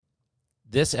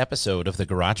This episode of the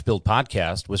Garage Build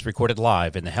Podcast was recorded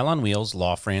live in the Hell on Wheels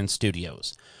Law Fran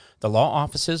Studios. The law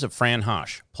offices of Fran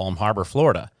Hosch, Palm Harbor,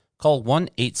 Florida. Call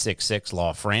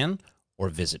 1-866-LAW-FRAN or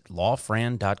visit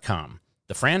lawfran.com.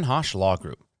 The Fran Hosch Law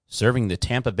Group, serving the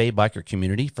Tampa Bay biker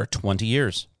community for 20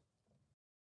 years.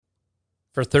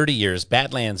 For 30 years,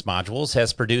 Badlands Modules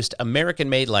has produced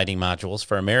American-made lighting modules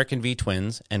for American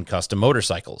V-twins and custom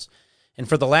motorcycles. And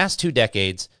for the last 2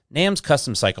 decades, NAM's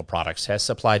Custom Cycle Products has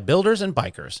supplied builders and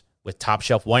bikers with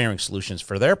top-shelf wiring solutions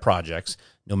for their projects,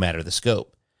 no matter the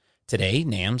scope. Today,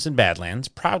 NAM's and Badlands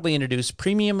proudly introduce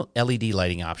premium LED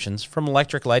lighting options from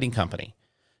Electric Lighting Company.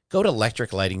 Go to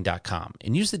electriclighting.com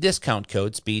and use the discount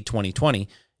code SPEED2020,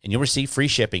 and you'll receive free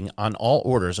shipping on all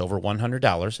orders over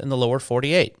 $100 in the lower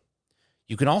 48.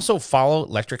 You can also follow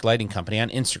Electric Lighting Company on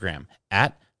Instagram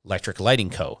at Electric Lighting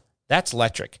Co. That's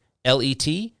Electric,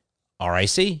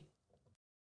 L-E-T-R-I-C.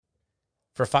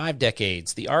 For 5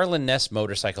 decades, the Arlen Ness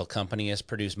Motorcycle Company has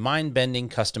produced mind-bending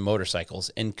custom motorcycles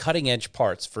and cutting-edge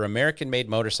parts for American-made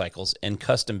motorcycles and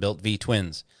custom-built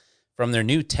V-twins. From their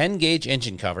new 10-gauge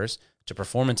engine covers to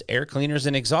performance air cleaners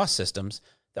and exhaust systems,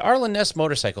 the Arlen Ness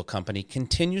Motorcycle Company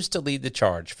continues to lead the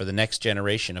charge for the next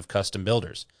generation of custom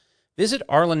builders. Visit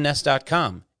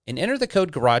arlenness.com and enter the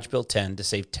code GarageBuilt10 to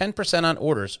save 10% on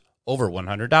orders over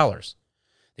 $100.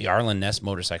 The Arlen Ness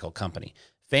Motorcycle Company,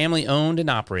 family-owned and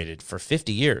operated for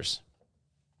 50 years.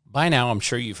 By now, I'm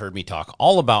sure you've heard me talk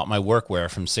all about my workwear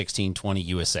from 1620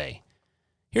 USA.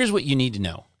 Here's what you need to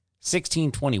know.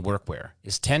 1620 workwear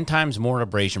is 10 times more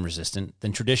abrasion-resistant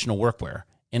than traditional workwear,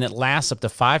 and it lasts up to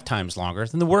 5 times longer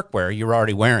than the workwear you're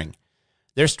already wearing.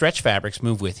 Their stretch fabrics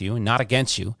move with you and not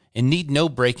against you and need no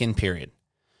break-in period.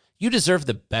 You deserve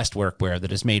the best workwear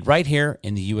that is made right here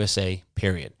in the USA,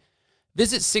 period.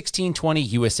 Visit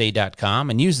 1620usa.com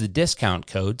and use the discount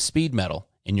code SPEEDMETAL,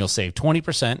 and you'll save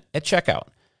 20% at checkout.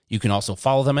 You can also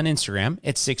follow them on Instagram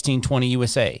at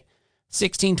 1620USA.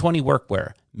 1620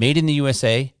 workwear, made in the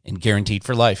USA and guaranteed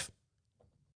for life.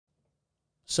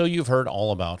 So you've heard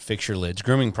all about Fix Your Lid's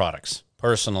grooming products.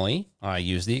 Personally, I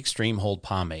use the Extreme Hold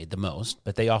Pomade the most,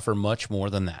 but they offer much more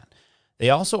than that. They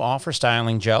also offer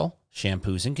styling gel,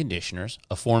 shampoos and conditioners,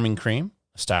 a forming cream,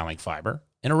 a styling fiber,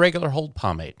 and a regular hold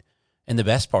pomade. And the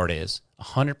best part is,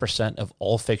 100% of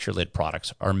all Fix Your Lid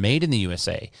products are made in the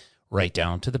USA, right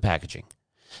down to the packaging.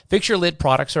 Fix Your Lid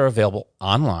products are available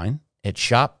online at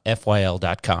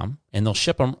shopfyl.com, and they'll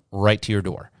ship them right to your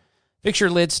door. Fix Your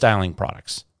Lid styling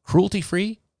products,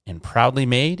 cruelty-free and proudly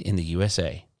made in the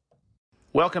USA.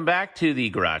 Welcome back to the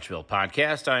Garage Build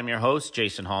Podcast. I'm your host,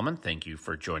 Jason Hallman. Thank you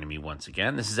for joining me once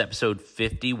again. This is episode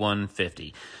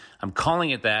 5150. I'm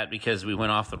calling it that because we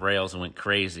went off the rails and went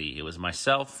crazy. It was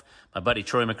myself, my buddy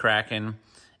Troy McCracken,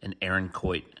 and Aaron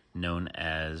Coit, known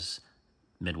as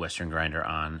Midwestern Grinder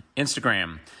on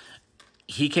Instagram.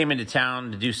 He came into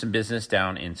town to do some business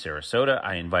down in Sarasota.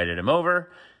 I invited him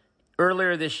over.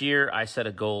 Earlier this year, I set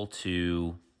a goal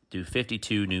to do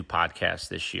 52 new podcasts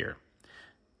this year.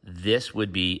 This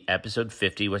would be episode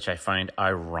 50, which I find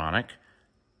ironic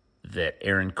that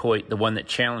Aaron Coit, the one that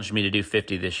challenged me to do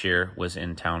 50 this year, was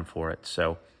in town for it.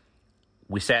 So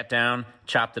we sat down,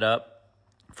 chopped it up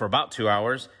for about 2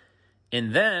 hours.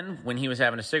 And then when he was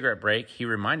having a cigarette break, he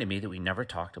reminded me that we never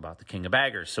talked about the King of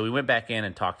Baggers. So we went back in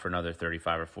and talked for another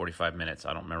 35 or 45 minutes.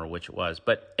 I don't remember which it was.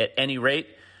 But at any rate,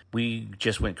 we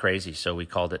just went crazy. So we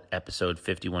called it episode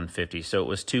 5150. So it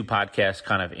was 2 podcasts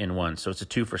kind of in one. So it's a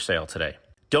 2 for sale today.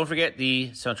 Don't forget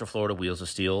the Central Florida Wheels of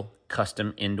Steel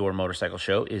Custom Indoor Motorcycle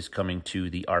Show is coming to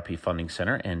the RP Funding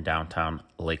Center in downtown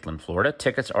Lakeland, Florida.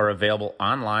 Tickets are available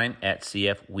online at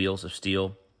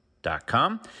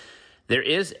cfwheelsofsteel.com. There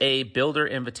is a builder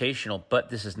invitational, but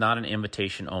this is not an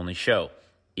invitation-only show.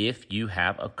 If you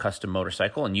have a custom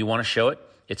motorcycle and you want to show it,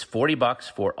 it's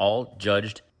 $40 for all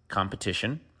judged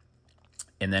competition,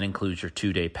 and that includes your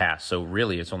 2-day pass. So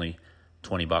really, it's only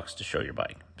 $20 to show your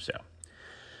bike. So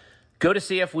go to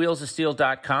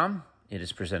cfwheelsofsteel.com. It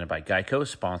is presented by Geico,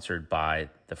 sponsored by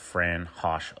the Fran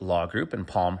Hosch Law Group in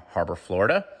Palm Harbor,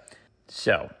 Florida.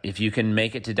 So if you can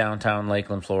make it to downtown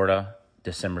Lakeland, Florida,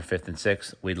 December 5th and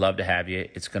 6th, we'd love to have you.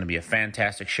 It's going to be a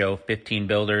fantastic show, 15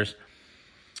 builders.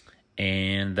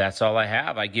 And that's all I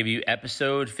have. I give you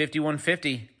episode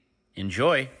 5150.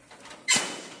 Enjoy.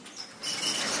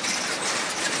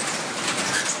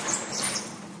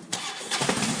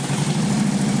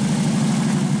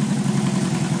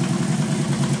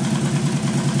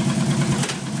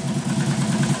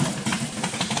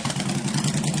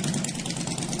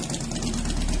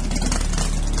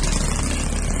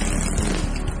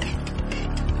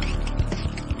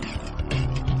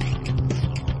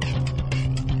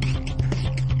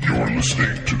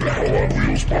 Listening to the Hell on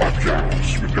Wheels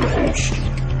Podcast with your host,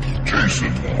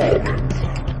 Jason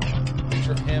Holland.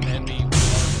 Picture of him and me.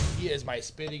 He is my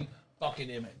spitting fucking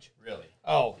image. Really?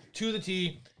 Oh, to the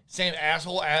T, same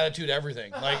asshole attitude,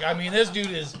 everything. Like, I mean, this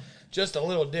dude is just a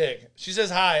little dick. She says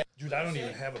hi. Dude, I don't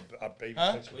even have a baby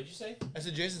Huh? picture. What'd you say? I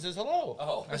said, Jason says hello.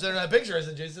 Oh. I said in that picture, I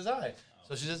said, Jason says hi.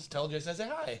 So she says, tell Jason I say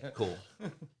hi. Cool.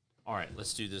 All right,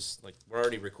 let's do this. Like, we're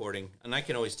already recording, and I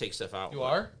can always take stuff out. You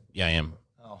are? Yeah, I am.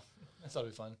 Oh, that's ought to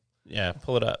be fun. Yeah,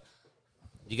 pull it up.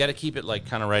 You got to keep it, like,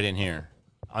 kind of right in here.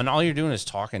 And all you're doing is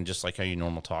talking just like how you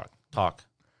normal talk. Talk.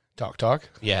 Talk.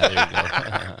 Yeah, there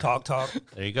you go. Talk.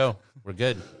 There you go. We're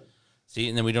good. See,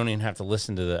 and then we don't even have to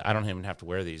listen to the. I don't even have to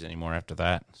wear these anymore after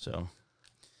that. So,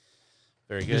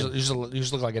 very You good.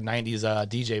 just look like a '90s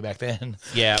DJ back then.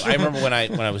 Yeah, I remember when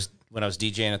I was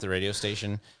DJing at the radio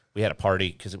station. We had a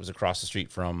party because it was across the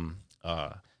street from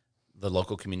the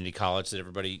local community college that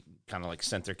everybody kind of like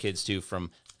sent their kids to from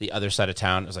the other side of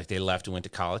town. It was like they left and went to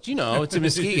college. You know, it's in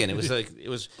Muskegon. It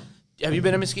was. Have you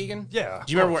been to Muskegon? Yeah.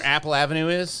 Do you remember where Apple Avenue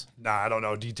is? Nah, I don't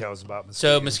know details about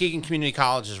So Muskegon. Muskegon Community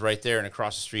College is right there, and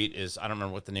across the street is, I don't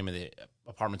remember what the name of the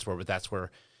apartments were, but that's where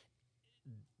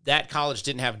that college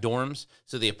didn't have dorms,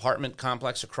 so the apartment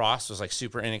complex across was like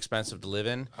super inexpensive to live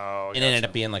in. Oh, and it ended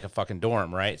up being like a fucking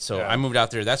dorm, right? So Yeah. I moved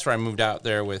out there. That's where I moved out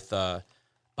there with Bob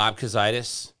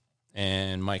Kazaitis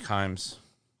and Mike Himes.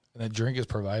 And the drink is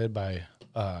provided by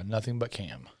nothing but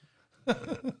Cam.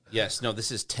 Yes, no,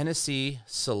 this is Tennessee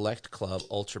Select Club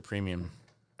Ultra Premium.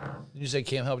 Did you say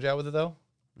Cam helped you out with it, though?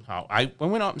 I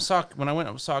went up and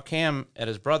saw Cam at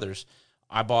his brother's.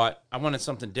 I wanted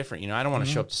something different, you know. I don't want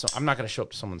to show up to I'm not going to show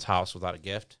up to someone's house without a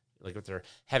gift. Like if they're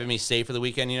having me stay for the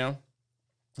weekend, you know.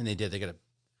 And they did. They got a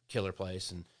killer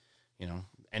place, and you know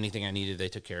anything I needed, they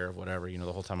took care of. Whatever, you know,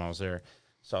 the whole time I was there.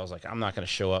 So I was like, I'm not going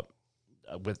to show up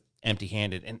with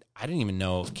empty-handed. And I didn't even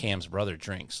know if Cam's brother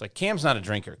drinks. Like Cam's not a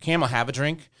drinker. Cam will have a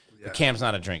drink, but Cam's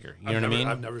not a drinker. You know what I mean?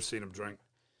 I've never seen him drink.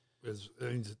 Is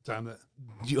any time that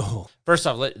First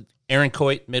off, Aaron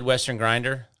Coit, Midwestern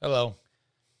Grinder. Hello.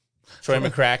 Troy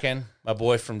McCracken, my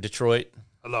boy from Detroit.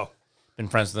 hello. Been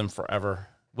friends with them forever.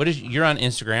 You're on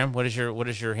Instagram? What is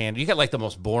your handle? You got like the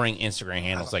most boring Instagram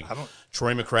handles, like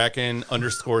Troy McCracken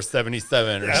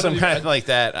 _77 or some kind of like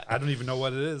that. I don't even know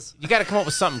what it is. You got to come up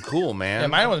with something cool, man. Yeah,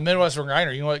 mine was Midwestern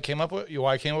Grinder. You know what it came up with?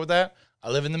 Why I came up with that? I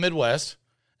live in the Midwest,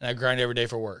 and I grind every day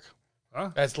for work. Huh?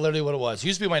 That's literally what it was. It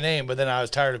used to be my name, but then I was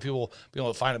tired of people being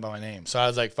able to find it by my name. So I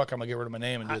was like, fuck, I'm going to get rid of my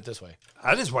name and do it this way.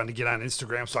 I just wanted to get on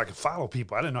Instagram so I could follow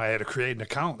people. I didn't know I had to create an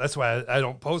account. That's why I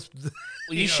don't post. Well,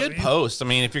 you know should what I mean? post. I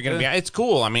mean, if you're going to be, it's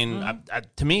cool. I mean,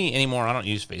 to me anymore, I don't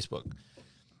use Facebook.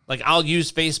 Like, I'll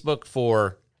use Facebook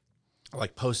for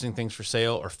like posting things for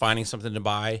sale or finding something to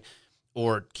buy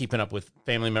or keeping up with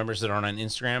family members that aren't on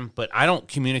Instagram. But I don't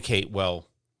communicate well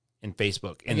in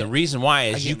Facebook. And the reason why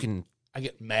is I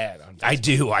get mad on Facebook. I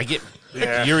do. I get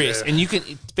furious. yeah. And you can,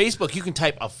 Facebook, you can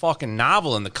type a fucking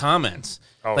novel in the comments.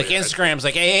 Oh, like yeah. Instagram's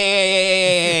like,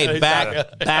 hey,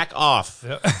 back off.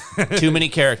 Too many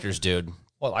characters, dude.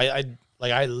 Well,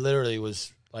 I literally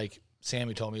was like,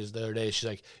 Sammy told me this the other day. She's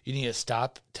like, you need to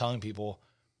stop telling people,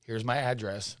 here's my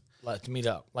address. Let's meet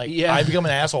up. Like, Yeah. I become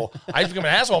an asshole.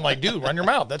 I'm like, dude, run your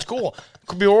mouth. That's cool.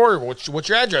 Could be a warrior. What's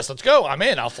your address? Let's go. I'm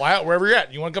in. I'll fly out wherever you're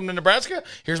at. You want to come to Nebraska?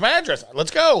 Here's my address.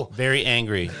 Let's go. Very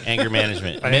angry. Anger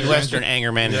management. Midwestern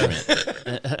anger management.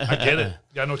 I get it.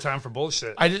 Got no time for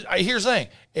bullshit. Here's the thing.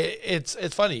 It's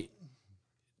funny.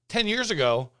 10 years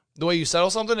ago, the way you settle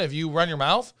something, if you run your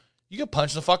mouth, you get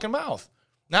punched in the fucking mouth.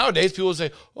 Nowadays, people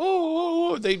say,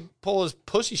 oh, they pull this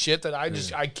pussy shit that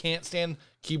I can't stand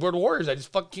keyboard warriors. I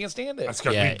just fucking can't stand it. That's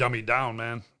got Yeah. me dummy down,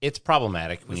 man. It's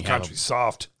problematic when This you have country's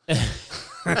soft.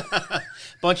 a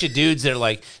bunch of dudes that are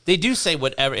like, they do say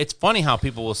whatever. It's funny how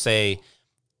people will say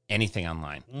anything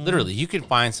online. Literally, you can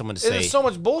find someone to say There's so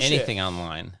much bullshit. anything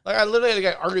online. Like, I literally had a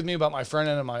guy argue with me about my front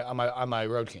end on my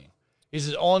Road King. He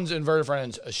says, Owen's inverted front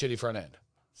end's a shitty front end.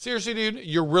 Seriously, dude,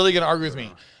 you're really going to argue with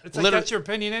me? It's like, that's your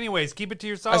opinion anyways. Keep it to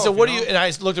yourself. I said, what do know? you, and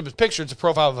I looked up his picture. It's a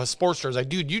profile of a Sportster. I was like,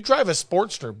 dude, you drive a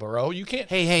Sportster, bro. You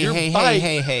can't. your bike-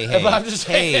 But I'm just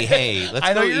saying, let's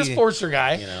I know go you're a easy. Sportster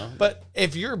guy, You know? but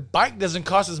if your bike doesn't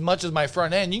cost as much as my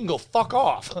front end, you can go fuck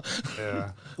off.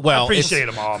 Yeah. Well, I appreciate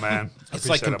them all, man. It's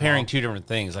like comparing two different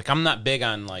things. Like, I'm not big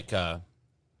on like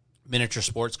miniature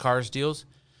sports cars deals,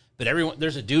 but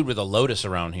there's a dude with a Lotus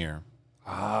around here,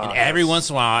 and every once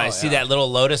in a while I see that little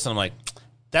Lotus, and I'm like,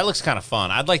 that looks kind of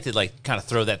fun. I'd like to like kind of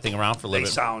throw that thing around for a little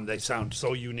bit. They sound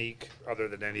so unique, other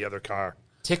than any other car.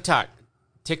 TikTok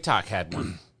had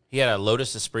one. He had a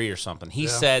Lotus Esprit or something. He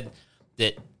said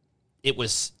that it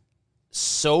was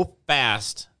so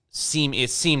fast. It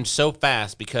seemed so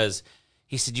fast because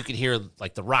he said you could hear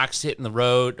like the rocks hitting the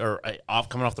road or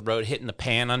coming off the road, hitting the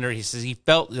pan under. He says he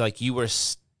felt like you were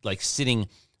like sitting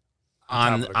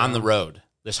on the road,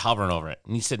 just hovering over it.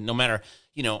 And he said, no matter,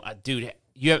 dude,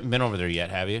 you haven't been over there yet,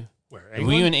 have you? Where, Were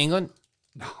England? you in England?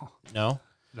 No.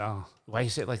 Why you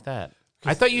say it like that?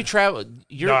 I thought you traveled.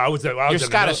 I was you're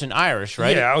Scottish and Irish,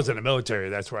 right? Yeah, I was in the military.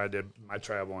 That's where I did my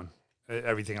traveling.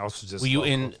 Everything else was just.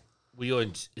 Were you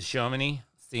in Germany,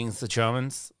 seeing the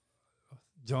Germans?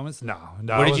 Germans? No.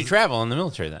 Where did you travel in the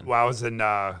military then? Well, I was in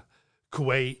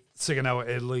Kuwait, Sigonella,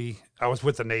 Italy. I was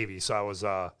with the Navy, so I was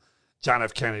John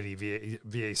F. Kennedy,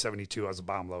 VA 72. I was a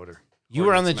bomb loader. You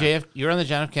were on the You were on the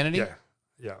John F. Kennedy.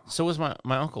 Yeah. So was my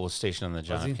uncle was stationed on the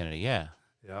John F. Kennedy. Yeah.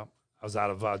 Yeah. I was out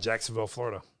of Jacksonville,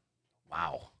 Florida.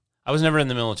 Wow. I was never in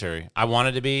the military. I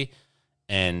wanted to be,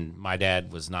 and my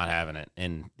dad was not having it.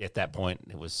 And at that point,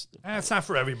 it was. It's not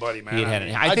for everybody, man. He had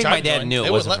it. I think my dad knew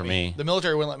it wasn't for me. The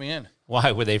military wouldn't let me in.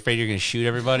 Why? Were they afraid you're going to shoot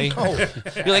everybody? Oh.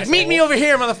 You're like, meet me over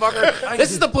here, motherfucker.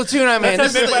 This is the platoon I'm in.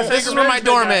 This is where my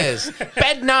dorm is.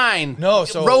 Bed 9. No,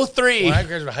 so row 3. When I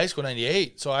graduated high school in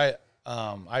 '98, so I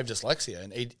have dyslexia,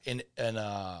 and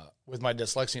with my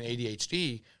dyslexia and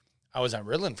ADHD, I was on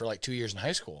Ritalin for like 2 years in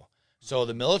high school. So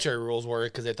the military rules were,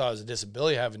 because they thought it was a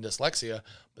disability having dyslexia,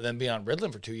 but then being on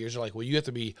Ritalin for 2 years, they're like, well, you have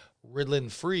to be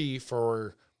Ritalin free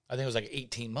for, I think it was like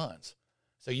 18 months.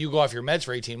 So you go off your meds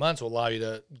for 18 months will allow you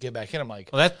to get back in. I'm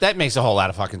like, well, that makes a whole lot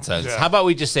of fucking sense. Yeah. How about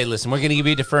we just say, listen, we're going to give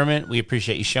you a deferment. We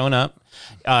appreciate you showing up.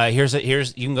 Here's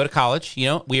you can go to college.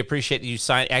 We appreciate that you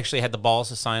actually had the balls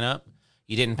to sign up.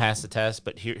 You didn't pass the test,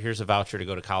 but here's a voucher to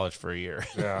go to college for a year.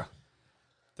 Yeah,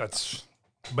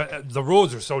 but the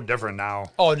rules are so different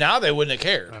now. Oh, now they wouldn't have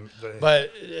cared.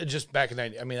 But just back in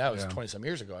 '90, I mean, that was 20-some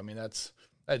years ago. I mean, that's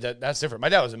different. My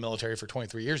dad was in the military for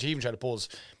 23 years. He even tried to pull his,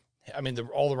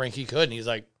 all the rank he could. And he's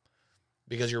like,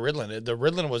 because you're Ritalin. The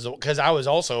Ritalin was, because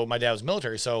my dad was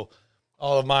military. So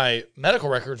all of my medical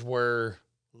records were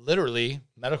literally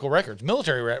medical records,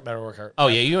 military medical records. Oh,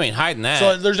 yeah, you ain't hiding that.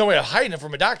 So there's no way of hiding it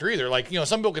from a doctor either. Like,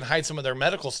 some people can hide some of their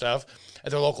medical stuff at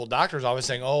their local doctor's office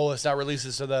saying, oh, let's not release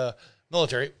this to the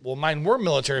military. Well, mine were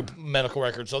military medical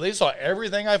records, so they saw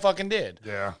everything I fucking did.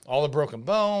 Yeah. All the broken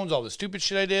bones, all the stupid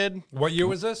shit I did. What year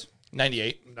was this?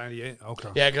 98. 98, okay.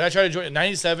 Yeah, because I tried to join,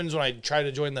 97 is when I tried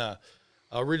to join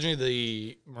originally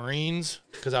the Marines,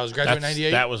 because I was graduating in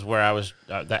 98. That was where I was,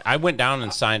 I went down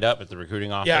and signed up at the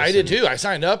recruiting office. Yeah, I did too. I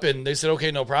signed up, and they said,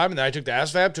 okay, no problem. And then I took the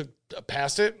ASVAB,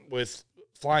 passed it with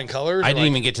flying colors. I didn't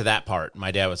even get to that part.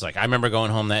 My dad was like, I remember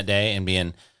going home that day and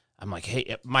being, I'm like,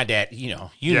 hey, my dad, you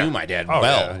knew my dad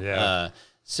well. Yeah.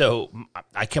 So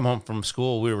I came home from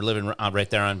school. We were living right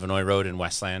there on Vinoy Road in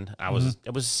Westland. I was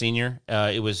a senior.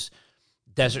 It was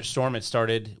Desert Storm. It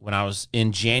started when I was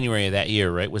in January of that year,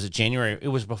 right? Was it January? It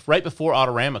was right before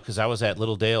Autorama, because I was at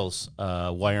Little Dale's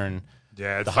wiring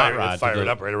the hot rod. It fired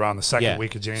up right around the second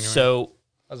week of January. So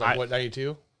I was like, what,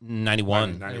 92?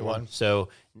 91. So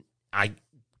a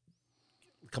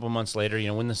couple months later,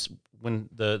 when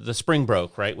the spring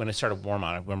broke, right, when it started warm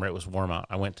out, I remember it was warm out.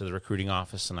 I went to the recruiting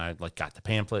office and I got the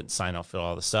pamphlet, signed off for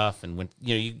all the stuff, and went.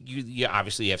 You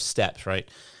obviously you have steps, right?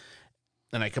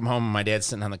 And I come home and my dad's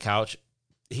sitting on the couch.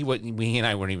 He and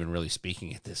I weren't even really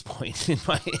speaking at this point.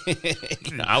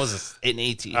 I was an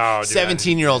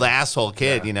 17-year-old asshole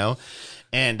kid,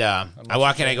 And I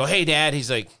walk in, I go, "Hey, Dad." He's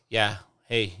like, "Yeah,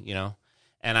 hey,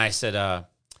 And I said,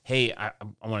 "Hey, I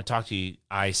want to talk to you.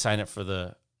 I signed up for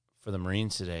the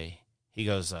Marines today." He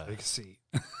goes, "Take a seat."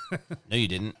 No, you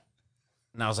didn't.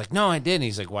 And I was like, "No, I did." And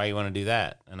he's like, "Why you want to do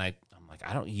that?" And I'm like,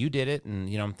 you did it.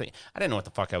 And, I'm thinking, I didn't know what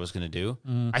the fuck I was going to do.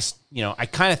 I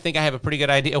kind of think I have a pretty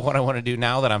good idea of what I want to do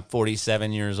now that I'm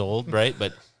 47 years old, right?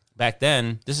 But back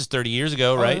then, this is 30 years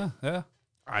ago, right? Yeah.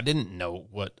 I didn't know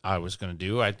what I was going to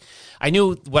do. I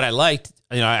knew what I liked.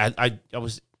 I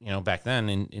was, back then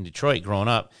in Detroit growing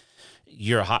up,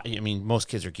 most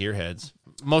kids are gearheads.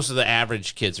 Most of the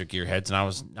average kids are gearheads, and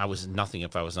I was nothing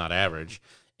if I was not average.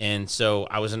 And so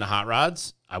I was into hot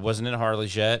rods. I wasn't into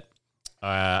Harleys yet.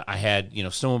 I had,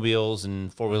 snowmobiles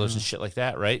and four-wheelers and shit like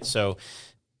that, right? So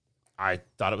I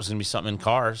thought it was going to be something in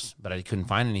cars, but I couldn't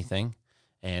find anything.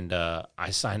 And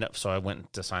I signed up. So I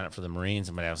went to sign up for the Marines,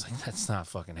 and my dad was like, "That's not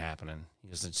fucking happening." He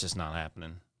goes, "It's just not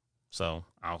happening." So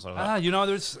I was like,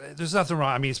 there's nothing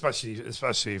wrong. I mean,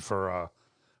 especially for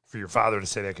your father to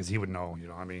say that, because he would know.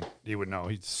 He would know.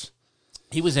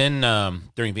 He was in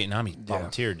during Vietnam. He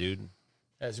volunteered, dude.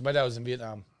 Yeah, so my dad was in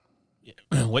Vietnam.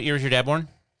 What year was your dad born?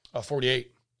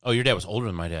 48. Oh, your dad was older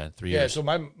than my dad, 3 years. Yeah,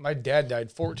 so my dad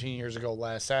died 14 years ago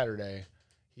last Saturday.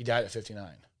 He died at 59.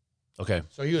 Okay.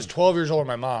 So he was 12 years older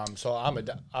than my mom. So I'm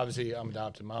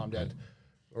adopted. Mom, dad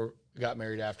got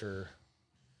married after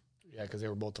Yeah, because they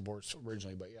were both divorced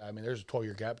originally. But yeah, I mean, there's a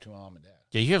 12-year gap between my mom and dad.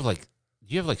 Yeah, you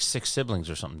have like 6 siblings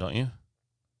or something, don't you?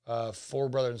 4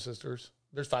 brothers and sisters.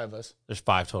 There's 5 of us. There's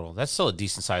 5 total. That's still a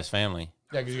decent sized family,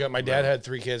 Yeah, because you got my dad had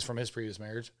 3 kids from his previous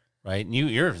marriage. right? And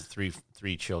you're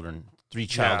three children,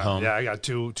 3-child home. Yeah, I got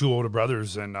two older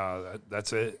brothers, and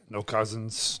that's it. No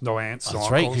cousins, no aunts, no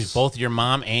That's right, uncles. because both your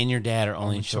mom and your dad are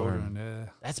only children. Yeah.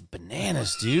 That's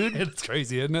bananas, dude. It's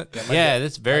crazy, isn't it? Yeah,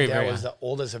 that's very, My dad very was the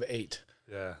oldest of 8.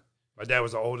 Yeah. My dad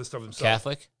was the oldest of himself.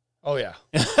 Catholic. Oh, yeah.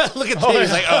 Look at Dave.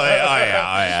 He's like, oh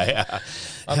yeah.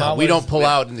 My mom We was- don't pull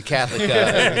out in the Catholic,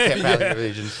 Catholic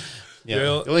religion. Yeah. Yeah.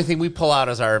 The only thing we pull out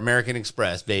is our American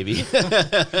Express, baby.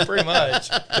 Pretty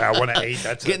much. Yeah, 1 to 8.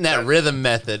 That's Getting that rhythm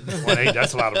method. 1 to 8.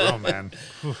 That's a lot of room, man.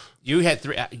 You had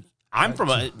 3. I'm from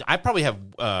a. I probably have.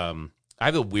 I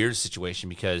have a weird situation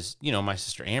because my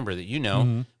sister Amber,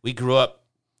 that we grew up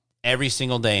every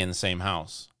single day in the same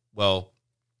house. Well,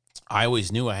 I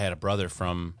always knew I had a brother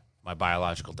from my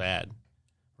biological dad,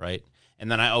 right?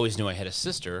 And then I always knew I had a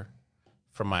sister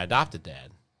from my adopted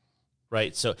dad,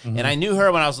 right? So, and I knew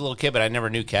her when I was a little kid, but I never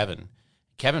knew Kevin.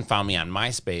 Kevin found me on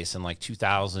MySpace in like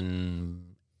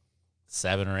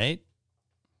 2007 or 8,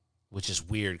 which is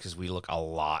weird because we look a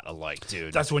lot alike,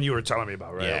 dude. That's when you were telling me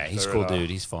about, right? Yeah, he's There cool, at, dude.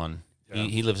 He's fun. yeah.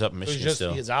 He lives up in So Michigan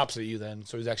still. he's opposite of you then.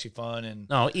 So he's actually fun. And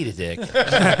No, eat a dick.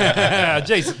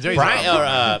 Jason.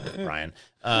 Brian.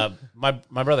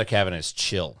 My brother Kevin is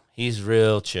chill. He's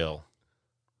real chill.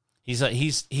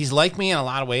 He's like me in a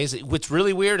lot of ways. What's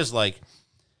really weird is like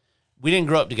we didn't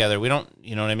grow up together. We don't,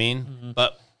 you know what I mean? Mm-hmm.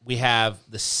 But we have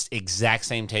the exact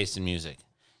same taste in music,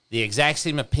 the exact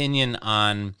same opinion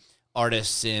on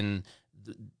artists and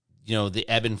the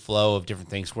ebb and flow of different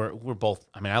things. We're both.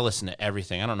 I mean, I listen to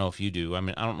everything. I don't know if you do. I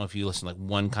mean, I don't know if you listen to like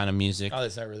one kind of music. I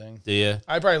listen to everything. Do you?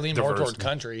 I probably lean more Diversity. toward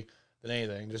country than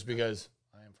anything, just because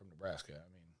I am from Nebraska. I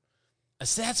mean,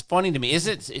 That's funny to me. Is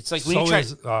it? It's like when So you try.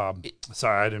 is,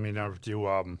 sorry, I didn't mean to interrupt you.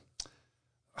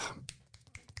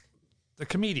 The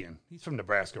comedian. He's from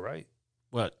Nebraska, right?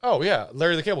 What? oh yeah,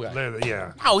 Larry the Cable Guy.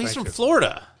 Yeah. Oh, he's Thank from you.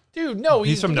 Florida. Dude, no,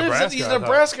 He's from lives- Nebraska, He's I a thought.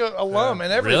 Nebraska alum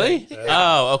and everything. Really?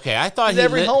 Oh, okay. I thought He's he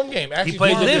every li- home game. Actually, played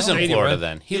he's He one of lives the- in Stadium, Florida. right?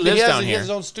 Then he He lives has, down he here. has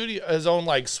his own studio, his own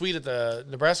like suite at the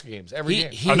Nebraska games every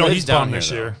game. He I know lives he's down bummed here this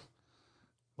though. year.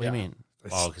 What do you mean?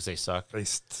 Oh, because they suck.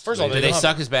 First of all, Do they they don't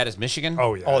suck as bad as Michigan?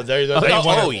 Oh yeah. Oh, they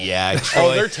Oh, yeah.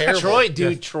 Troy. they're terrible. Troy,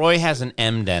 dude. Troy has an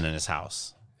M den in his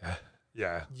house.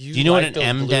 yeah. Do you know what an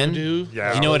M den? do?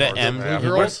 Yeah. You know what I'll an go M? Blue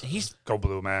Blue girls? He's Go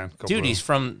blue, man. Go dude. blue. He's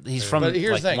from But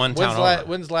here's like the thing: one town over.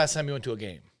 when's the last time you went to a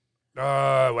game?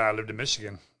 Well, I lived in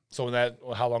Michigan. So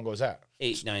how long ago was that?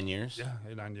 8-9 years. Yeah,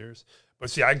 8-9 years. But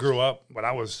see, I grew up when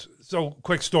I was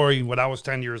quick story. When I was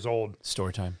 10 years old,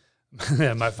 Story time.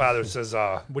 my father says,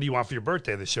 "What do you want for your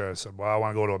birthday this year?" I said, "Well, I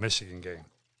want to go to a Michigan game."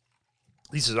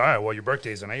 He says, "All right, well, your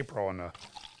birthday's in April, and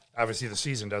obviously the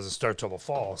season doesn't start till the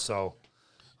fall." So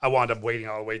I wound up waiting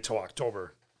all the way till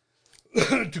October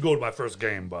to go to my first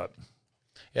game. But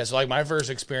Yeah, so like my first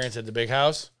experience at the Big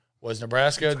House was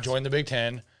Nebraska, joined the Big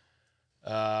Ten.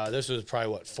 This was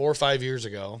probably 4 or 5 years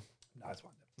ago. that's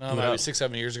fine. No, maybe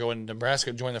 6-7 years ago when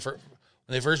Nebraska joined when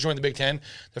they first joined the Big Ten,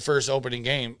 the first opening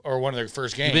game or one of their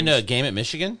first games. You been to a game at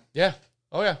Michigan? Yeah.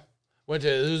 Oh yeah. Went to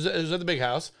it was at the Big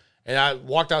House, and I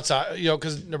walked outside.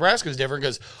 Because Nebraska is different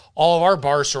because all of our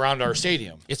bars surround our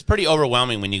stadium. It's pretty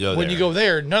overwhelming when you go there. When you go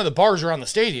there, none of the bars are on the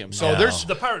stadium. So No. there's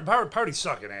The parties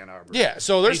suck in Ann Arbor. yeah.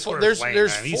 So there's East there's Lane,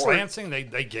 there's man. East four. Lansing, they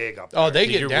gig up there. Oh, they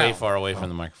Dude, get you're down. way far away from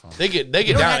the microphone. They get You down.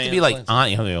 don't have to in be like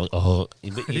Lansing. on.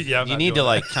 But you, Yeah, I'm you not need to doing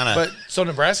like kind of. But so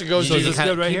Nebraska goes. So to is this keep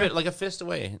good right here? it like a fist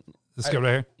away. Let's go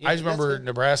right here. I just remember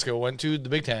Nebraska went to the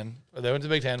Big Ten. They went to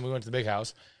the Big Ten. We went to the Big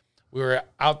House. We were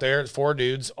out there, 4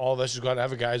 dudes. All of us just go out and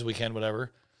have a guys' weekend,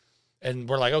 whatever. And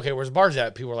we're like, okay, where's the bars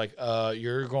at? People are like,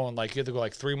 you're going like you have to go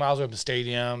like 3 miles away from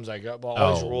stadiums. Like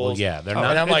all these Oh, rules. well, yeah, they're And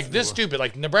not. I'm like, this stupid.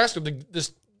 Like Nebraska,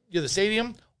 the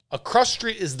stadium across the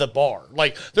street is the bar.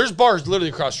 Like there's bars literally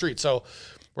across the street. So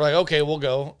we're like, okay, we'll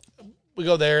go. We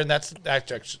go there, and that's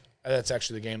actually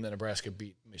the game that Nebraska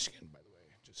beat Michigan. By the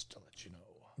way, just to let you know.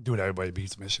 Dude, everybody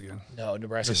beats Michigan. No,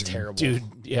 Nebraska's terrible. dude.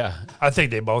 Yeah, I think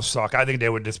they both suck. I think they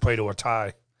would just play to a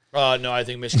tie. No, I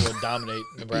think Michigan would dominate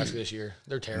Nebraska this year.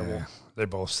 They're terrible. Yeah, they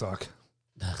both suck.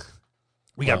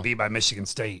 We got beat by Michigan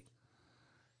State.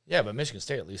 Yeah, but Michigan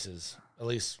State at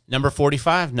least. number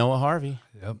 45, Noah Harvey.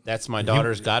 Yep. That's my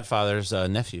daughter's godfather's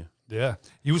nephew. Yeah,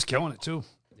 he was killing it too.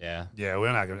 Yeah, Yeah,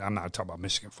 we're not. I'm not talking about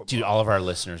Michigan football. dude. All of our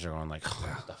listeners are going like,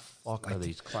 what the fuck are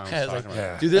these clowns Yeah, talking like, about?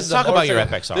 yeah. Dude, Let's talk about your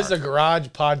motorcycle- FXR. This is a garage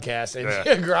podcast and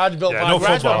Yeah. garage built Yeah, no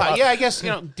podcast. football. Yeah, I guess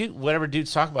dude, whatever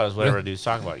dudes talk about is whatever dudes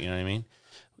talk about. You know what I mean?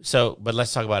 So, but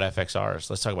let's talk about FXRs.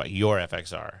 Let's talk about your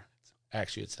FXR.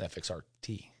 Actually, it's an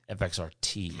FXRT.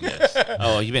 FXRT. Yes.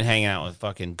 Oh, you've been hanging out with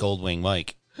fucking Goldwing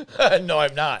Mike. No,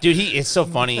 I'm not. Dude, it's so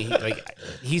funny.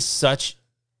 He's such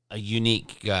a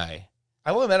unique guy.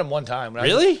 I only met him one time.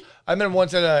 Really? I met him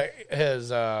once at his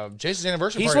Jason's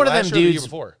anniversary He's party one of them last year or the year dudes.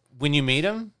 before. When you meet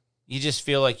him, you just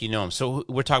feel like you know him. So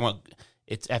we're talking about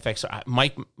it's FXR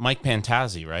Mike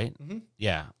Pantazzi, right? Mm-hmm.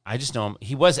 Yeah, I just know him.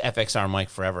 He was FXR Mike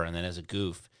forever, and then as a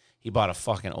goof, he bought a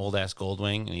fucking old ass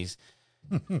Goldwing, and he's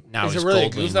now Is he's it really a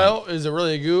Goldwing goof Mike. though? Is it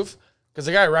really a goof? Because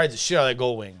the guy rides the shit out of that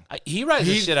Goldwing. He rides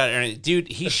the shit out of it.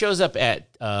 Dude, he shows up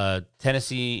at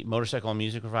Tennessee Motorcycle and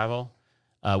Music Revival,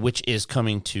 which is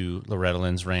coming to Loretta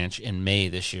Lynn's Ranch in May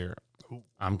this year.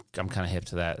 I'm kind of hip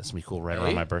to that. That's going to be cool right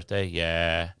around my birthday.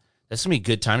 Yeah. That's going to be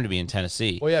a good time to be in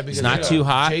Tennessee. Well, yeah, because it's not too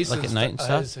hot, Jason's, like at night and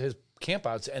stuff. His camp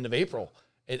out's end of April.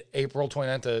 April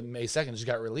 29th to May 2nd just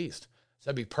got released. So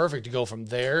that'd be perfect to go from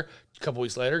there. A couple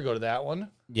weeks later, go to that one.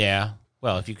 Yeah.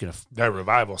 Well, if you can... That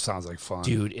revival sounds like fun.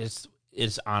 Dude, it's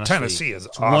honestly... Tennessee is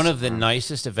awesome, one of the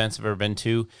nicest events I've ever been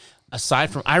to.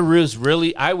 Aside from... I was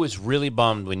really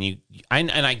bummed when you...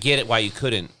 and I get it why you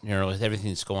couldn't, with everything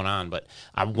that's going on, but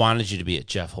I wanted you to be at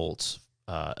Jeff Holt's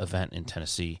event in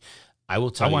Tennessee. I will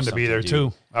tell you I wanted to be there,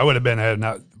 too. I would have been heading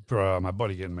out for my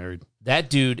buddy getting married. That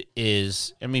dude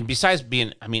is... I mean, besides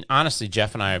being... I mean, honestly,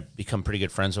 Jeff and I have become pretty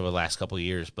good friends over the last couple of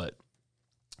years, but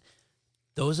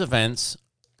those events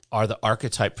are the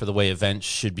archetype for the way events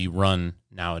should be run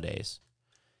nowadays.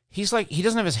 He's like... He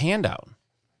doesn't have his hand out.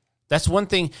 That's one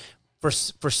thing... For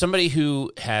somebody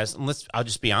who has... I'll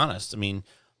just be honest. I mean,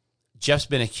 Jeff's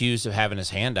been accused of having his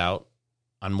hand out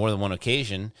on more than one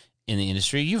occasion in the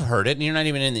industry. You've heard it, and you're not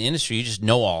even in the industry. You just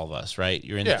know all of us, right?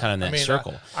 You're in kind of that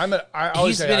circle. I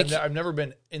always say I've never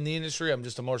been in the industry. I'm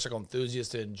just a motorcycle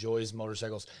enthusiast that enjoys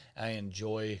motorcycles. I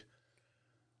enjoy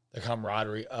the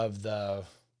camaraderie of the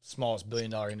smallest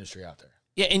billion-dollar industry out there.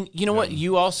 Yeah, and you know what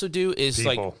you also do is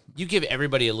People. like you give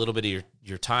everybody a little bit of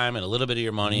your time and a little bit of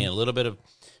your money and a little bit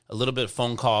of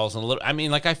phone calls and a little. I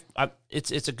mean, like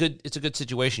it's a good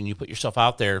situation. You put yourself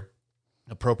out there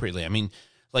appropriately. I mean,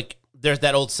 like there's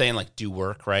that old saying, like do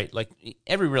work, right? Like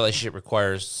every relationship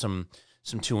requires some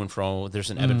to and fro.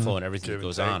 There's an ebb and flow and everything that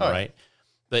goes on, right?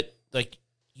 But like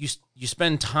you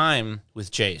spend time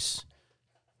with Jace.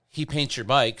 He paints your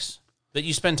bikes, but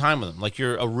you spend time with him. Like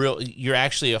you're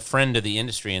actually a friend of the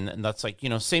industry, and that's like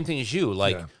same thing as you.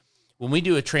 Like when we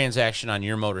do a transaction on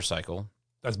your motorcycle.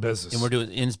 That's business. And we're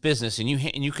doing in business, and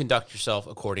you conduct yourself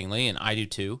accordingly, and I do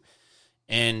too.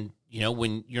 And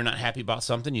when you're not happy about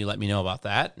something, you let me know about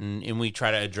that, and we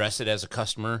try to address it as a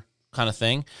customer kind of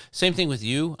thing. Same thing with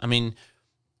you. I mean,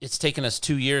 it's taken us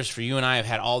 2 years for you and I have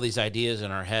had all these ideas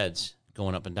in our heads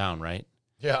going up and down, right?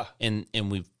 Yeah. And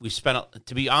we spent,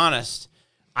 to be honest,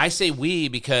 I say we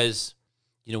because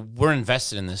we're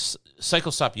invested in this.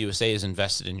 Cycle Stop USA is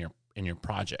invested in your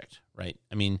project, right?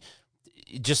 I mean,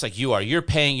 just like you are, you're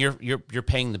paying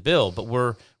the bill, but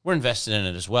we're invested in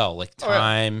it as well, like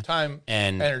time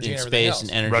and energy, and space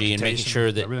and energy, and making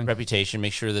sure that everything.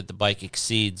 make sure that the bike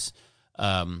exceeds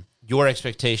your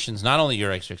expectations, not only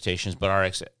your expectations, but our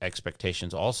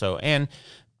expectations also. And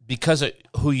because of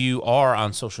who you are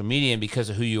on social media and because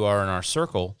of who you are in our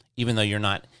circle, even though you're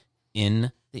not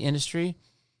in the industry,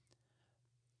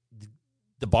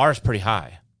 the bar is pretty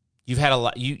high. You've had a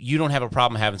lot. You don't have a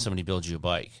problem having somebody build you a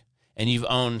bike. And you've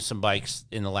owned some bikes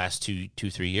in the last 3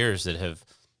 years that have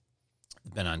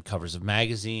been on covers of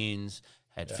magazines,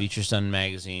 had features done in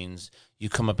magazines. You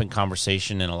come up in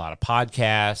conversation in a lot of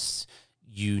podcasts.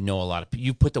 You know a lot of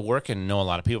you put the work in and know a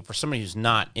lot of people. For somebody who's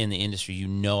not in the industry, you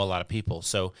know a lot of people.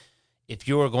 So if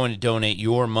you're going to donate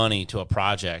your money to a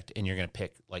project and you're going to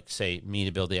pick, like, say, me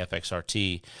to build the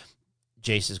FXRT,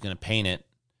 Jace is going to paint it.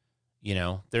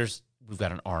 We've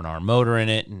got an R&R motor in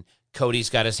it, and Cody's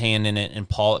got his hand in it, and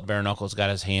Paul at Bare Knuckles got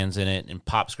his hands in it, and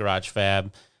Pop's Garage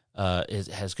Fab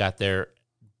has got their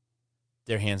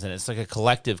hands in it. It's like a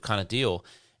collective kind of deal.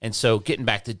 And so getting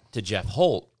back to Jeff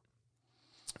Holt,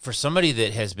 for somebody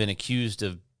that has been accused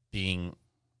of being,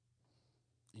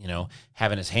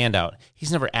 having his hand out,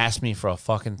 he's never asked me for a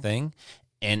fucking thing,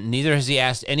 and neither has he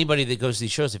asked anybody that goes to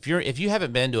these shows. If you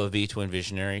haven't been to a V-Twin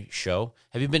Visionary show,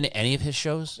 have you been to any of his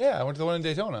shows? Yeah, I went to the one in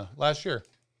Daytona last year.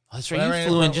 Oh, that's right. You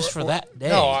flew in just for that day.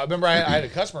 No, I remember I had a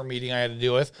customer meeting I had to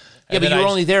deal with. Yeah, but you were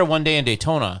only there one day in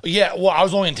Daytona. Yeah, well, I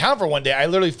was only in town for one day. I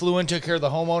literally flew in, took care of the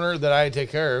homeowner that I had to take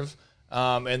care of.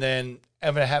 And then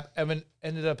Evan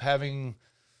ended up having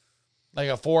like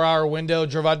a 4-hour window,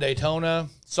 drove out to Daytona,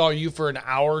 saw you for an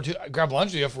hour or two, grabbed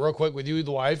lunch with you real quick with you,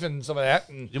 the wife, and some of that.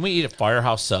 And Didn't we eat at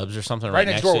Firehouse Subs or something right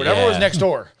next door, whatever was next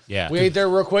door. Yeah. We ate there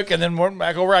real quick, and then went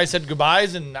back over. I said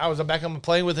goodbyes, and I was back on the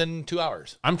plane within 2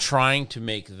 hours. I'm trying to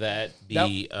make that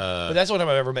be. But that's the only time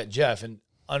I've ever met Jeff, and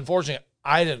unfortunately,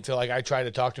 I didn't feel like I tried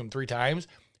to talk to him 3 times.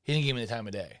 He didn't give me the time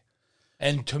of day.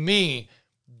 And to me,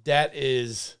 that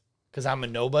is, because I'm a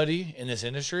nobody in this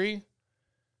industry,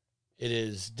 it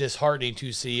is disheartening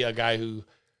to see a guy who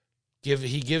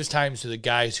he gives time to the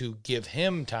guys who give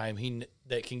him time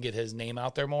that can get his name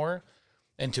out there more.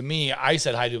 And to me, I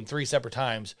said hi to him 3 separate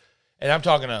times. And I'm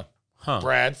talking to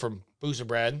Brad from Booster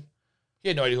Brad. He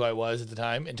had no idea who I was at the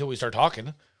time until we started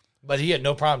talking. But he had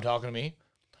no problem talking to me.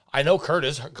 I know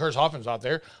Curtis Hoffman's out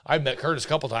there. I've met Curtis a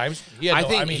couple times.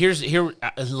 Let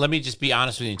me just be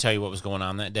honest with you and tell you what was going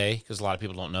on that day, because a lot of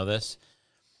people don't know this.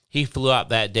 He flew out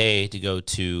that day to go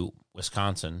to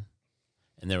Wisconsin,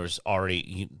 and there was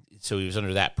already, so he was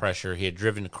under that pressure. He had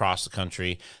driven across the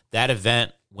country. That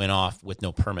event went off with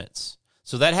no permits.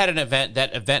 So that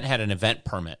event had an event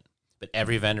permit, but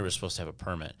every vendor was supposed to have a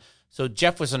permit. So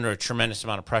Jeff was under a tremendous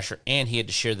amount of pressure, and he had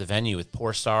to share the venue with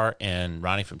Porstar and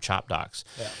Ronnie from Chop Docs.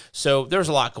 Yeah. So there was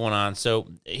a lot going on. So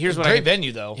here's what great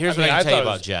venue though. Here's what I can tell you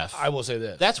about Jeff. I will say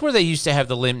this. That's where they used to have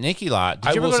the Limp Nicky lot.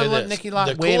 Did you ever go to the Limp Nicky lot?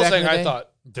 The coolest thing I thought,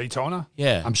 Daytona?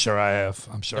 Yeah. I'm sure I have.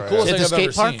 The coolest thing the I've skate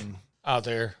ever park? seen out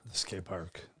there. The skate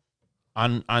park.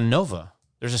 On Nova.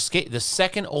 There's the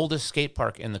second oldest skate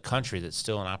park in the country that's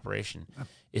still in operation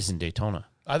is in Daytona.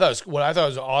 What I thought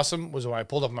was awesome was when I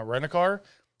pulled up my rent-a-car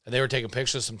and they were taking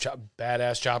pictures of some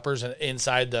badass choppers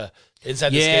inside the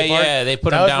skate park. Yeah, they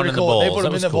put them down in the bowl. They put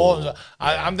them in the bowl.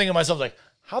 I'm thinking to myself, like,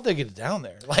 how'd they get it down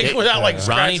there? Like, without like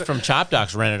Ronnie from Chop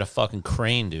Docs rented a fucking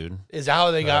crane, dude. Is that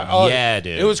how they got? Yeah,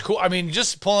 dude. It was cool. I mean,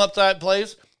 just pulling up to that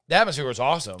place, the atmosphere was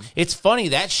awesome. It's funny,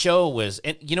 that show was,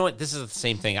 and you know what? This is the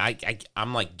same thing.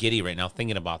 I'm like giddy right now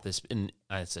thinking about this, and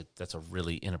that's a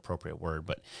really inappropriate word,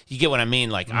 but you get what I mean.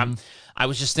 Like I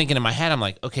was just thinking in my head, I'm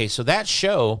like, okay, so that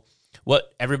show,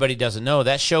 what everybody doesn't know,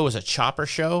 that show was a chopper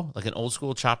show, like an old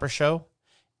school chopper show,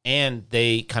 and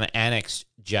they kind of annexed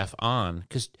Jeff on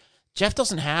because Jeff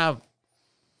doesn't have.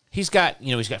 He's got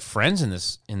friends in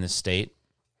this state,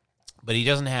 but he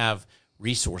doesn't have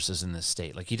resources in this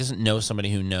state. Like, he doesn't know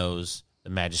somebody who knows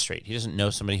the magistrate. He doesn't know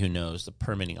somebody who knows the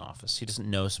permitting office. He doesn't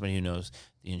know somebody who knows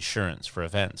the insurance for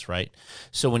events, right?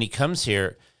 So when he comes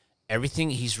here,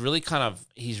 he's really kind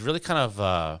of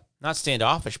not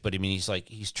standoffish, but I mean,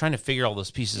 he's trying to figure all those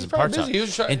pieces and parts out.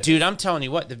 And dude, I'm telling you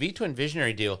what, the V-Twin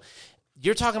Visionary deal,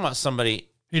 you're talking about somebody.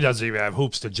 He doesn't even have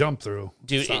hoops to jump through.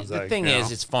 Dude, the thing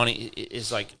is, it's funny.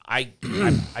 It's like I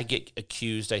get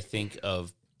accused, I think,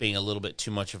 of being a little bit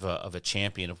too much of a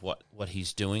champion of what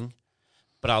he's doing.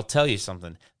 But I'll tell you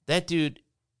something. That dude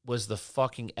was the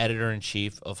fucking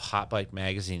editor-in-chief of Hot Bike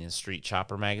Magazine and Street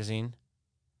Chopper Magazine.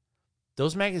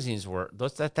 Those magazines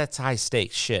that's high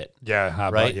stakes shit. Yeah,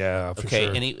 right? For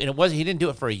sure. And he didn't do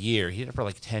it for a year. He did it for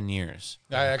like 10 years.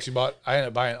 I ended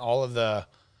up buying all of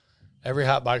every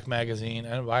Hot Bike magazine. I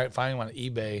ended up finding one on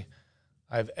eBay.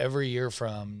 I have every year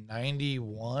from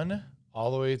 91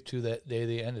 all the way to that day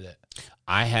they ended it.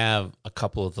 I have a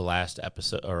couple of the last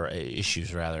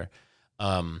issues rather.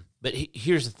 But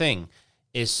here's the thing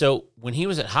is, so when he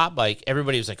was at Hot Bike,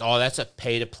 everybody was like, oh, that's a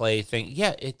pay to play thing.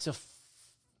 Yeah,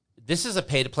 this is a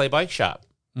pay to play bike shop.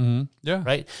 Mm-hmm. Yeah.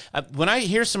 Right. When I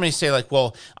hear somebody say like,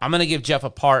 well, I'm going to give Jeff a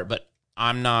part, but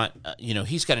I'm not,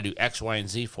 he's got to do X, Y, and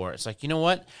Z for it. It's like, you know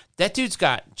what? That dude's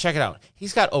check it out.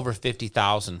 He's got over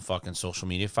 50,000 fucking social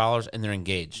media followers and they're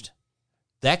engaged.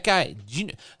 That guy,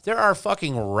 there are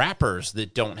fucking rappers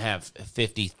that don't have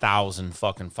 50,000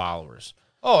 fucking followers.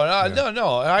 Oh,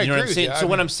 no. I agree with you. So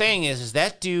what I'm saying is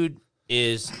that dude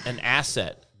is an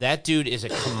asset. That dude is a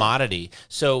commodity.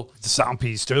 So the sound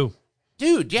piece too.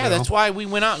 Dude, yeah, that's why we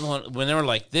went out and when they were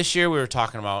like, this year we were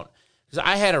talking about, because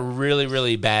I had a really,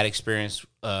 really bad experience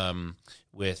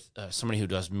with somebody who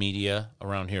does media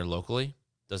around here locally,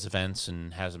 does events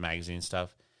and has a magazine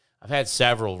stuff. I've had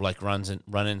several like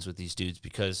run-ins with these dudes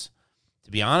because,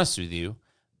 to be honest with you,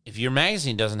 if your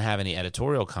magazine doesn't have any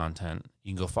editorial content,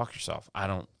 you can go fuck yourself.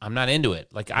 I'm not into it.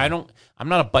 Like I'm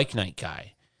not a bike night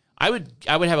guy. I would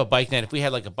have a bike night if we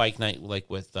had like a bike night like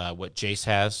with what Jace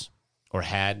has or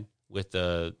had with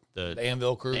the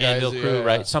Anvil crew,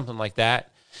 right? Something like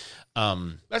that.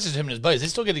 That's just him and his buddies. They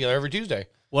still get together every Tuesday.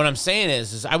 What I'm saying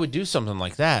is I would do something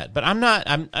like that, but I'm not.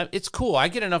 It's cool. I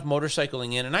get enough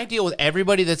motorcycling in, and I deal with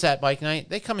everybody that's at bike night.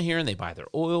 They come here and they buy their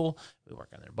oil. We work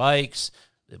on their bikes.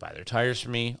 They buy their tires for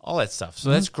me. All that stuff. So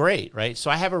that's great, right?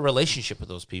 So I have a relationship with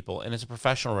those people, and it's a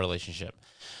professional relationship.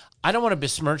 I don't want to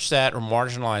besmirch that or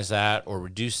marginalize that or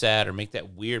reduce that or make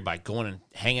that weird by going and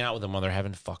hanging out with them while they're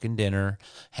having fucking dinner,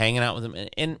 hanging out with them.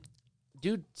 And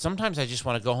dude, sometimes I just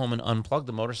want to go home and unplug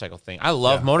the motorcycle thing. I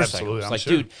love motorcycles. Like,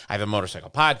 sure. dude, I have a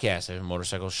motorcycle podcast. I have a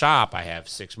motorcycle shop. I have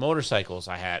 6 motorcycles.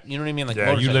 I have, you know what I mean? Like,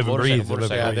 Yeah, you live and breathe.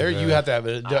 Yeah, there you have to have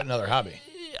another hobby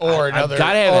or another. I've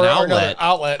got to have an another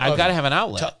outlet. I've got to have an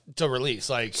outlet to release.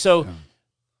 Like, so,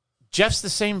 Jeff's the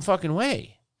same fucking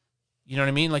way. You know what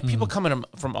I mean? Like, people come at him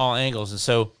from all angles, and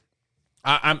so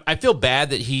I feel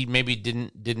bad that he maybe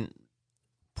didn't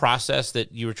process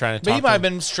that you were trying to talk. But he might have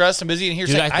been stressed and busy, and here's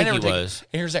Dude, like, I think he was.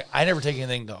 And here's like, I never take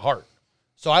anything to heart,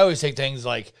 so I always take things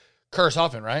like Curtis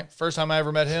Hoffman. Right, first time I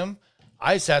ever met him,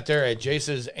 I sat there at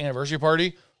Jace's anniversary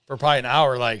party for probably an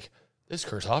hour. Like, this is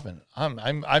Curtis Hoffman.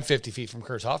 I'm 50 feet from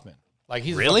Curtis Hoffman. Like,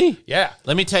 he's Really? Yeah.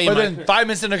 Let me tell you. But then 5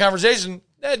 minutes into the conversation,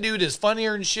 that dude is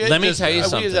funnier and shit. Let me tell you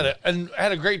something. And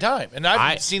had a great time. And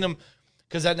I've seen him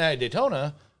because that night at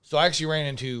Daytona. So I actually ran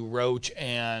into Roach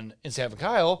and Instant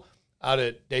Kyle out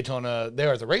at Daytona. They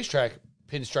were at the racetrack,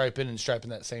 pinstriping and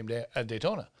striping that same day at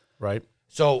Daytona. Right.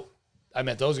 So I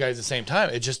met those guys at the same time.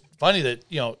 It's just funny that,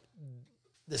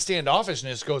 the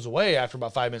standoffishness goes away after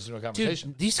about 5 minutes into a conversation.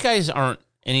 Dude, these guys aren't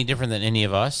any different than any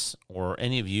of us or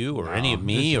any of you or any of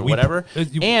me or whatever.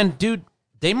 And, dude,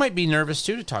 they might be nervous,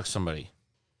 too, to talk to somebody.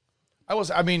 But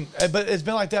it's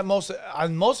been like that most of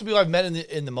the people I've met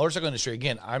in the motorcycle industry.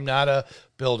 Again, I'm not a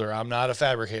builder. I'm not a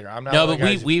fabricator. I'm not. No, but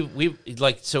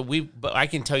but I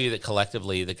can tell you that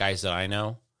collectively, the guys that I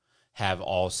know have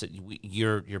all said,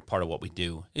 you're part of what we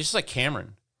do. It's just like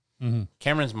Cameron. Mm-hmm.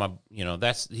 Cameron's my,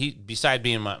 that's he. Beside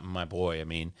being my boy, I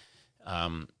mean,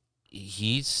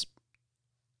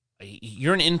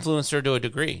 you're an influencer to a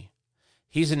degree.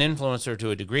 He's an influencer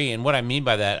to a degree. And what I mean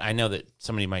by that, I know that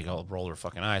somebody might go roll their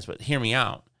fucking eyes, but hear me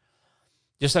out.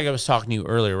 Just like I was talking to you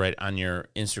earlier, right, on your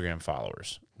Instagram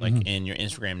followers, like in your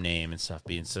Instagram name and stuff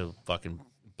being so fucking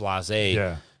blasé.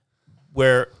 Yeah.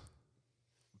 Where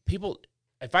people,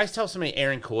 if I tell somebody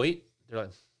Aaron Coit, they're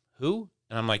like, who?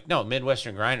 And I'm like, no,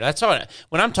 Midwestern Grinder. That's all.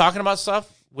 When I'm talking about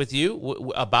stuff with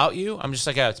you, about you, I'm just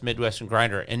like, oh, it's Midwestern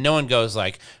Grinder. And no one goes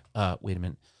like, wait a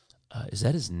minute. Is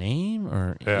that his name?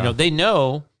 Or they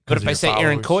know, but if I say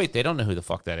Aaron Coit, they don't know who the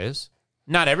fuck that is.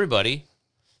 Not everybody.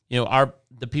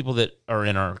 The people that are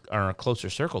in our closer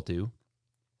circle do.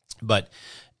 But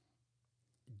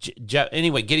Jeff,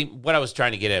 anyway, what I was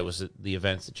trying to get at was the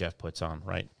events that Jeff puts on,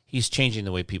 right? He's changing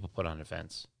the way people put on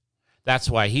events. That's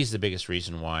why he's the biggest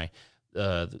reason why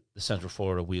the Central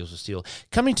Florida Wheels of Steel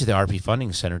coming to the RP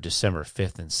Funding Center December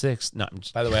 5th and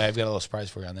 6th. By the way, I've got a little surprise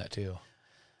for you on that too.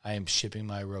 I am shipping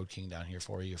my Road King down here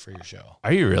for you for your show.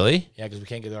 Are you really? Yeah, because we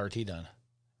can't get the RT done.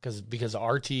 Because the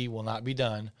RT will not be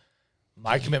done.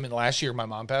 My commitment last year, my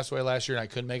mom passed away last year, and I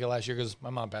couldn't make it last year because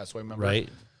my mom passed away, remember? Right.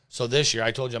 So this year,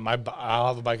 I told you I'll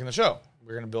have a bike in the show.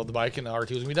 We're going to build the bike, and the RT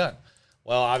was going to be done.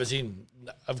 Well, obviously,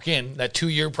 again, that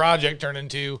 2-year project turned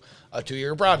into a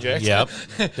 2-year project. Yep.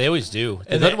 They always do.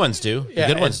 The good ones do. The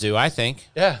good ones do, I think.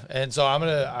 Yeah, and so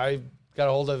I got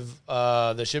a hold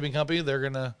of the shipping company. They're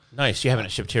going to... Nice. You having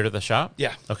it shipped here to the shop?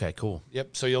 Yeah. Okay, cool.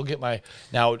 Yep. So you'll get my...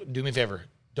 Now, do me a favor.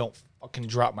 Don't fucking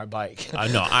drop my bike.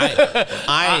 No,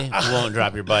 I won't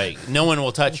drop your bike. No one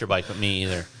will touch your bike but me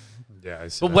either. Yeah, I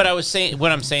see. But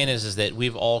what I'm saying is that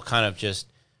we've all kind of just...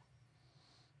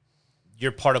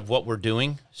 You're part of what we're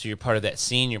doing. So you're part of that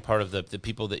scene. You're part of the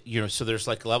people that... So there's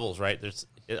like levels, right?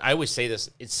 I always say this.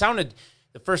 It sounded...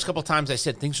 The first couple times I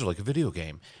said things are like a video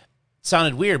game.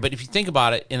 Sounded weird, but if you think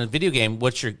about it, in a video game,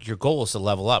 what's your goal is to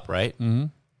level up, right? Mm-hmm.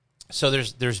 So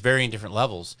there's varying different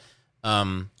levels.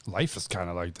 Life is kind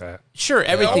of like that. Sure,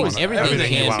 everything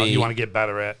you want to get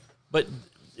better at. But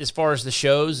as far as the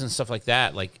shows and stuff like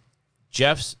that, like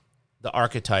Jeff's the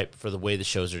archetype for the way the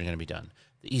shows are going to be done.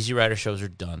 The Easy Rider shows are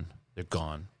done; they're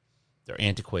gone, they're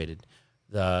antiquated.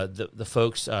 The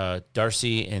folks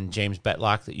Darcy and James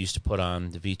Betlock that used to put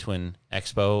on the V-Twin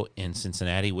Expo in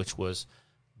Cincinnati, which was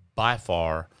by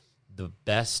far the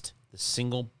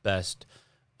single best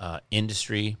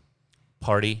industry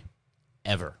party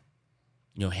ever.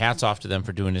 Hats off to them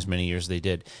for doing as many years as they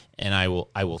did. And I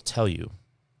will tell you,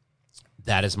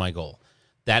 that is my goal.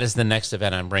 That is the next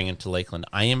event I'm bringing to Lakeland.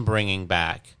 I am bringing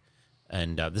back,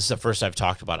 and this is the first I've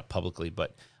talked about it publicly,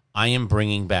 but I am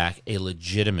bringing back a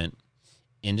legitimate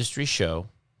industry show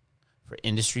for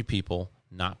industry people,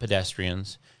 not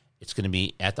pedestrians. It's going to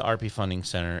be at the RP Funding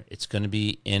Center. It's going to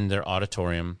be in their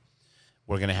auditorium.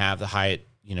 We're going to have the Hyatt,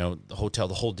 the hotel,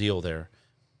 the whole deal there.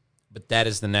 But that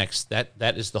is the next, that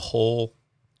is the whole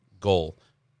goal,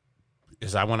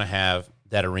 is I want to have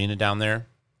that arena down there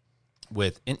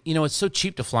and it's so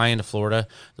cheap to fly into Florida.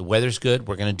 The weather's good.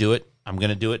 We're going to do it. I'm going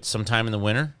to do it sometime in the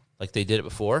winter, like they did it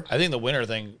before. I think the winter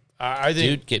thing. I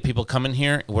think, Dude, get people coming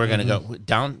here. We're gonna go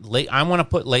down. I want to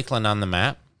put Lakeland on the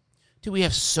map. Dude, we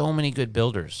have so many good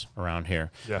builders around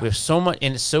here. Yeah. We have so much,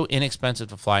 and it's so inexpensive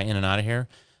to fly in and out of here.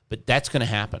 But that's gonna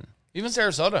happen. even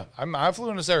Sarasota. I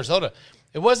flew into Sarasota.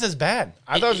 It wasn't as bad.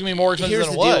 I thought it was gonna be more expensive Here's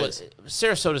than it the was. deal.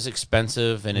 Sarasota's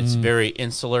expensive, and it's very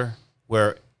insular.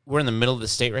 Where we're in the middle of the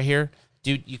state right here,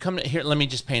 dude. You come to here. Let me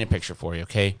just paint a picture for you,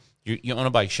 okay? You own a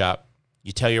bike shop.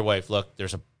 You tell your wife, look,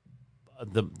 there's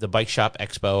the bike shop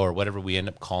expo or whatever we end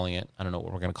up calling it. I don't know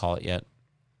what we're gonna call it yet.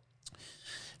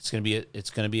 It's gonna be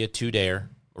a 2-dayer.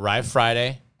 Arrive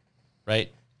Friday,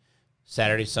 right?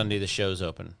 Saturday, Sunday, the show's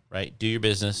open, right? Do your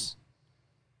business.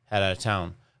 Head out of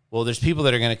town. Well, there's people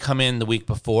that are going to come in the week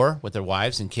before with their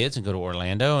wives and kids and go to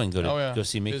Orlando and go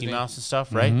see Mickey Disney. Mouse and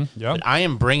stuff, right? Yeah. But I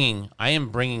am bringing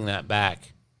that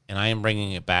back, and I am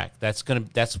bringing it back. That's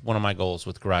one of my goals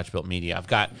with Garage Built Media. I've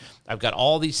got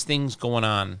all these things going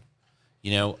on.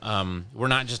 You know, we're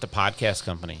not just a podcast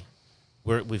company.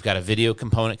 We've got a video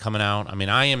component coming out. I mean,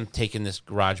 I am taking this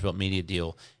Garage Built Media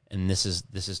deal, and this is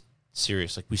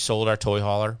serious. Like, we sold our toy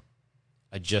hauler.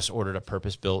 I just ordered a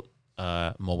purpose-built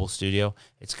mobile studio.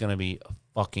 It's going to be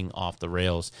fucking off the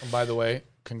rails. And by the way,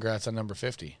 congrats on number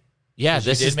 50. Yeah,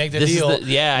 You did make the deal.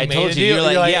 I made told a you. deal. You're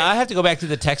like, You're like- yeah, I have to go back to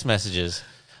the text messages.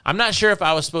 I'm not sure if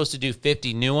I was supposed to do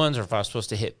 50 new ones or if I was supposed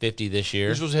to hit 50 this year.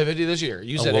 You're supposed to hit 50 this year.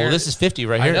 You said, well, Aaron- this is 50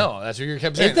 right here. I know. That's what you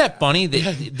kept saying. Isn't that funny?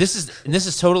 This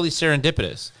is totally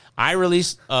serendipitous. I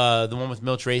released the one with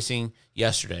Milch Racing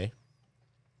yesterday,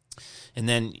 and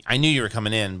then I knew you were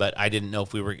coming in, but I didn't know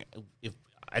if we were going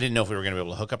to be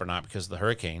able to hook up or not because of the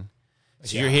hurricane.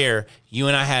 So you're here. You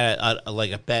and I had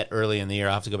a bet early in the year.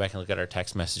 I'll have to go back and look at our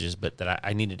text messages, but that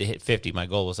I needed to hit 50. My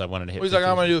goal was I wanted to hit. Well, he's 50. like,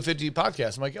 I'm going to do a 50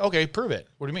 podcast. I'm like, okay, prove it.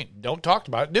 What do you mean? Don't talk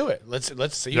about it. Do it. Let's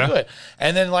see you Yeah. do it.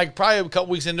 And then like probably a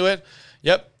couple weeks into it,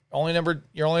 yep,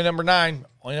 you're only number 9,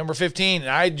 only number 15.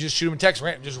 And I just shoot him a text,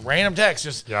 just random text,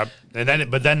 just Yeah, and then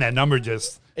that number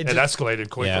just escalated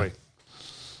quickly. Yeah.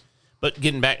 But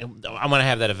getting back, I'm going to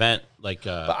have that event. Like,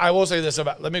 But I will say this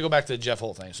about. Let me go back to the Jeff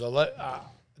Holt thing. So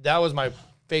that was my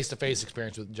face-to-face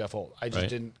experience with Jeff Holt. I just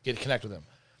didn't get to connect with him.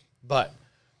 But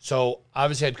so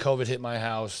obviously had COVID hit my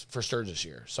house for Sturgis this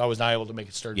year, so I was not able to make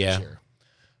it Sturgis this year.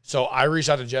 So I reached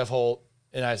out to Jeff Holt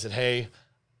and I said, "Hey,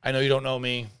 I know you don't know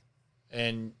me,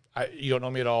 and you don't know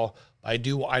me at all. I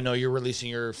know you're releasing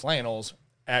your flannels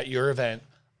at your event.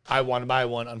 I want to buy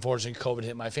one. Unfortunately, COVID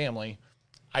hit my family.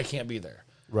 I can't be there.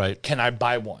 right. Can I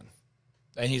buy one?"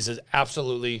 And he says,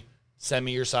 "Absolutely. Send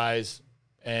me your size,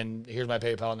 and here's my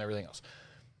PayPal and everything else."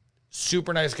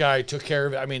 Super nice guy, took care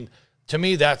of it. I mean, to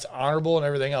me, that's honorable and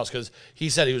everything else because he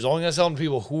said he was only going to sell them to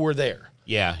people who were there.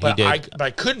 Yeah, But he did.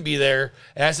 I couldn't be there.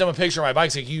 And I sent him a picture of my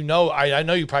bike. He's like, I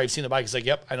know you probably seen the bike. He's like,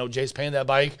 yep, I know Jay's paying that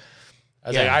bike. I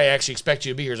was Yeah. like, I actually expect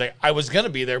you to be here. He's like, I was going to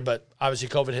be there, but obviously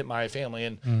COVID hit my family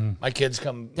and my kids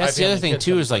come. That's my the other family thing kids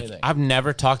too come is to like anything. I've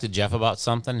never talked to Jeff about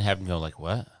something and have him go like,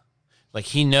 what? Like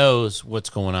he knows what's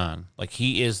going on. Like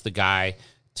he is the guy.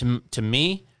 To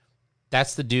me,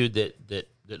 that's the dude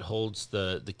that holds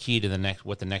the key to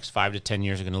what the next 5 to 10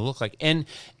 years are going to look like. And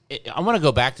I want to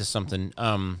go back to something.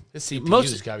 This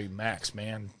CPU's got to be max,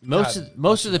 man. Most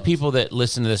God, of the people that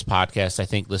listen to this podcast, I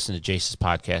think, listen to Jace's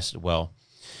podcast as well.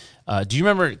 Do you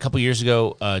remember a couple years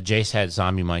ago, Jace had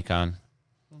Zombie Mike on?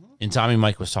 And Zombie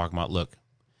Mike was talking about, look,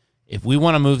 if we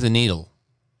want to move the needle,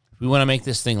 if we want to make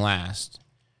this thing last,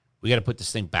 we got to put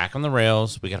this thing back on the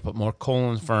rails. We got to put more coal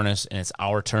in the furnace, and it's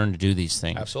our turn to do these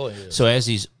things. Absolutely it is. So as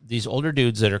these older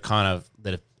dudes that are kind of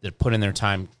that put in their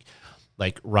time,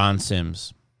 like Ron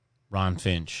Sims, Ron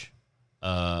Finch,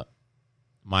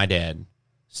 my dad,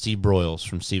 Steve Broyles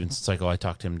from Stevenson Cycle. I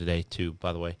talked to him today too,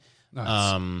 by the way.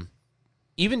 Nice.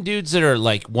 Even dudes that are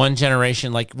like one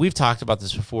generation, like we've talked about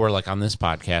this before, like on this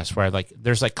podcast, where like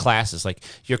there's like classes, like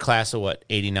your class of what,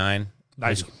 89?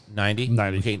 90?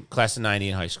 90. Okay, class of 90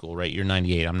 in high school, right? You're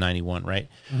 98, I'm 91, right?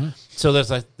 So there's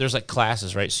like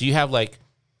classes, right? So you have like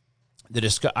the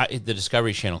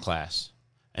Discovery Channel class.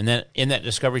 And then in that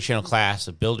Discovery Channel class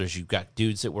of builders, you've got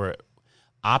dudes that were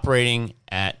operating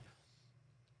at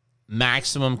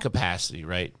maximum capacity,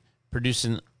 right?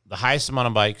 Producing the highest amount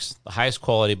of bikes, the highest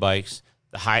quality bikes,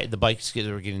 the bikes that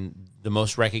were getting the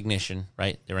most recognition,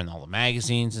 right? They're in all the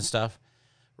magazines and stuff,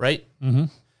 right? Mm-hmm.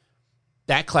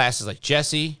 That class is like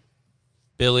Jesse,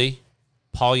 Billy,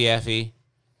 Paul Yaffe,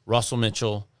 Russell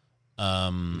Mitchell,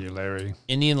 Larry.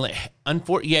 Indian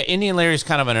Larry is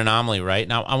kind of an anomaly, right?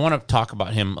 Now, I want to talk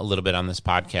about him a little bit on this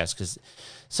podcast because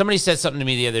somebody said something to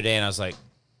me the other day, and I was like,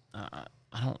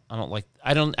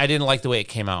 I didn't like the way it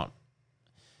came out.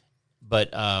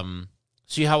 But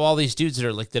So you have all these dudes that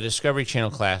are like the Discovery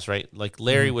Channel class, right? Like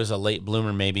Larry was a late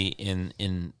bloomer, maybe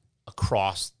in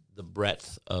across the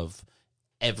breadth of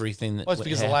everything that Well, it's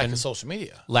because of the lack of social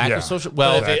media. Lack Yeah. of social.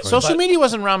 Well, Exactly. social But- media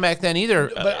wasn't around back then either.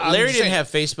 But I'm Larry just didn't saying- have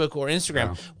Facebook or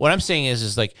Instagram. What I'm saying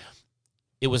is like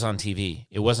it was on TV.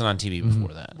 It wasn't on TV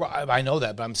before that. Right, I know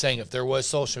that, but I'm saying if there was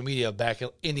social media back in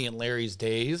Indian Larry's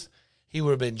days, he would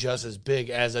have been just as big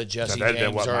as a Jesse that-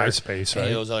 James what, or MySpace, any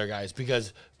right? of those other guys,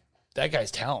 because that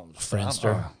guy's talent. was Friendster.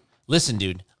 phenomenal. Listen,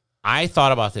 dude, I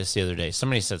thought about this the other day.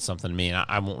 Somebody said something to me, and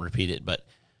I won't repeat it, but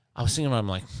I was thinking about it, I'm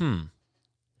like,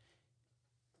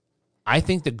 I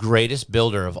think the greatest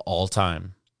builder of all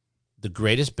time, the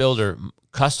greatest builder,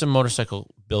 custom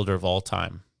motorcycle builder of all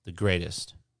time, the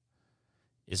greatest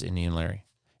is Indian Larry.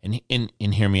 And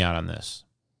hear me out on this.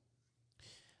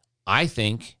 I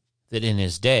think that in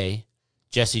his day,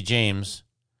 Jesse James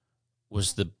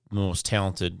was the most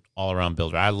talented all-around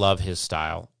builder. I love his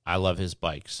style. I love his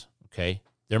bikes, okay?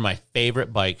 They're my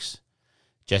favorite bikes,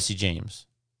 Jesse James.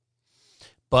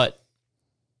 But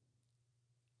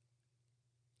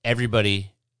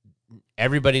everybody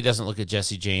doesn't look at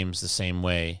Jesse James the same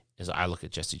way as I look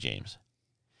at Jesse James.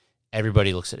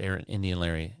 Everybody looks at Indian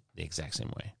Larry the exact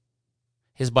same way.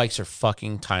 His bikes are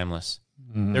fucking timeless.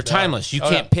 They're timeless. You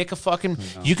can't pick a fucking.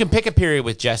 You can pick a period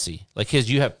with Jesse, like his.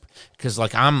 You have because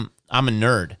like I'm a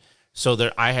nerd, so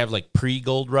there I have like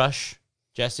pre-Gold Rush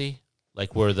Jesse,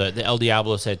 like where the El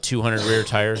Diablos had 200 rear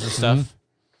tires and stuff,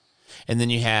 and then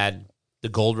you had the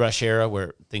Gold Rush era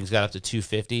where things got up to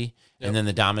 250, and then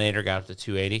the Dominator got up to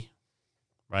 280,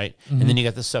 right? And then you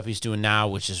got the stuff he's doing now,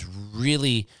 which is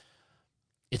really,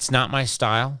 it's not my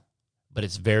style. But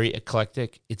it's very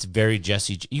eclectic. It's very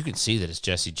Jesse. You can see that it's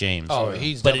Jesse James. Oh,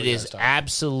 he's but it definitely is that style.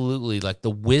 absolutely like the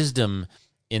wisdom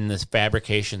in this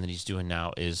fabrication that he's doing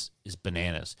now is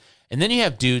bananas. And then you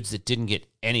have dudes that didn't get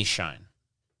any shine.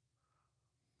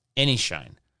 Any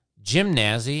shine. Jim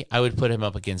Nazi, I would put him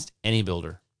up against any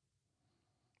builder.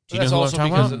 Do you That's know who I'm also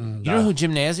talking because about? of- You know who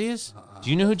Jim Nazi is? Do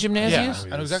you know who Jim Nazi Yeah, is? I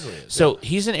know exactly what it is. So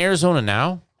he's in Arizona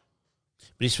now,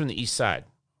 but he's from the east side.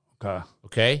 Okay.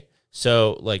 Okay?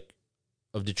 So, like,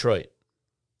 of Detroit.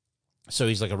 So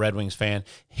he's like a Red Wings fan.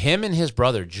 Him and his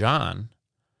brother, John,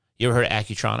 you ever heard of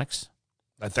Accutronics?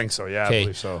 I think so. Yeah, I Okay.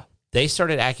 believe so. They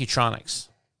started Accutronics.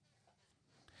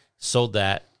 Sold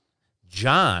that.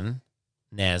 John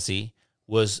Nazi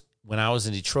was, when I was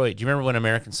in Detroit, do you remember when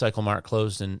American Cycle Mart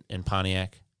closed in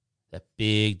Pontiac? That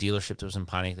big dealership that was in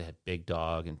Pontiac that had Big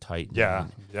Dog and Titan. Yeah,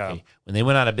 yeah. When they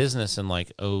went out of business in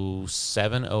like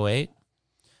 07, 08,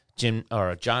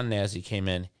 John Nazi came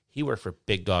in. He worked for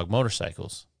Big Dog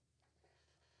Motorcycles.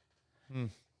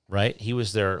 Right? He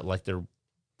was their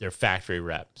factory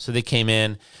rep. So they came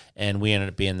in, and we ended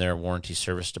up being their warranty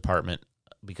service department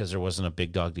because there wasn't a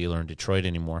Big Dog dealer in Detroit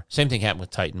anymore. Same thing happened with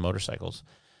Titan Motorcycles.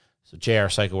 So JR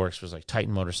Cycle Works was like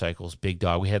Titan Motorcycles, Big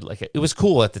Dog. We had it was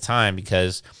cool at the time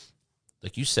because,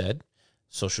 like you said,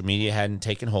 social media hadn't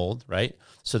taken hold, right?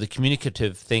 So the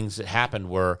communicative things that happened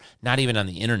were not even on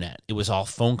the internet. It was all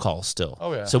phone calls still.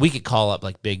 Oh, yeah. So we could call up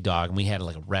like Big Dog, and we had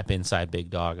like a rep inside Big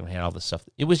Dog, and we had all this stuff.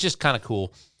 It was just kind of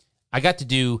cool. I got to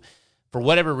do, for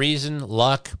whatever reason,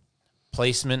 luck,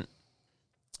 placement,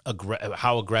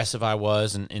 how aggressive I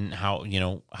was, and how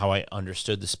how I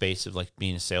understood the space of like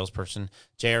being a salesperson.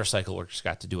 JR Cycle Works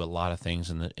got to do a lot of things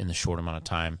in the short amount of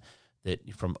time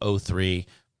that from 03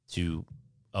 to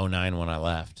 09 when I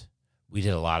left. We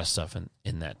did a lot of stuff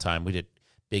in that time. We did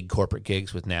big corporate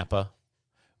gigs with Napa.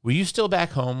 Were you still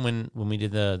back home when we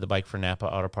did the bike for Napa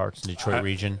Auto Parts in Detroit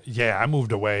region? Yeah, I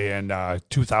moved away in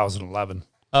 2011.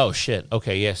 Oh shit.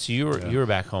 Okay, yeah. So you were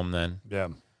back home then. Yeah.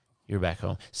 You're back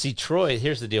home. See, Troy,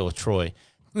 here's the deal with Troy.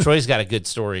 Troy's got a good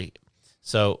story.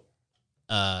 So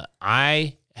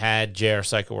I had JR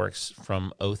Cycle Works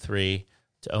from 03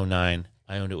 to 09.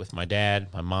 I owned it with my dad,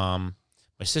 my mom.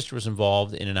 My sister was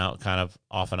involved in and out, kind of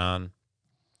off and on.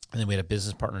 And then we had a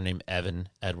business partner named Evan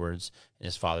Edwards and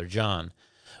his father, John.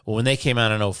 Well, when they came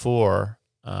out in 04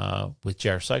 with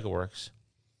JR Cycle Works,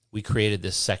 we created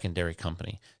this secondary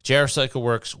company. JR Cycle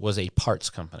Works was a parts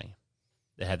company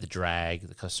that had the drag,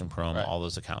 the custom chrome, all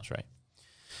those accounts, right?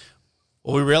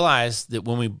 Well, we realized that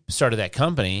when we started that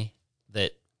company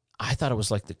that I thought it was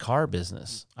like the car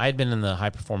business. I had been in the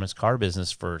high-performance car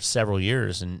business for several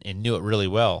years and knew it really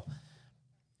well.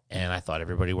 And I thought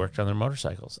everybody worked on their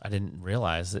motorcycles. I didn't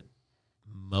realize that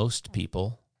most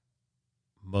people,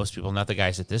 not the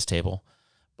guys at this table,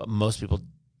 but most people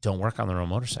don't work on their own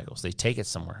motorcycles. They take it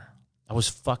somewhere. I was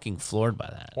fucking floored by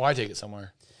that. Why take it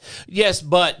somewhere? Yes,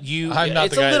 but I'm not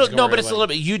it's the a guy little that's no, gonna but it's a like- little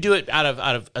bit. You do it out of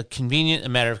a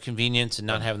matter of convenience and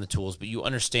not having the tools. But you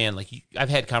understand, like I've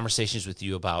had conversations with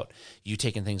you about you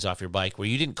taking things off your bike where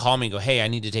you didn't call me and go, "Hey, I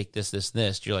need to take this, and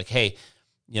this." You're like, "Hey,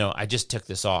 I just took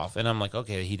this off," and I'm like,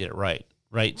 "Okay, he did it right."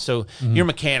 So you're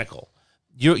mechanical.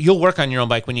 You'll work on your own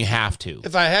bike when you have to.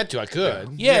 If I had to, I could.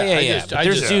 Yeah. But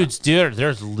there's dudes. dudes,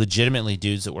 there's legitimately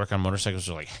dudes that work on motorcycles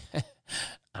who are like,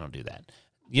 I don't do that.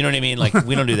 You know what I mean? Like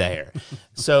we don't do that here.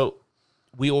 So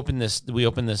we opened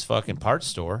this fucking parts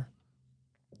store,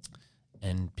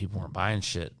 and people weren't buying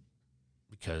shit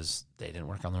because they didn't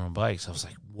work on their own bikes. I was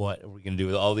like, what are we gonna do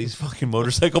with all these fucking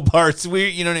motorcycle parts?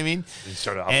 You know what I mean? You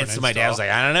started And so my dad was like,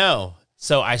 I don't know.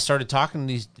 So I started talking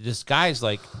to this guy's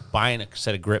like buying a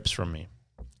set of grips from me.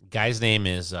 Guy's name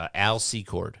is Al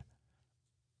Secord.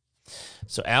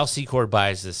 So Al Secord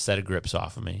buys this set of grips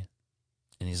off of me,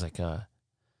 and he's like, "Can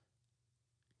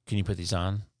you put these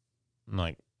on?" I'm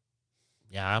like,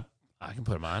 "Yeah, I can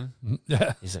put them on."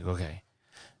 Yeah. He's like, "Okay."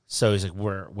 So he's like,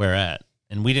 "Where at?"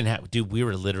 And we didn't have, dude. We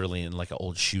were literally in like an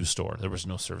old shoe store. There was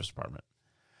no service department.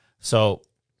 So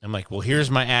I'm like, "Well, here's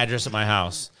my address at my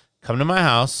house. Come to my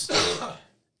house,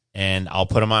 and I'll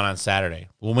put them on Saturday."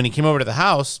 Well, when he came over to the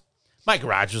house, my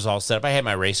garage was all set up. I had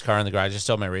my race car in the garage. I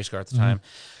still had my race car at the time.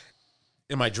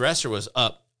 And my dresser was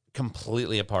up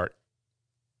completely apart.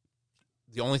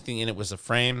 The only thing in it was the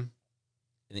frame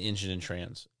and the engine and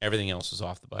trans. Everything else was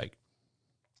off the bike.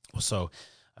 Well, so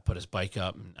I put his bike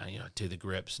up and I do the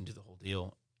grips and do the whole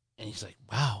deal. And he's like,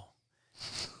 wow.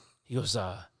 He goes,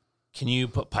 can you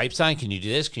put pipes on? Can you do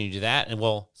this? Can you do that? And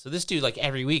so this dude like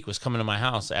every week was coming to my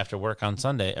house after work on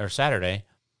Sunday or Saturday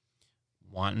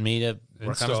wanting me to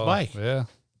work on his bike. Yeah.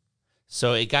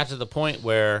 So it got to the point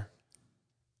where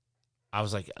I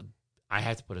was like, I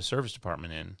have to put a service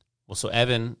department in. Well, so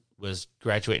Evan was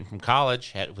graduating from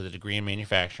college with a degree in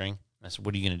manufacturing. I said,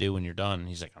 what are you going to do when you're done? And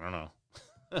he's like, I don't know.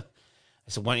 I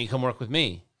said, why don't you come work with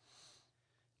me?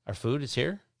 Our food is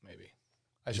here. Maybe.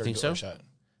 I think so?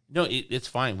 No, it's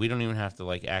fine. We don't even have to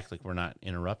like act like we're not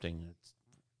interrupting.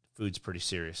 Food's pretty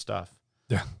serious stuff.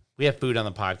 Yeah. We have food on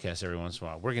the podcast every once in a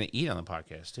while. We're going to eat on the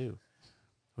podcast too.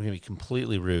 We're going to be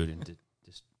completely rude and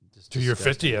just To your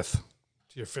disgusting. 50th.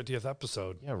 To your 50th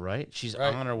episode. Yeah, right. She's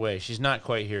Right. on her way. She's not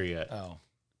quite here yet. Oh.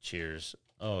 Cheers.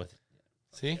 Oh,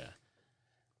 See? yeah.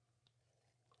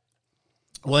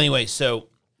 Well, anyway, so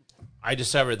I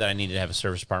discovered that I needed to have a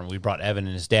service department. We brought Evan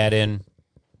and his dad in.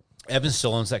 Evan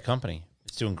still owns that company.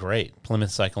 It's doing great.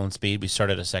 Plymouth Cycle and Speed. We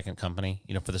started a second company,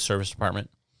 for the service department.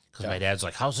 Because my dad's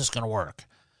like, how's this going to work?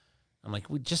 I'm like,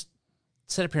 we just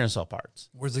set up here and sell parts.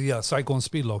 Where's the Cycle and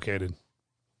Speed located?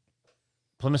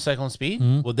 Plymouth Cycle and Speed?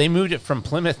 Well, they moved it from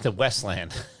Plymouth to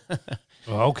Westland.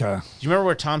 Oh, okay. Do you remember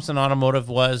where Thompson Automotive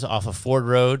was off of Ford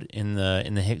Road in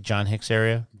the John Hicks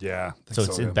area? Yeah. I So think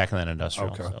it's yeah. back in that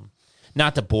industrial. Okay. So.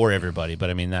 Not to bore everybody, but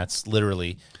I mean, that's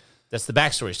the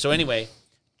backstory. So anyway,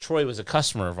 Troy was a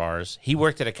customer of ours. He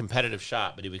worked at a competitive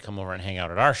shop, but he would come over and hang out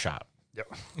at our shop. Yep.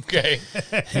 Okay.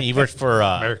 And he worked for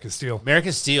American Steel.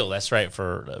 American Steel. That's right,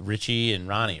 for Richie and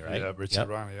Ronnie, right? Yeah, Richard Yep.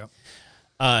 Ronnie,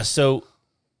 yeah. So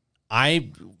I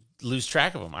lose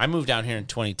track of him. I moved down here in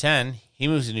 2010. He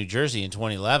moves to New Jersey in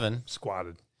 2011.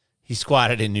 Squatted. He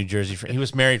squatted in New Jersey. He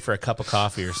was married for a cup of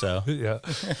coffee or so. Yeah.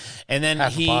 And then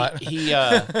Half a pot. he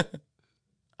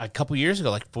a couple years ago,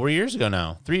 like 4 years ago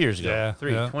now, 3 years ago, Yeah,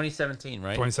 2017,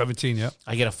 right? 2017, yeah.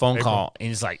 I get a phone call and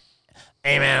he's like,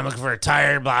 hey man, I'm looking for a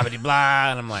tire, blah, blah, blah.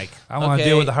 And I'm like, I want to okay.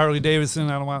 deal with the Harley Davidson.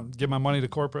 I don't want to give my money to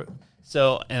corporate.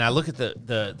 So, and I look at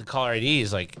the caller ID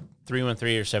is like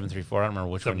 313 or 734. I don't remember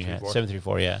which one you had.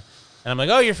 734, yeah. And I'm like,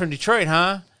 oh, you're from Detroit,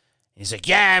 huh? He's like,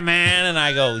 yeah, man. And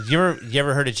I go, you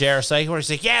ever heard of JR Cycle? He's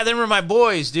like, yeah, they were my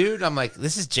boys, dude. I'm like,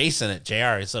 this is Jason at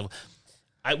JR. So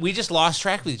we just lost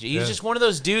track with each other. He's just one of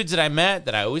those dudes that I met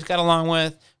that I always got along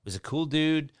with. Was a cool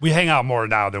dude. We hang out more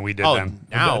now than we did then.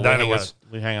 Now then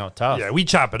we hang out tough. Yeah, we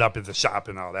chop it up at the shop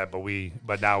and all that,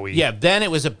 but now we. Yeah, then it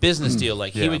was a business deal.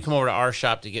 Like he Yeah. would come over to our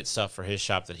shop to get stuff for his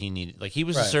shop that he needed. Like he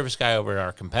was a Right. service guy over at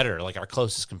our competitor, like our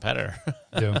closest competitor.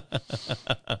 Yeah.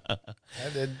 I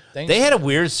did things. They had a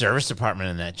weird service department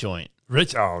in that joint.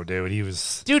 Rich, oh, dude, he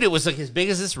was. Dude, it was like as big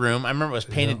as this room. I remember it was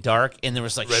painted dark, and there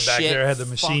was like Right back shit there had the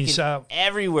machine fucking shop.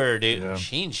 everywhere, dude. Yeah.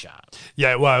 Machine shop.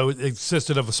 Yeah, well, it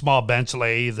consisted of a small bench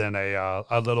lathe and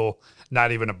a little,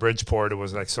 not even a Bridgeport. It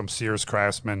was like some Sears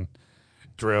Craftsman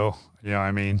drill. You know what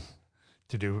I mean?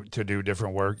 To do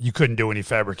different work. You couldn't do any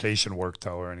fabrication work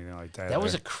though, or anything like that. That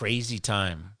was a crazy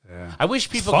time. Yeah. I wish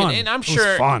people fun. could. And I'm It was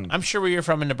sure. fun. I'm sure where you're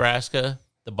from in Nebraska,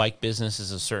 the bike business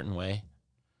is a certain way,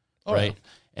 right?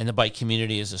 And the bike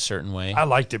community is a certain way. I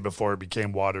liked it before it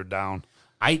became watered down.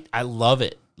 I love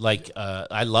it. Like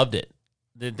I loved it.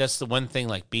 that's the one thing.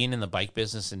 Like being in the bike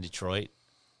business in Detroit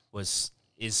is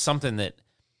something that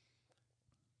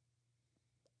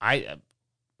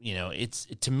it's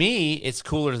to me it's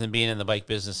cooler than being in the bike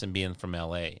business and being from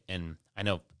LA. And I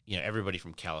know everybody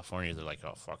from California, they're like,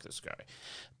 oh fuck this guy,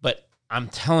 but I'm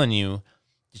telling you,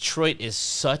 Detroit is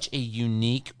such a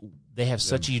unique. They have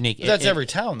such a unique. But that's every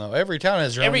town, though. Every town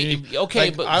has their own unique. Okay,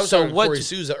 like, but I was so talking to what? Corey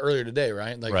Souza earlier today,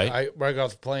 right? Like, Right. when I got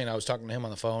off the plane, I was talking to him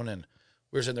on the phone, and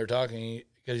we were sitting there talking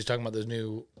because he's talking about the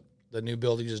new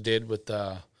build he just did with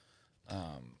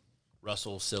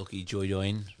Russell Silky Joy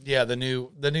Doing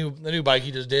the new bike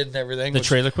he just did and everything. the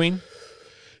Trailer Queen.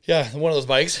 Yeah, one of those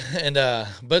bikes, and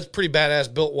but it's pretty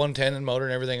badass, built 110 and motor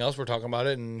and everything else. We're talking about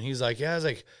it, and he's like, yeah, I was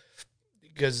like,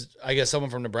 because I guess someone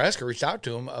from Nebraska reached out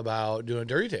to him about doing a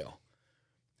dirty tail.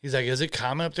 He's like, is it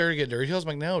common up there to get dirty tails? I'm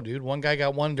like, no, dude. One guy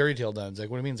got one dirty tail done. He's like,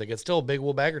 what do you mean? He's like, it's still a big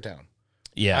wool bagger town.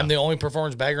 Yeah, I'm the only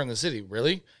performance bagger in the city.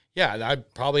 Really? Yeah, and I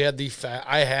probably had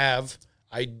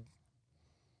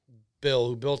Bill,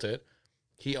 who built it,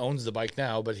 he owns the bike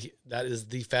now, but that is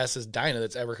the fastest Dyna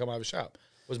that's ever come out of a shop.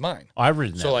 Was mine. I've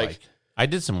ridden that So, like- bike. I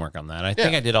did some work on that. I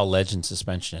think I did all Legend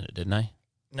suspension in it, didn't I?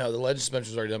 No, the Legend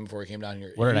suspension was already done before he came down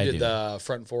here. What did I He do? the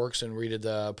front forks and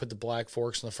put the black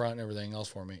forks in the front and everything else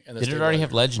for me. And the Did it already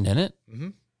have Legend in it? Mm-hmm.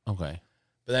 Okay.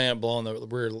 But they ended up blowing the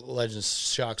rear Legends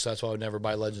shocks. So that's why I would never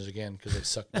buy Legends again because they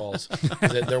suck balls.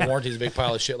 'Cause their warranty's a big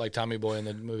pile of shit like Tommy Boy in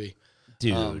the movie.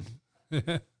 Dude.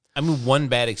 I mean, one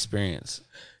bad experience.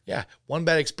 Yeah, one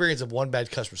bad experience of one bad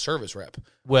customer service rep.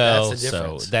 Well, that's the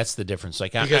difference. so that's the difference.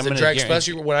 Like, Because I'm the gonna drag guarantee-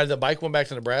 specialty, when the bike went back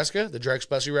to Nebraska, the drag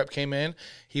specialty rep came in.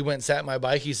 He went and sat in my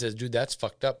bike. He says, "Dude, that's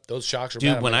fucked up. Those shocks are bad."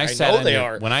 Dude, I'm when like, I sat know on they your,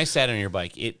 are. when I sat on your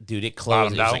bike, it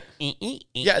closed. Bottomed It was out? like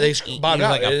Yeah, they bottomed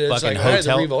out. like a It's fucking like I had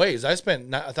the hotel. Revo A's. I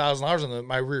spent $1,000 on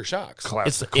my rear shocks.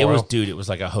 Classic It was, coil. dude. It was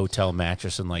like a hotel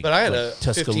mattress in like, But I had like a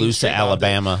 15 Tuscaloosa, string on it.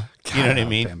 Alabama. You know what I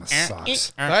mean? Alabama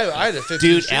sucks. I had a 15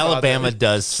 Dude, string on Alabama there.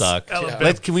 does suck.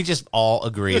 Can we just all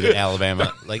agree that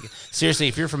Alabama? Like, seriously,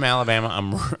 if you're from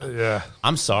Alabama, Yeah.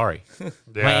 I'm sorry. Yeah.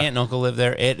 My aunt and uncle live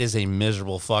there. It is a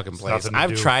miserable fucking place. nothing to I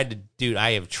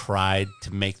have tried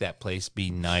to make that place be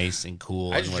nice and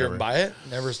cool. I and just whatever. driven by it,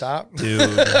 never stopped. Dude.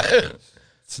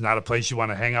 It's not a place you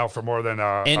want to hang out for more than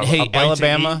And a hey, bite to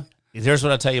Alabama. Here's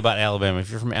what I'll tell you about Alabama. If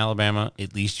you're from Alabama,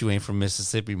 at least you ain't from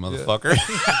Mississippi, motherfucker.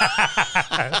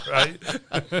 eat,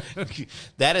 right?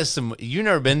 That is some. You've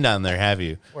never been down there, have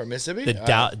you? Where, Mississippi?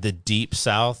 The deep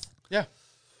South. Yeah.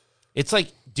 It's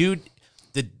like, dude,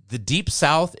 the deep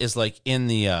South is like in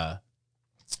the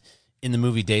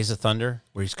movie Days of Thunder,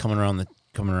 where he's coming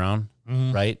around,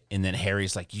 right? And then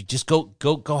Harry's like, "You just go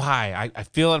high. I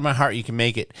feel it in my heart. You can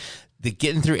make it." The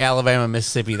getting through Alabama,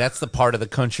 Mississippi, that's the part of the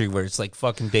country where it's like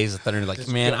fucking Days of Thunder. Like, Just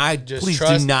man, just please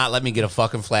trust- do not let me get a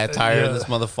fucking flat tire in this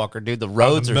motherfucker, dude. The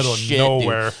roads are middle of shit,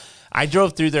 nowhere. dude. I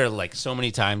drove through there like so many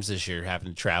times this year, having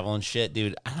to travel and shit,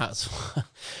 dude.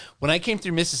 When I came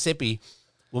through Mississippi,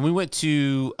 when we went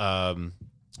to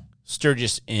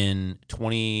Sturgis in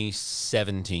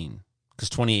 2017, because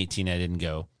 2018 I didn't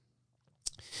go.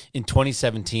 In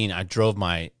 2017, I drove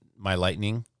my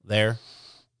Lightning there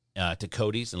to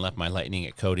Cody's and left my Lightning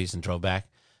at Cody's and drove back.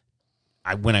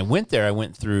 When I went there, I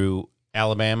went through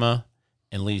Alabama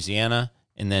and Louisiana,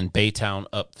 and then Baytown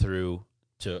up through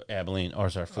to Abilene. Or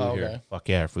is our food here? okay. Fuck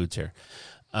yeah, our food's here.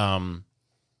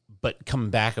 But coming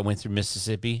back, I went through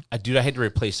Mississippi. I had to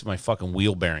replace my fucking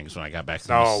wheel bearings when I got back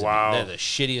to Oh, Mississippi. wow. They're the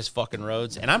shittiest fucking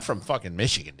roads. And I'm from fucking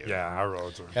Michigan, dude. Yeah, our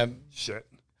roads are Yeah. shit.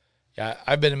 Yeah,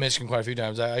 I've been to Michigan quite a few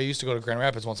times. I used to go to Grand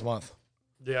Rapids once a month.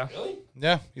 Yeah.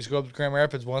 Yeah, used to go up to Grand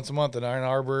Rapids once a month and Iron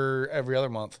Harbor every other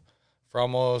month for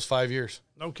almost 5 years.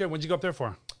 Okay, what'd you go up there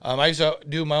for? I used to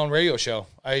do my own radio show.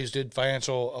 I used to do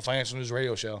a financial news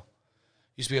radio show.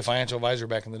 Used to be a financial advisor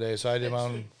back in the day, so I did my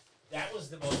own. That was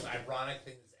the most ironic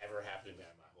thing that's ever happened to me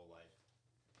in my whole life.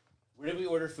 Where did we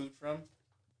order food from?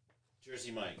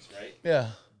 Jersey Mike's, right? Yeah.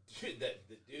 Dude,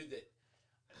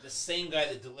 the same guy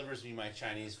that delivers me my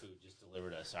Chinese food just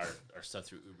delivered us our stuff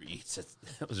through Uber Eats.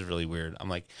 That was really weird. I'm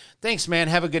like, thanks, man.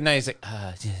 Have a good night. He's like,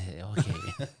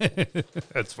 okay.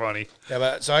 That's funny. Yeah,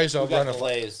 but so I used to We got run a.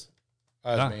 delays.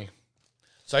 That was me.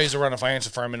 So I used to run a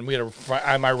financial firm, and we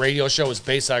had my radio show was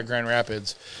based out of Grand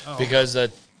Rapids because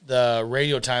the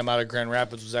radio time out of Grand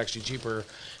Rapids was actually cheaper,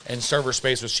 and server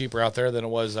space was cheaper out there than it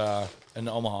was in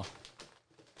Omaha.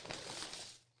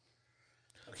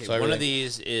 Okay, So one everything- of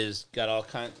these is got all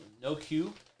kind. No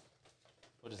Q.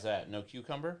 What is that? No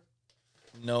cucumber.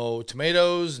 No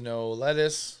tomatoes, no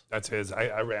lettuce. That's his.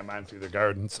 I ran mine through the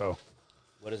garden, so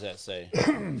What does that say?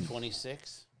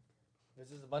 26.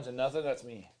 This is a bunch of nothing. That's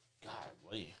me. God,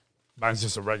 wait. mine's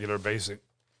just a regular basic.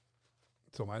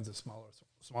 So mine's a smaller.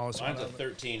 Smallest Mine's a one.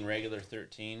 13, regular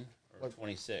 13, or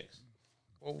 26.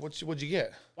 Well, what'd you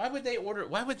get? Why would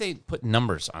they put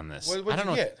numbers on this? What'd I don't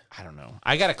you know. get? I don't know.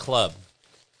 I got a club.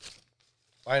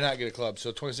 Why not get a club?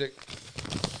 So 26.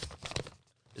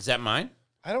 Is that mine?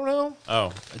 I don't know.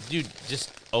 Oh, dude,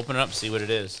 just open it up, see what it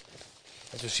is.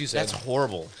 That's what she said. That's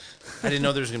horrible. I didn't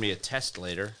know there was gonna be a test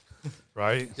later.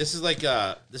 Right? This is like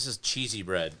this is cheesy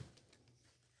bread.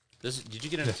 Did you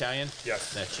get an Italian?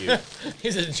 Yes. That's you.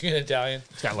 He's an Italian.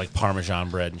 It's got like Parmesan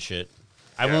bread and shit.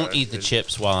 I won't eat the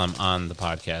chips while I'm on the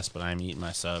podcast, but I'm eating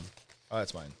my sub. Oh,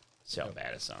 that's mine. See how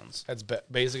bad it sounds. That's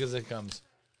basic as it comes.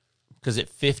 Because at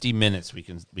 50 minutes we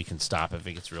can stop if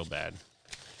it gets real bad.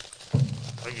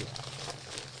 Thank you.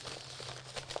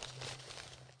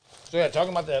 So yeah,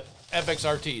 talking about the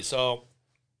FXRT. So,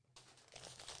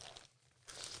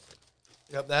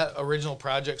 yep, that original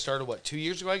project started 2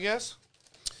 years ago, I guess.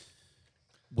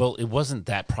 Well, it wasn't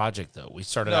that project though. We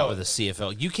started out with a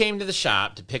CFL. You came to the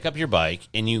shop to pick up your bike,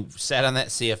 and you sat on that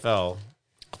CFL.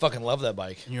 I fucking love that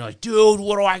bike. And you're like, dude,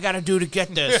 what do I got to do to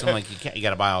get this? I'm like, you can't. You got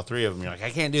to buy all three of them. You're like,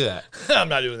 I can't do that. I'm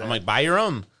not doing that. I'm like, buy your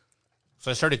own.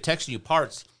 So I started texting you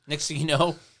parts. Next thing you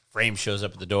know, Frame shows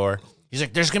up at the door. He's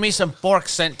like, there's gonna be some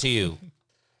forks sent to you.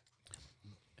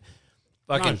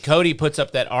 Fucking Cody puts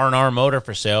up that R&R motor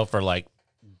for sale for like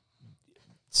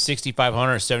 $6,500,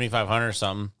 $7,500 or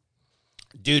something.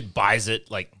 Dude buys it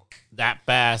like that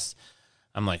fast.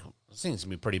 I'm like, this thing's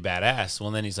gonna be pretty badass.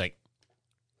 Well, then he's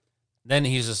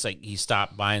just like, he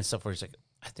stopped buying stuff where he's like,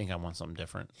 I think I want something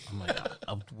different. I'm like,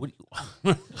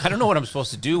 I don't know what I'm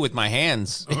supposed to do with my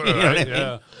hands. You know what I mean?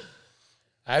 Yeah.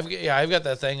 I've got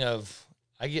that thing of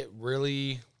I get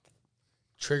really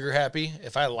trigger happy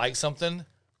if I like something.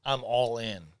 I'm all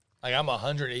in. Like I'm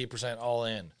 180% all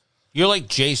in. You're like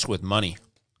Jace with money.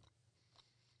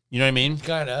 You know what I mean?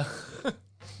 Kinda.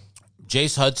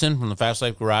 Jace Hudson from the Fast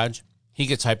Life Garage, he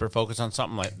gets hyper focused on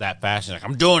something like that fast. He's like,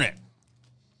 I'm doing it.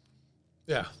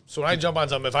 Yeah. So when I jump on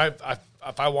something, if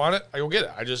I want it, I go get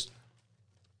it.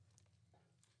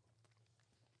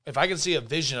 If I can see a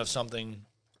vision of something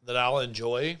that I'll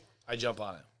enjoy, I jump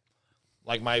on it.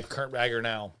 Like my current bagger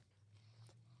now,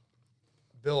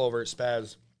 Bill over at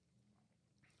Spaz,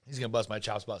 he's gonna bust my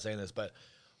chops about saying this, but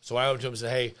so I went to him and said,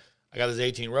 "Hey, I got this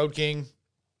 18 Road King.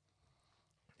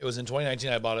 It was in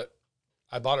 2019. I bought it.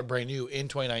 I bought it brand new in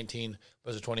 2019, but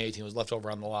it was 2018. It was left over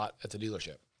on the lot at the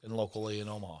dealership locally in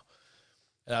Omaha.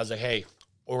 And I was like, hey,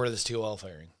 order this TOL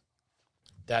fairing.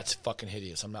 That's fucking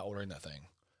hideous. I'm not ordering that thing.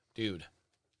 Dude,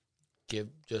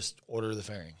 just order the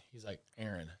fairing. He's like,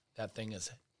 Aaron, that thing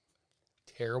is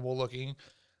terrible looking.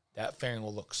 That fairing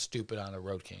will look stupid on a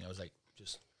Road King. I was like,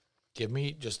 just give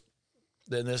me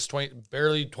then this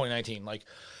barely 2019, like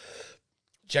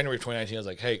January 2019, I was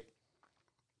like, hey,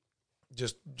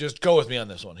 just go with me on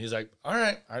this one. He's like, all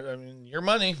right, I mean, your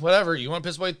money, whatever. You want to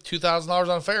piss away $2,000 on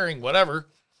a fairing, whatever.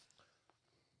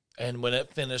 And when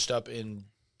it finished up in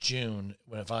June,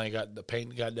 when it finally the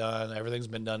paint got done, everything's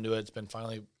been done to it. It's been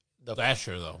finally Last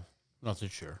year, though. Not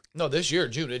this year. No, this year,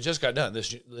 June. It just got done.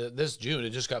 This June,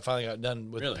 it just finally got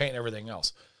done with paint and everything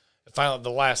else. Finally,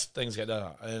 the last things got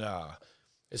done. And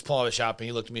it's pulling out of the shop, and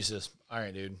he looked at me and says, all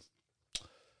right, dude,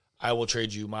 I will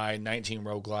trade you my 19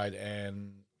 Road Glide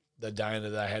and the Dyna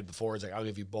that I had before. It's like, I'll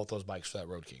give you both those bikes for that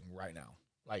Road King right now.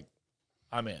 Like,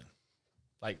 I'm in.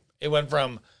 Like, it went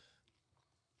from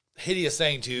hideous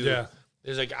thing to,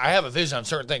 there's like, I have a vision on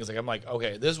certain things. Like, I'm like,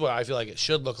 okay, this is what I feel like it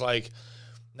should look like.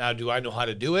 Now, do I know how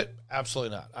to do it?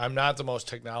 Absolutely not. I'm not the most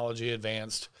technology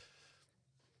advanced.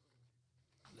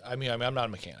 I mean, I'm not a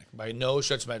mechanic by no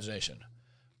stretch of imagination,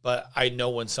 but I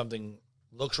know when something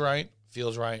looks right,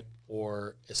 feels right,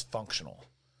 or is functional.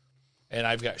 And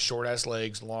I've got short ass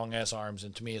legs, long ass arms,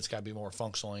 and to me, it's got to be more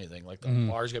functional than anything. Like the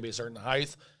bar's got to be a certain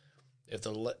height. If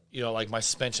like my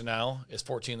suspension now is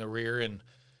 14 in the rear and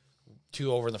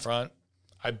 2 over in the front,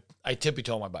 I tippy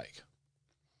toe my bike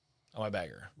on my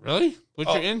bagger. Really?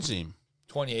 What's your inseam?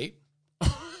 28.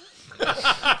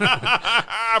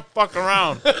 Fuck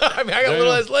around. I mean, I got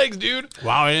little ass legs, dude.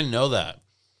 Wow, I didn't know that.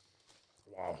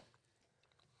 Wow.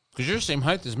 Because you're the same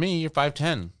height as me. You're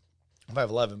 5'10". I'm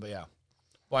 5'11", but yeah.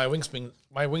 My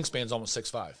wingspan's almost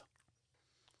 6'5".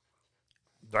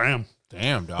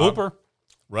 Damn, dog. Hooper.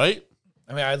 Right?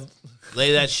 I mean, I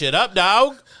Lay that shit up,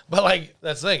 dog. but like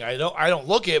that's the thing. I don't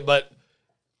look it, but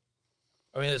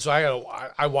I mean, so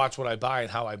I watch what I buy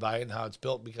and how I buy it and how it's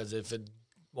built, because if it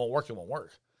won't work, it won't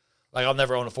work. Like I'll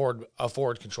never own a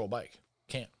forward control bike.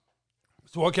 Can't.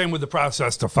 So what came with the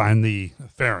process to find the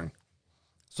fairing?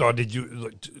 So did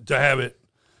you to have it?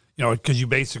 You know, because you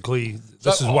basically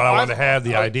this is what I want to have.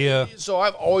 The idea. So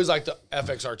I've always liked the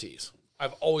FXRTs.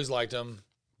 I've always liked them.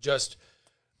 Just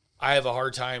I have a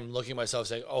hard time looking at myself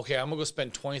saying, okay, I'm going to go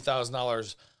spend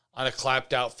 $20,000 on a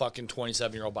clapped out fucking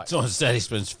 27-year-old bike. So instead, he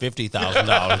spends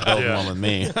 $50,000 building one with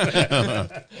me.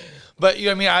 But you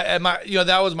know what I mean?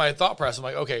 that was my thought process. I'm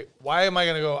like, okay, why am I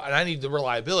going to go? And I need the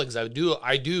reliability because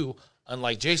I do,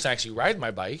 unlike Jason, I actually ride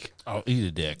my bike. Oh, eat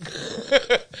a dick.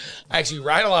 I actually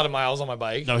ride a lot of miles on my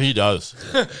bike. No, he does.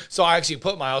 So I actually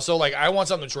put miles. So like I want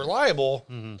something that's reliable,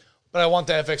 but I want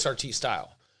the FXRT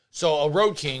style. So a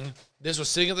Road King, this was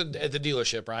sitting at the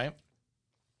dealership, right?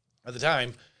 At the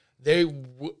time, the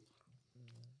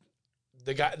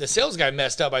sales guy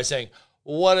messed up by saying,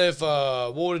 what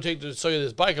would it take to sell you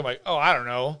this bike? I'm like, oh, I don't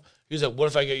know. He's like, what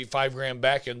if I get you $5,000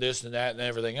 back and this and that and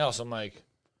everything else? I'm like,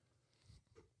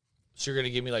 so you're going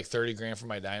to give me like 30 grand for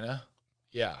my Dyna?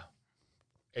 Yeah.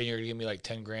 And you're going to give me like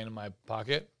 10 grand in my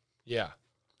pocket? Yeah.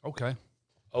 Okay.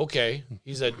 Okay.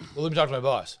 He said, well, let me talk to my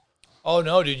boss. Oh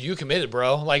no, dude, you committed,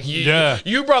 bro. Like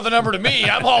you brought the number to me.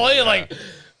 I'm all in. Like,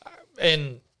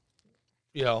 and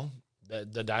you know,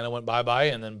 the Dyna went bye-bye,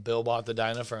 and then Bill bought the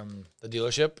Dyna from the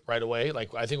dealership right away.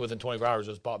 Like, I think within 24 hours,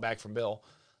 it was bought back from Bill.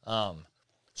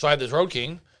 So I had this Road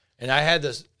King, and I had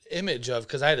this image of,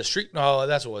 because I had a Street, no,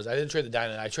 that's what it was. I didn't trade the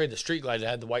Dyna. I traded the Street Glide. I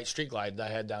had the white Street Glide that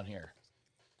I had down here.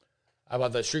 I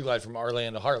bought the Street Glide from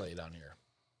Orlando Harley down here.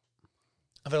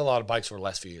 I've had a lot of bikes over the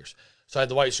last few years. So I had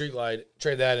the white Street Glide,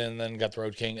 traded that, and then got the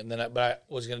Road King. And then I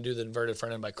was going to do the inverted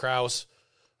front end by Kraus,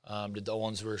 did the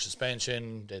Owens rear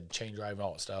suspension, did chain drive and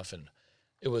all that stuff. And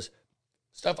it was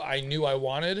stuff I knew I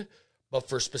wanted, but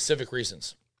for specific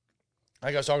reasons.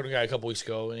 Like I was talking to a guy a couple weeks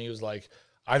ago, and he was like,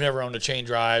 I've never owned a chain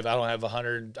drive. I don't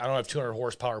have 200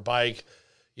 horsepower bike.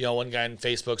 You know, one guy on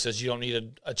Facebook says you don't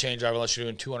need a chain drive unless you're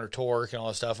doing 200 torque and all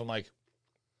that stuff. I'm like,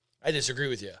 I disagree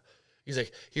with you. He's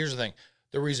like, here's the thing.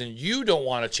 The reason you don't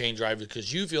want a chain drive is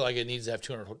because you feel like it needs to have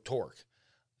 200 torque.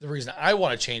 The reason I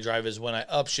want a chain drive is when I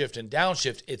upshift and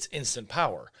downshift, it's instant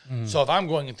power. So if I'm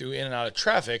going through in and out of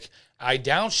traffic, I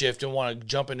downshift and want to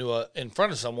jump in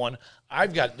front of someone,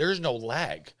 there's no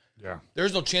lag. Yeah.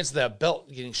 There's no chance of that belt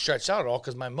getting stretched out at all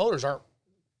because my motors aren't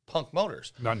punk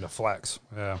motors. Not in the flex.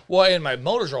 Yeah. Well, and my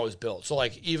motors are always built. So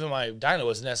like even my dyno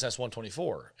was an SS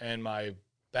 124 and my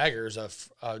bagger is a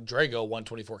Drago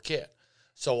 124 kit.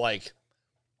 So like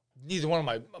neither one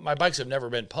of my bikes have never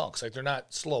been punks. Like they're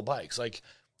not slow bikes. Like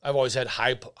I've always had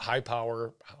high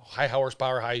power, high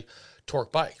horsepower, high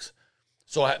torque bikes.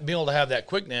 So being able to have that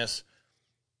quickness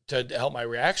to help my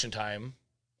reaction time,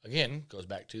 again, goes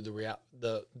back to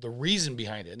the reason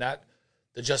behind it, not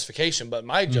the justification, but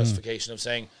my justification of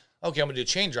saying, okay, I'm going to do a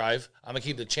chain drive. I'm going to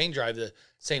keep the chain drive the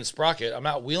same sprocket. I'm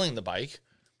not wheeling the bike.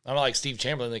 I'm not like Steve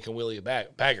Chamberlain that can wheelie a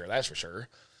bagger, that's for sure.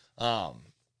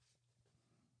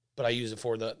 But I use it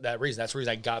for that reason. That's the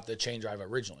reason I got the chain drive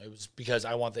originally. It was because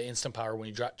I want the instant power. When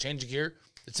you change a gear,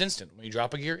 it's instant. When you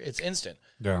drop a gear, it's instant.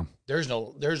 Yeah. There's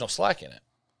no slack in it.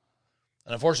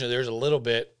 And unfortunately, there's a little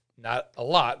bit, not a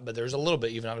lot, but there's a little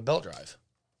bit even on a belt drive.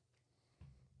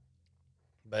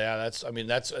 But yeah,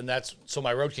 so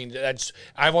my Road King,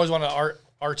 I've always wanted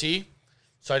an RT.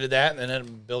 So I did that, and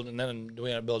then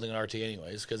we ended up building an RT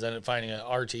anyways, because then finding an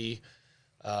RT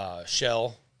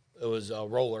shell. It was a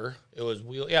roller. It was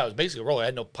wheel. Yeah, it was basically a roller. It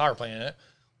had no power plant in it.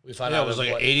 We found out it was like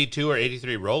an 82 or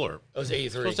 83 roller. It was 83.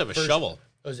 Supposed to have a shovel.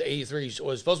 It was 83. It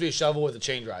was supposed to be a shovel with a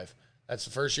chain drive. That's the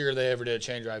first year they ever did a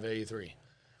chain drive at 83.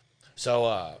 So,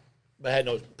 but it had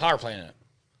no power plant in it.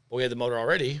 But we had the motor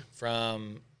already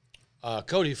from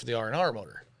Cody for the R&R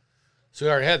motor. So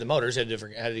we already had the motors. Had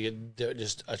to get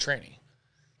just a training,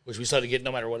 which we still had to get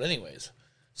no matter what anyways.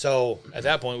 So at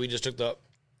that point, we just took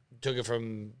it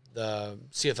from the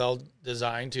CFL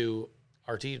design to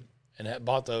RT and had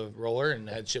bought the roller and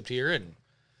had shipped here and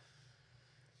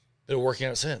been working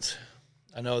on it since.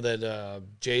 I know that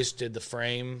Jace did the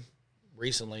frame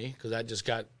recently because that just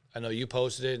got, I know you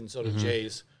posted it and so did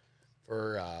Jace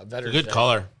for Veterans Day. Good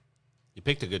color. You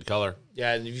picked a good color.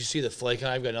 Yeah, and if you see the flake,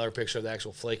 I've got another picture of the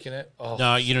actual flake in it. Oh,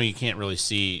 no, you can't really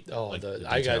see. Oh,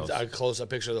 I got a close-up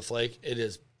picture of the flake. It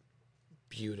is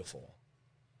beautiful.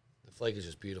 The flake is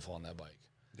just beautiful on that bike.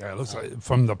 Yeah, it looks like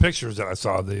from the pictures that I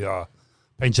saw, the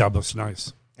paint job looks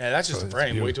nice. Yeah, that's just the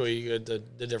frame. Wait till you get the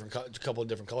different couple of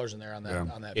different colors in there on that.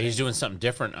 Yeah. On that. Yeah, he's doing something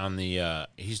different on the.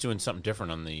 He's doing something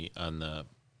different on the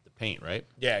paint, right?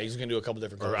 Yeah, he's gonna do a couple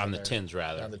different colors or on the tins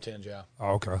rather. On the tins, yeah.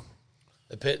 Oh, okay.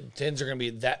 The tins are gonna be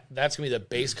that's gonna be the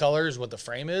base color is what the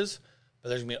frame is, but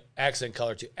there's gonna be an accent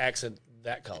color to accent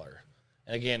that color.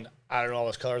 And again, I don't know all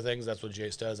those color things. That's what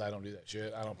Jace does. I don't do that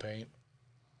shit. I don't paint.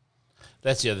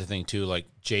 That's the other thing too. Like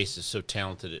Jace is so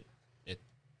talented at it.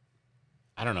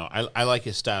 I don't know. I like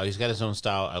his style. He's got his own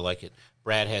style. I like it.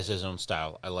 Brad has his own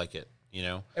style. I like it. You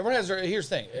know. Everyone has here's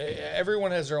the thing.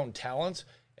 Everyone has their own talents,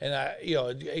 And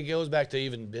it goes back to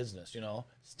even business.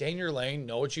 Stay in your lane.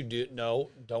 Know what you do. No,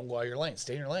 don't go out of your lane.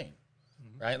 Stay in your lane,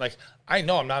 right? Like I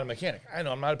know I'm not a mechanic. I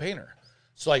know I'm not a painter.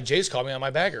 So like Jace called me on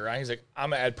my bagger. Right? He's like, I'm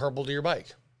gonna add purple to your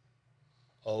bike.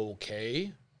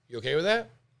 Okay, you okay with that?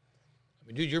 I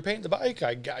mean, dude, you're painting the bike.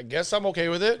 I guess I'm okay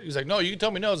with it. He's like, no, you can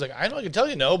tell me no. I was like, I know I can tell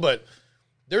you no, but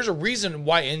there's a reason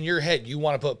why in your head you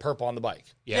want to put purple on the bike.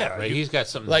 Yeah, right. He's got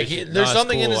something. Like vicious. there's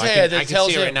something in his head that tells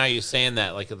I can see him right now you saying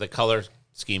that, like the color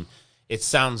scheme. It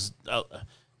sounds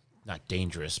not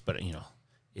dangerous, but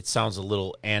it sounds a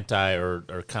little anti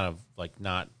or kind of like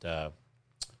not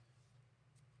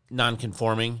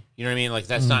non-conforming. You know what I mean? Like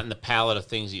that's not in the palette of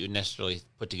things that you would necessarily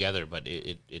put together, but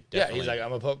it definitely. Yeah, he's like, I'm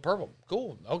gonna put purple.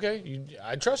 Cool. Okay,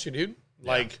 I trust you, dude.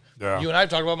 Like Yeah. you and I have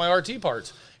talked about my RT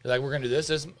parts. You're like, we're gonna do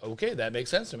this. Okay, that makes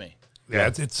sense to me.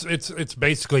 Yeah, it's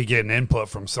basically getting input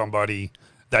from somebody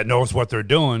that knows what they're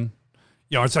doing.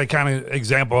 It's like kind of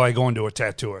example like going to a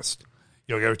tattooist.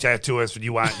 You go to a tattooist and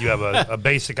you have a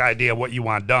basic idea of what you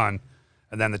want done,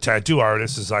 and then the tattoo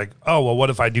artist is like, oh well, what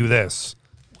if I do this?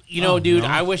 Dude,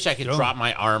 I wish I could drop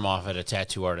my arm off at a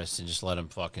tattoo artist and just let him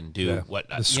fucking do what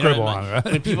the scribble on it. Right?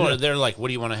 When people they're like, "What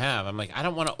do you want to have?" I'm like, "I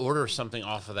don't want to order something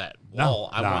off of that wall.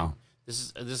 I want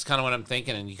this is kind of what I'm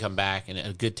thinking." And you come back and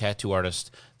a good tattoo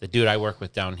artist, the dude I work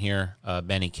with down here,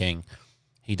 Benny King,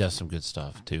 he does some good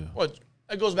stuff too. Well,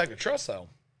 it goes back to trust, though.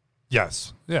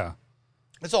 Yes. Yeah.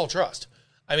 It's all trust.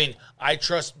 I mean, I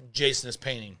trust Jason's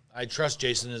painting. I trust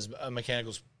Jason's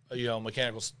mechanical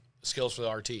skills for the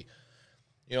RT.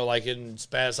 Like in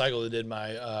Spaz Cycle, they did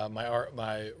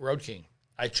my Road King.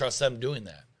 I trust them doing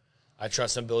that. I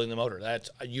trust them building the motor. That's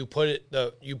you put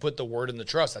the word in the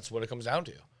trust. That's what it comes down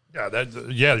to.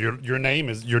 Yeah, your name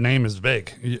is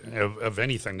big of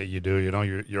anything that you do.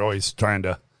 You're always trying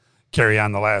to carry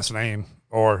on the last name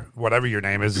or whatever your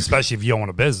name is, especially if you own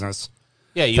a business.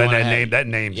 Yeah, that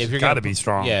name's got to be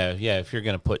strong. Yeah. If you're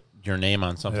gonna put your name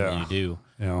on something that you do.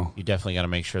 You definitely got to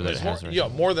make sure that it has.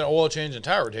 More than oil change and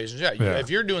tire rotations. Yeah,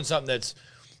 if you're doing something that's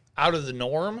out of the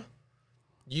norm,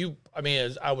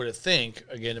 I would think.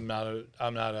 Again,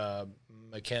 I'm not a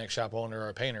mechanic shop owner or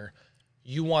a painter.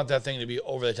 You want that thing to be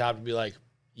over the top to be like,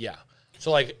 yeah.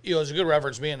 So like, it's a good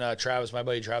reference. Me and Travis, my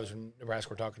buddy Travis from Nebraska,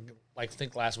 were talking. Like, I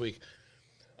think last week,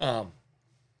 on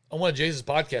one of Jace's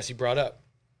podcasts, he brought up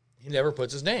he never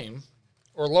puts his name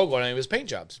or logo on any of his paint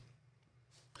jobs.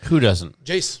 Who doesn't?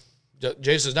 Jace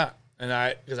does not.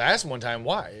 And because I asked him one time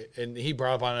why, and he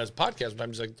brought up on his podcast one time,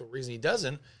 he's like, the reason he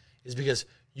doesn't is because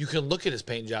you can look at his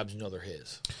paint jobs and know they're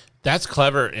his. That's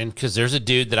clever, and because there's a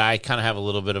dude that I kind of have a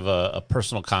little bit of a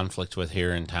personal conflict with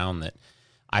here in town that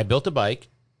I built a bike.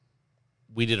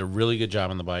 We did a really good job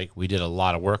on the bike. We did a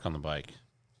lot of work on the bike.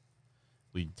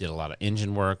 We did a lot of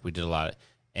engine work.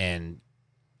 And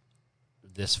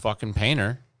this fucking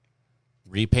painter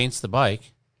repaints the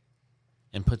bike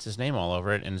and puts his name all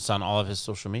over it, and it's on all of his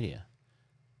social media.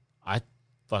 I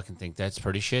fucking think that's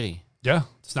pretty shitty. Yeah,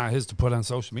 it's not his to put on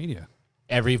social media.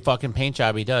 Every fucking paint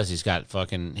job he does, he's got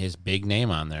fucking his big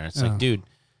name on there. It's like, dude,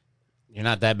 you're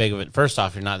not that big of a... First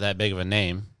off, you're not that big of a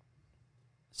name.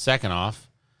 Second off,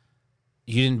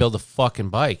 you didn't build a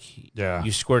fucking bike. Yeah.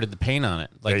 You squirted the paint on it.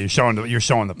 Like, you're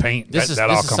showing the paint. This is all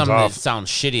comes something off. that sounds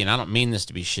shitty, and I don't mean this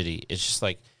to be shitty. It's just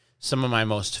like some of my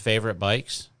most favorite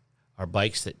bikes are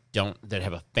bikes that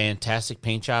have a fantastic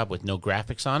paint job with no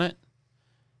graphics on it,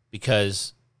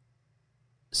 because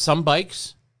some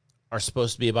bikes are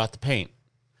supposed to be about the paint.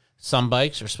 Some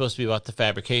bikes are supposed to be about the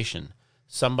fabrication.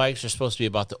 Some bikes are supposed to be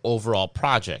about the overall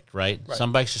project, right?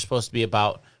 Some bikes are supposed to be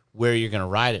about where you're going to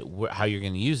ride it, how you're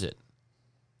going to use it.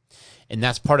 And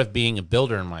that's part of being a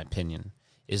builder, in my opinion,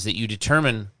 is that you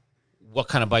determine what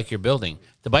kind of bike you're building.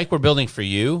 The bike we're building for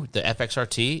you, the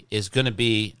FXRT, is going to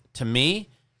be, to me,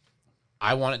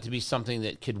 I want it to be something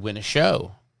that could win a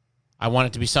show. I want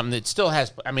it to be something that still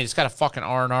has, it's got a fucking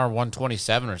R&R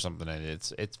 127 or something in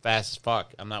it. It's fast as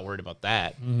fuck. I'm not worried about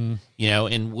that. Mm-hmm.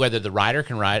 And whether the rider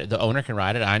can ride it, the owner can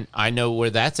ride it, I know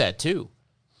where that's at too.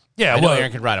 Yeah, I know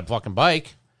Aaron can ride a fucking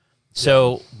bike.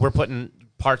 So we're putting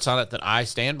parts on it that I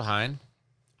stand behind.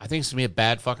 I think it's going to be a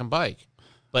bad fucking bike.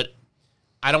 But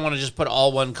I don't want to just put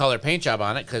all one color paint job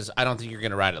on it, because I don't think you're going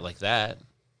to ride it like that.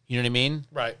 You know what I mean?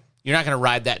 Right. You're not going to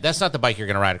ride that. That's not the bike you're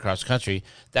going to ride across the country.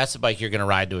 That's the bike you're going to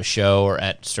ride to a show or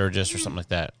at Sturgis or something like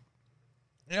that.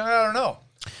 I don't know.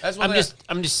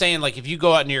 I'm just saying, like, if you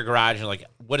go out into your garage and like,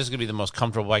 what is going to be the most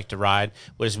comfortable bike to ride?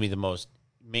 What is going to be the most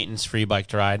maintenance-free bike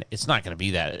to ride? It's not going to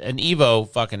be that. An Evo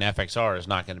fucking FXR is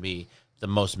not going to be the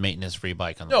most maintenance-free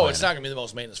bike on the planet. No, it's not going to be the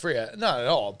most maintenance-free. Not at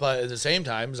all. But at the same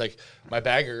time, it's like my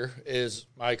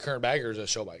current bagger is a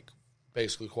show bike,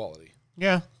 basically quality.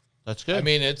 Yeah, that's good.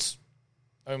 It's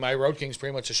I mean, my Road King's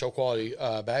pretty much a show quality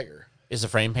bagger. Is the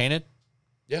frame painted?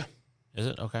 Yeah. Is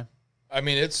it? Okay. I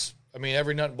mean,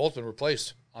 every nut and bolt's been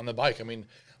replaced on the bike. I mean,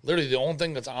 literally the only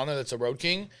thing that's on there that's a Road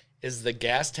King is the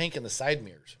gas tank and the side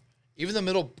mirrors. Even the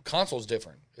middle console is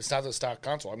different. It's not the stock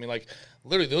console. I mean, like,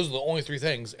 literally those are the only 3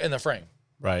 things in the frame.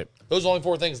 Right. Those are the only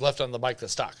 4 things left on the bike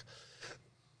that's stock.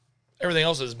 Everything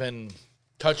else has been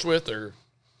touched with or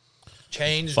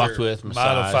changed. Fucked or, with,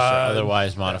 massaged, modified. or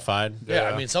otherwise modified. Yeah,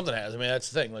 I mean, something has. I mean, that's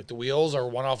the thing. Like, the wheels are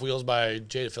one-off wheels by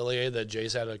Jade Affiliated that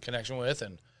Jace had a connection with,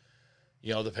 and,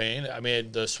 you know, the paint. I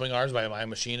mean, the swing arms by my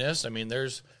machinist. I mean,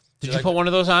 there's... Did you put one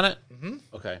of those on it? Mm-hmm.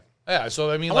 Okay. Yeah,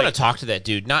 so, I mean, I want to talk to that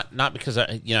dude. Not because,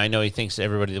 I know he thinks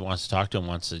everybody that wants to talk to him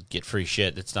wants to get free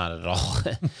shit. That's not at all.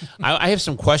 I have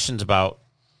some questions about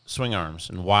swing arms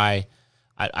and why...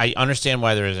 I understand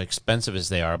why they're as expensive as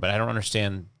they are, but I don't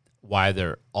understand why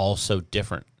they're all so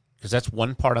different. Because that's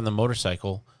one part on the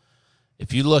motorcycle.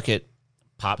 If you look at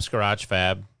Pop's Garage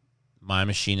Fab, My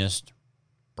Machinist,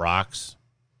 Brock's,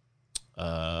 you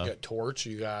got Torch,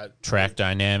 you got Track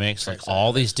Dynamics, like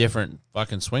all these different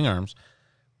fucking swing arms,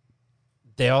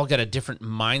 they all got a different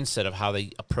mindset of how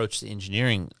they approach the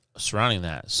engineering surrounding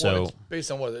that. So it's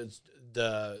based on what it's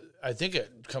I think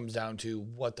it comes down to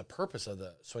what the purpose of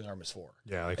the swing arm is for.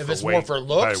 Yeah, like if for it's weight, more for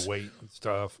looks, weight and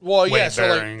stuff. Well, yeah, weight so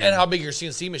like, bearing and how big your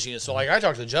CNC machine is. So like, I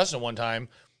talked to Justin one time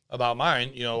about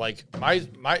mine. You know, like my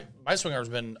swing arm's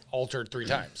been altered 3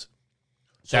 times.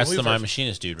 So that's when the we My first-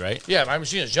 Machinist dude, right? Yeah, my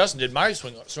machinist Justin did my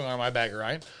swing arm, my bagger,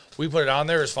 right? We put it on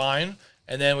there, it's fine.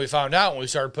 And then we found out when we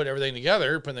started putting everything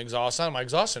together, putting the exhaust on, my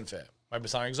exhaust didn't fit. My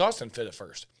Bassani exhaust didn't fit at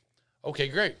first. Okay,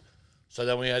 great. So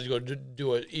then we had to go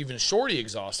do an even shorty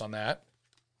exhaust on that.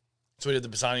 So we did the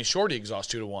Bassani shorty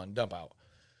exhaust 2-to-1 dump out.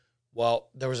 Well,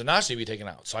 there was a notch to be taken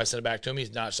out. So I sent it back to him.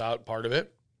 He's notched out part of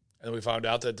it. And then we found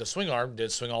out that the swing arm did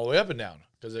swing all the way up and down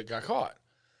because it got caught.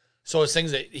 So it's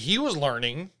things that he was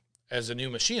learning as a new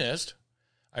machinist.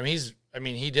 I mean,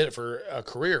 he did it for a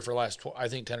career for the last, I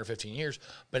think, 10 or 15 years.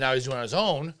 But now he's doing it on his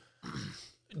own.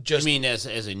 I mean, as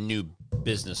a new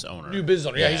business owner. New business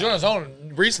owner. Yeah, he's doing it on his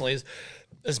own recently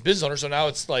as business owner. So now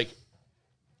it's like,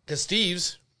 because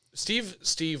Steve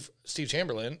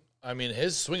Chamberlain, I mean,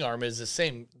 his swing arm is the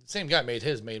same guy made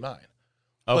mine. Okay.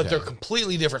 But they're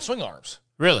completely different swing arms.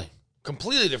 Really?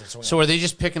 Completely different swing So arms. are they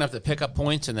just picking up the pickup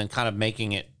points and then kind of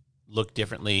making it look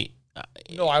differently?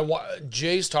 No,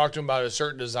 Jay's talked to him about a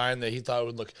certain design that he thought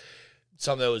would look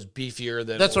something that was beefier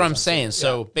than. That's what I'm was on saying. screen.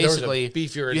 So There was a basically,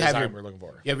 beefier you have design your- we're looking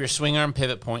for. You have your swing arm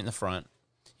pivot point in the front.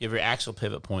 You have your axle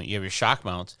pivot point. You have your shock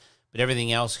mounts. But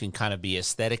everything else can kind of be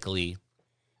aesthetically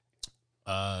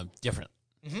different,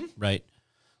 right?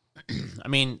 I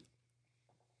mean,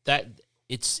 that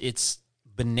it's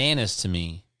bananas to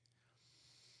me.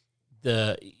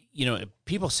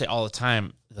 People say all the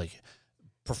time, like,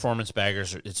 performance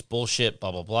baggers, it's bullshit,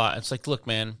 blah, blah, blah. It's like, look,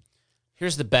 man,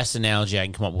 here's the best analogy I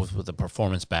can come up with a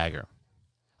performance bagger.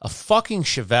 A fucking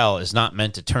Chevelle is not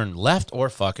meant to turn left or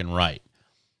fucking right.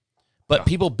 But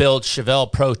people build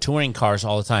Chevelle Pro touring cars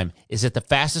all the time. Is it the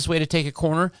fastest way to take a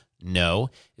corner? No.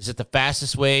 Is it the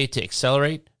fastest way to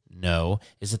accelerate? No.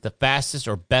 Is it the fastest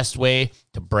or best way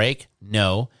to brake?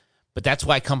 No. But that's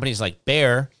why companies like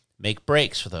Bear make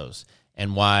brakes for those,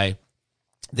 and why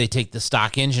they take the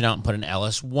stock engine out and put an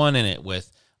LS1 in it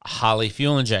with a Holley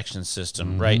fuel injection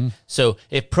system, right? So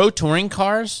if pro touring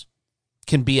cars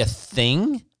can be a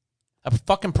thing, a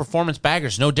fucking performance bagger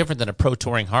is no different than a pro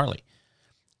touring Harley.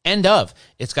 End of.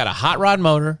 It's got a hot rod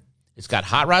motor. It's got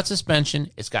hot rod suspension.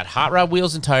 It's got hot rod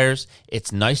wheels and tires.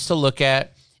 It's nice to look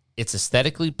at. It's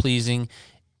aesthetically pleasing.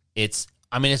 It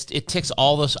ticks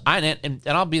all those. And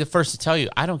I'll be the first to tell you,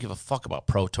 I don't give a fuck about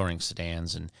pro touring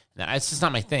sedans, and it's just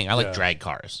not my thing. I like drag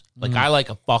cars. Like, I like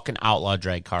a fucking outlaw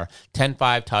drag car.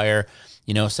 10.5 tire,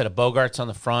 a set of Bogarts on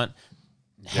the front,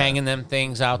 hanging them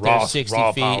things out there 60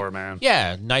 raw feet. power, man.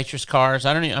 Yeah, nitrous cars.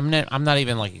 I'm not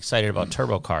even like excited about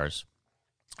turbo cars.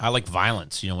 I like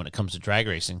violence, when it comes to drag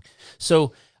racing.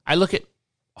 So I look at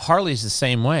Harleys the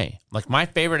same way. Like, my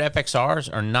favorite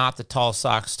FXRs are not the tall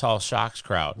shocks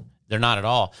crowd. They're not at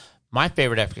all. My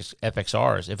favorite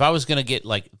FXRs, if I was going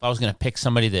to pick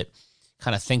somebody that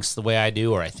kind of thinks the way I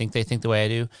do, or I think they think the way I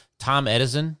do, Tom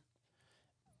Edison,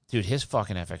 dude, his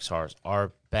fucking FXRs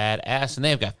are badass. And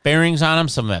they've got fairings on them.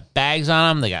 Some of them have bags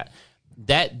on them. They got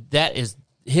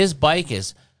his bike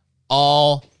is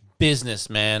all business,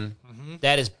 man.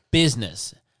 That is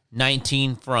business.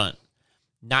 19 front.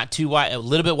 Not too wide, a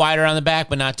little bit wider on the back,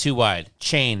 but not too wide.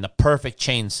 Chain, the perfect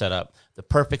chain setup, the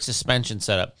perfect suspension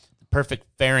setup, the perfect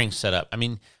fairing setup. I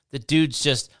mean, the dude's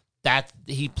just that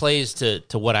he plays to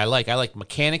what I like. I like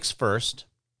mechanics first,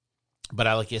 but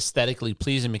I like aesthetically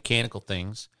pleasing mechanical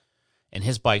things. And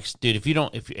his bikes, dude,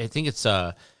 I think it's,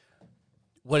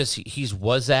 what is he? He's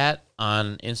was at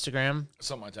on Instagram.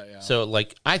 Something like that, yeah. So,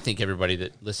 like, I think everybody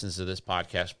that listens to this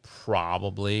podcast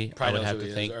probably I would knows have who to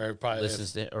he think, is, or probably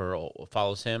listens to or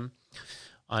follows him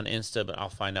on Insta, but I'll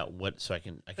find out what, so I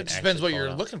can It just depends what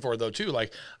you're looking for, though, too.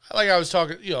 Like I was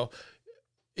talking,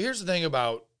 here's the thing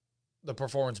about the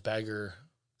performance bagger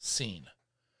scene.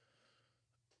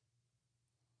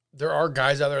 There are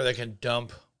guys out there that can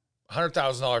dump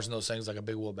 $100,000 in those things like a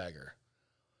big wheel bagger.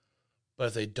 But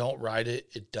if they don't ride it,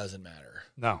 it doesn't matter.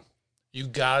 No. You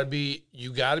gotta be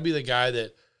the guy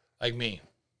that, like me,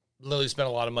 literally spent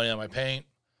a lot of money on my paint.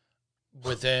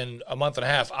 Within a month and a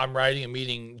half, I'm riding and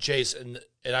meeting Chase, and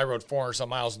I rode 400 some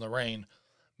miles in the rain,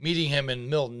 meeting him in the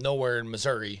middle of nowhere in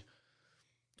Missouri.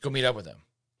 Go meet up with him.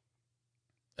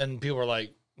 And people were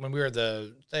like, when we were at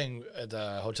the thing at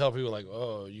the hotel, people were like,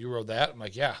 "Oh, you rode that?" I'm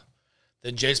like, "Yeah."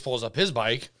 Then Jace pulls up his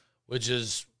bike, which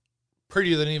is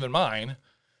prettier than even mine,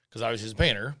 because I was his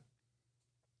painter.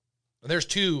 And there's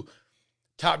two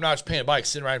top-notch painted bikes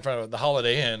sitting right in front of the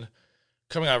Holiday Inn,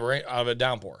 coming out of a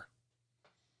downpour.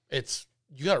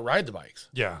 You got to ride the bikes.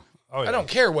 Yeah. Oh, yeah. I don't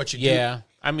care what you do. Yeah.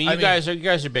 I mean, you guys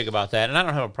are big about that, and I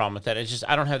don't have a problem with that. It's just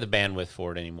I don't have the bandwidth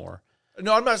for it anymore.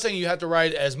 No, I'm not saying you have to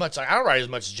ride as much. Like, I don't ride as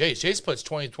much as Jace. Jace puts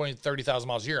 30,000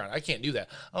 miles a year on. I can't do that.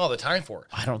 I don't have the time for it.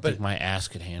 I don't think my ass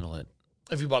could handle it.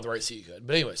 If you bought the right seat, you could.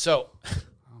 But anyway, so.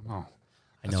 Oh.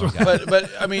 I know.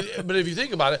 But if you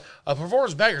think about it, a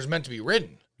performance bagger is meant to be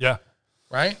ridden. Yeah.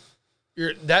 Right?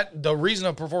 The reason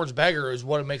a performance bagger is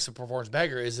what it makes a performance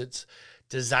bagger is it's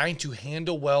designed to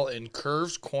handle well in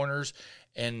curves, corners,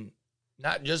 and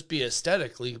not just be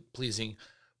aesthetically pleasing,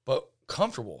 but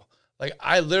comfortable. Like,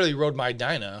 I literally rode my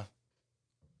Dyna,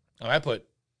 and I put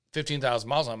 15,000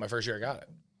 miles on it my first year I got it.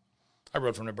 I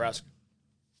rode from Nebraska.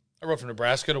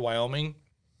 To Wyoming,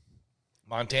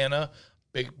 Montana,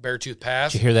 Big Beartooth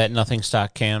Pass. Did you hear that? Nothing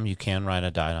stock cam. You can ride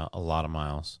a Dyna a lot of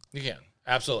miles. You can,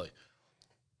 absolutely.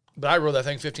 But I rode that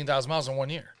thing 15,000 miles in 1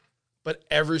 year. But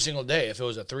every single day, if it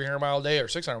was a 300-mile day or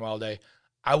 600-mile day,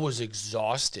 I was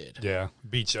exhausted. Yeah.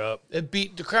 Beat you up. It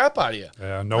beat the crap out of you.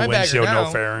 Yeah. No My bagger windshield, now, no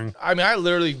fairing. I mean, I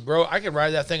literally, I could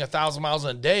ride that thing 1,000 miles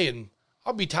in a day, and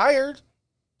I'll be tired,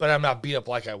 but I'm not beat up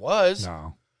like I was.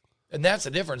 No. And that's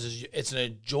the difference. Is it's an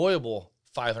enjoyable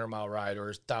 500-mile ride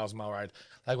or 1,000-mile ride.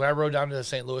 Like when I rode down to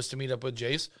St. Louis to meet up with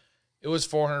Jace, it was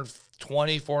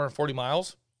 440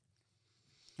 miles.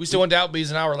 We still went to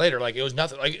Applebee's an hour later. Like, it was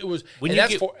nothing. Like, it was. When you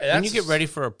get ready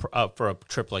for a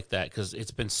trip like that, because it's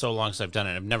been so long since I've done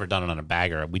it. I've never done it on a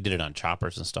bagger. We did it on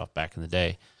choppers and stuff back in the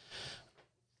day.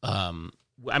 I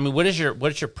mean, what's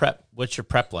your prep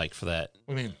like for that?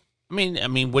 What do you mean? I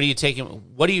mean, what are you taking?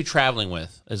 What are you traveling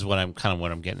with? Is what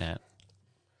I'm getting at.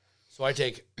 So I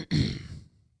take.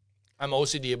 I'm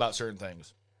OCD about certain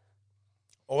things.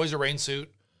 Always a rain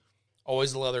suit,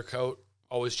 always a leather coat,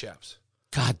 always chaps.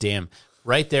 God damn!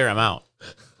 Right there, I'm out.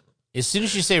 As soon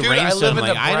as you say rain I suit, live I'm in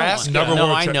like, Nebraska.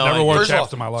 Never wore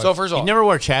chaps in my life. So first of all, you never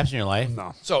wore chaps in your life?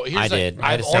 No. So here's I the did. thing.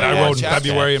 I had a I've set. only I had rode in chaps.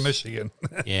 February in Michigan.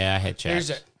 Yeah, I had Here's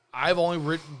chaps. the, I've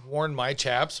only worn my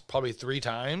chaps probably 3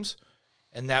 times,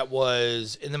 and that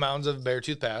was in the mountains of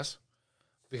Beartooth Pass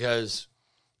because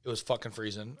it was fucking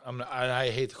freezing. I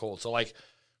hate the cold. So, like,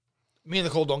 me and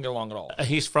the cold don't get along at all.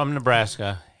 He's from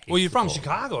Nebraska. Well, you're from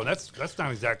Chicago. That's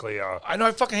not exactly. I know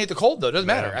I fucking hate the cold though. It doesn't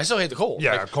matter. I still hate the cold.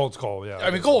 Yeah, Like, cold's cold. Yeah. I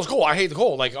mean, cold is cold. I hate the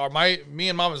cold. Like me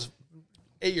and Mama's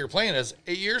 8-year plan is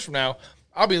 8 years from now,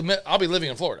 I'll be living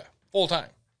in Florida full time.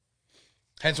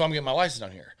 Hence why I'm getting my license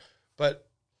down here. But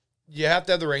you have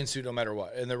to have the rain suit no matter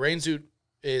what. And the rain suit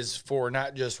is for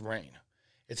not just rain.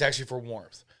 It's actually for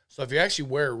warmth. So if you actually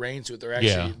wear a rain suit,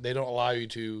 they don't allow you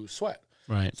to sweat.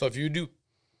 Right. So if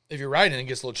you're riding and it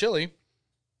gets a little chilly,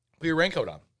 put your raincoat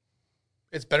on.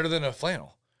 It's better than a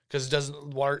flannel because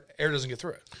air doesn't get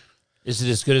through it. Is it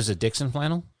as good as a Dixon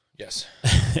flannel? Yes.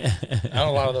 I own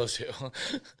a lot of those too.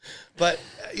 But,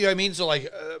 you know what I mean? So,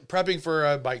 like, prepping for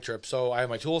a bike trip. So, I have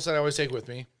my tools that I always take with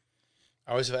me.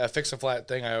 I always have a fix a flat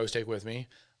thing I always take with me.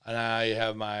 And I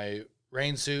have my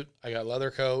rain suit. I got a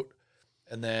leather coat.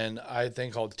 And then I have a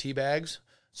thing called tea bags.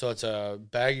 So, it's a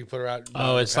bag you put around.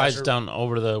 Oh, it slides down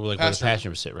over where the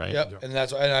passenger sit, right? Yep. And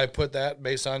and I put that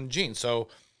based on jeans. So,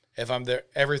 if I'm there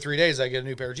every 3 days, I get a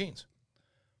new pair of jeans.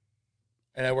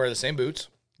 And I wear the same boots.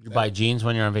 You buy jeans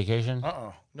when you're on vacation?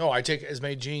 No, I take as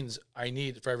many jeans I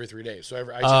need for every 3 days. So I take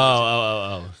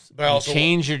But I also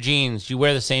change your jeans. You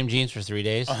wear the same jeans for 3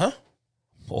 days? Uh-huh.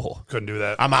 Oh, Couldn't do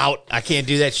that. I'm out. I can't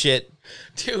do that shit.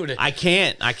 Dude. I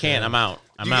can't. I'm out.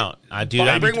 I'm out. I do buy-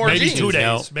 that. bring more Maybe jeans. 2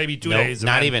 days. No. Maybe 2 Nope. days. and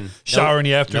Not then even. Shower Nope. in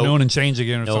the afternoon Nope. and change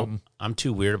again or Nope. something. I'm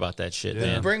too weird about that shit,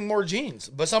 man. Bring more jeans.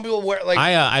 But some people wear like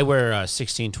I wear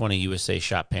 1620 USA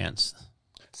shop pants.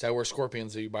 so I wear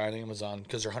Scorpions that you buy on Amazon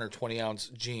because they're 120-ounce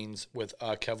jeans with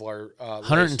Kevlar.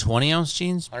 120 ounce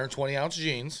jeans, 120-ounce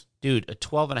jeans. dude. A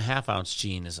 12.5 ounce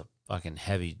jean is a fucking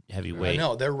heavy weight. I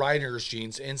know they're riders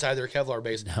jeans inside their Kevlar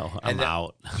base. No, I'm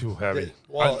out. Too heavy.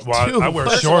 Well, I wear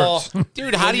first of shorts. all,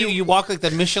 Dude, how do you walk like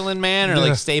the Michelin Man or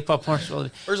like Stay Puft Marshall?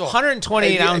 First of all,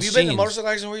 128 have ounce you been to jeans. motorcycle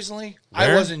accident recently?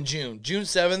 Where? I was in June. June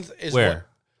 7th is Where?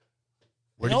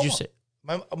 Where No, did you say?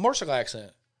 a motorcycle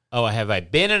accident. Oh, have I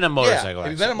been in a motorcycle?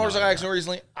 Have you been in a motorcycle No, accident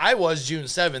recently? I was June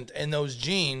 7th, and those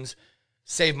jeans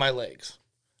saved my legs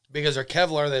because they're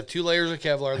Kevlar. They have 2 layers of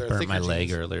Kevlar. They're I burnt thicker my leg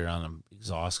jeans. earlier on an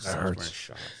exhaust because I was wearing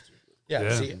shorts.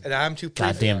 Yeah, see, and I'm too pretty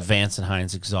for Goddamn that. Vance and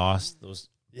Hines exhaust, those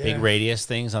big radius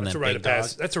things on That's a that rite big of dog.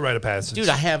 passage. That's a rite of passage. Dude,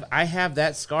 I have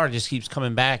that scar. It just keeps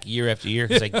coming back year after year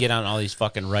because I get on all these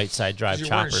fucking right side drive You're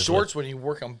wearing choppers. shorts when you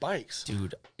work on bikes.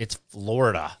 Dude, it's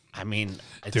Florida. I mean,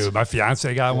 it's Dude, my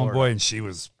fiance got one, boy, and she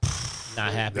was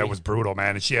not happy. that was brutal,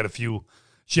 man. And she had a few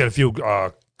cold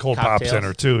pops in Cocktails?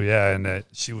 her too. Yeah, and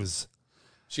she was.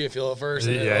 She would feel it first.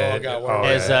 And Yeah, then, God, oh, what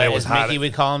as yeah, it was as hot. Mickey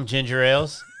would call them, ginger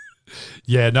ales.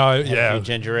 Yeah, no, A yeah, few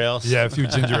ginger ales. yeah, a few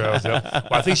ginger ales. Yeah. Well,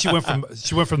 I think she went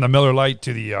from the Miller Lite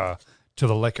to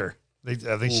the liquor. I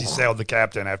think she sailed the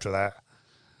captain after that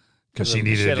because she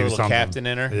needed She to had a do little something. captain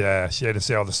in her. Yeah, she had to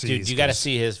sail the seas. Dude, you got to 'cause-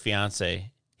 see his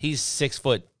fiance. He's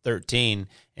 6'13"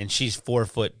 and she's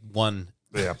 4'1".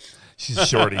 Yeah, she's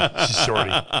shorty. She's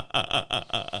shorty.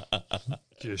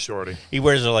 She's a shorty. He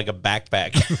wears her like a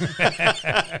backpack.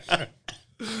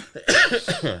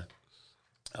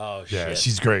 Oh shit! Yeah,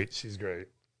 she's great. She's great.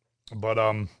 But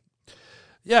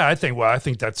yeah, I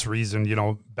think that's the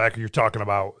reason. Back you're talking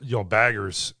about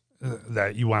baggers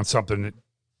that you want something that,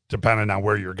 depending on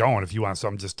where you're going. If you want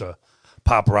something just to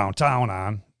pop around town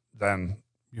on, then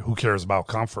who cares about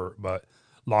comfort? But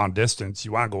long distance,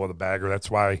 you want to go with a bagger.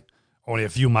 That's why only a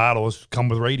few models come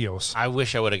with radios. I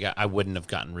wish I wouldn't have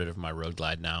gotten rid of my Road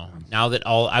Glide now. Now that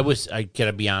I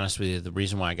gotta be honest with you, the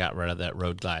reason why I got rid of that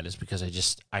Road Glide is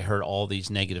because I heard all these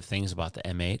negative things about the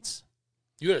M8s.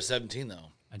 You had a 17 though,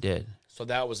 I did. so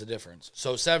that was the difference.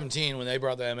 So 17 when they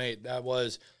brought the M8, that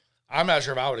was. I'm not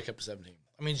sure if I would have kept a 17.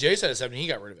 I mean, Jay said a 17, he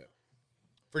got rid of it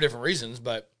for different reasons,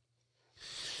 but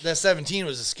that 17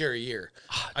 was a scary year.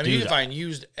 I mean, Dude, you can find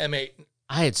used M8.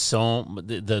 I had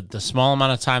the small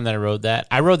amount of time that I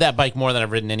rode that bike more than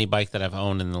I've ridden any bike that I've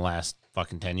owned in the last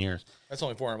fucking 10 years. That's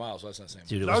only 400 miles, so that's not the same.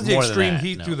 Dude, it That was the more than extreme that.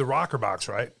 heat No. through the rocker box,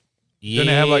 right? Yeah,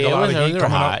 Didn't it have, like, a lot of heat they were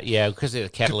coming hot. up? Yeah, because of the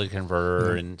catalytic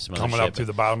converter and some other Coming shit, up through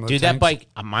but- the bottom of the Dude, that tanks. bike,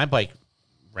 my bike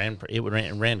ran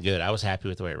good. I was happy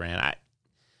with the way it ran.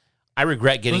 I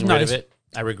regret getting rid of it.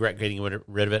 I regret getting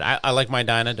rid of it. I like my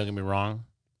Dyna, don't get me wrong.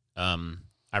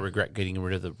 I regret getting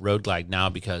rid of the Road Glide now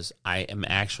because I am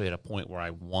actually at a point where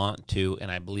I want to,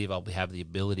 and I believe I'll have the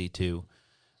ability to,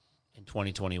 in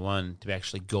 2021, to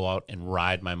actually go out and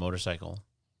ride my motorcycle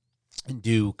and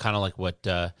do kind of like what,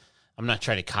 I'm not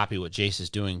trying to copy what Jace is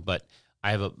doing, but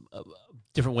I have a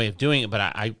different way of doing it, but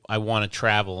I want to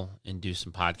travel and do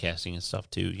some podcasting and stuff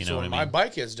too. You know So what I when mean? my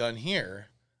bike gets done here,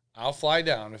 I'll fly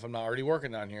down. If I'm not already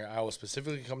working down here, I will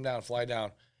specifically come down, fly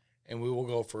down, and we will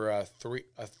go for 3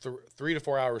 to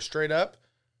 4 hours straight up,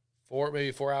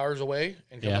 maybe 4 hours away,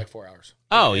 and come Yeah. back 4 hours.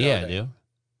 Oh 8 yeah, hour day. dude.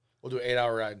 We'll do an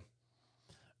 8-hour ride.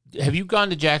 Have you gone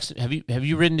to Jackson? Have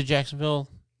you ridden to Jacksonville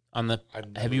on the? I've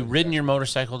never Have you been to ridden your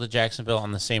motorcycle to Jacksonville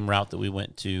on the same route that we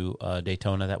went to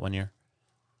Daytona that one year?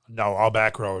 No, all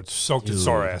back roads, soaked in Dude,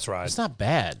 sore ass ride. It's not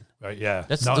bad. Right, yeah,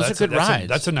 Those No, are good rides.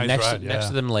 That's a nice next ride. To, next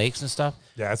to them lakes and stuff.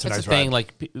 Yeah, that's a That's nice the thing. ride.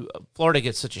 Like Florida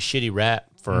gets such a shitty rap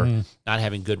for not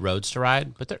having good roads to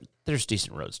ride, but there's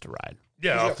decent roads to ride. You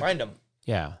Yeah, gotta find them.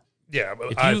 Yeah, yeah.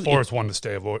 But If I you- Forest one to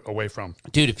stay away from.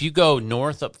 dude. If you go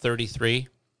north up 33,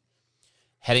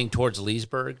 heading towards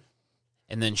Leesburg,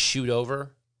 and then shoot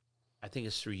over, I think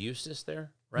it's through Eustis there,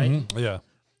 right? Yeah,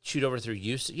 Shoot over through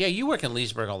Eustis. Yeah, you work in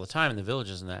Leesburg all the time in the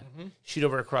villages and that. Shoot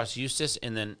over across Eustis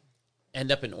and then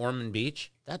end up in Ormond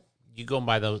Beach. That you go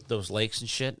by those lakes and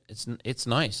shit. It's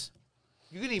nice.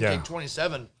 You can even Yeah. take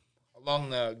 27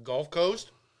 along the Gulf Coast.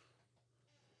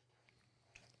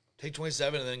 Take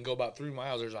 27 and then go about 3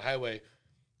 miles. There's a highway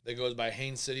that goes by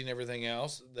Haines City and everything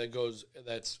else. There's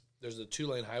a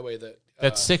 2-lane highway that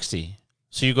That's 60.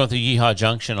 So you're going through Yeehaw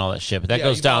Junction, all that shit. But that Yeah,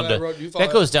 goes you follow down that to road, you follow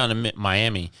that goes down to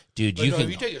Miami, dude. But You no, can.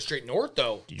 if you take it straight north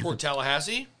though, toward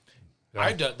Tallahassee,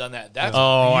 I've done that. That's Oh,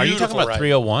 are you talking beautiful about ride.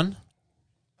 301?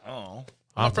 Oh,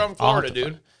 I'll I'm from have Florida, to-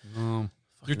 dude. you're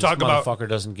This talking about. motherfucker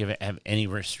doesn't have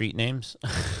any street names.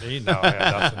 No, I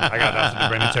got nothing to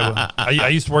bring to the table. I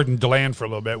used to work in DeLand for a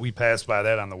little bit. We passed by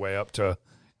that on the way up to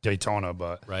Daytona,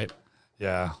 but Right.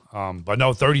 Yeah. But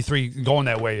no, 33 going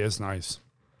that way is nice.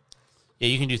 Yeah,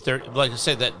 you can do 30. Like I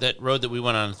said, that road that we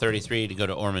went on 33 to go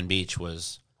to Ormond Beach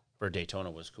for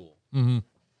Daytona was cool. Mm-hmm.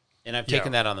 And I've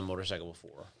taken that on the motorcycle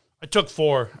before. I took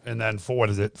 4 and then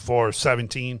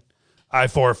 417.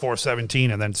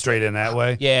 I-4 and then straight in that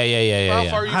way. Yeah. How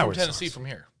far are you from Howard Tennessee sucks. from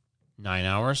here? 9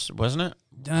 hours, wasn't it?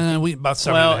 We about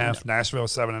 7.5. Nashville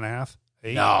 7.5.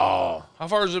 8. No. How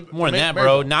far is it? More than that,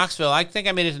 bro. Knoxville. I think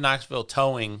I made it to Knoxville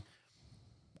towing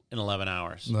in 11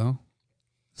 hours. No.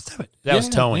 That was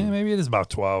towing. Yeah, maybe it is about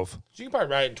 12. So you can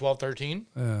probably ride it in 12, 13.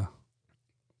 Yeah.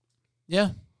 Yeah.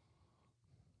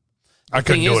 I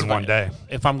couldn't do it in one day.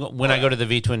 If when I go to the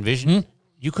V-Twin Vision,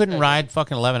 you couldn't ride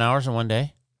fucking 11 hours in one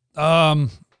day?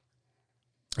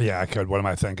 Yeah, I could. What am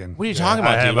I thinking? What are you talking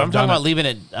about, dude? I'm talking about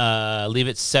leave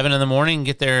at 7 in the morning,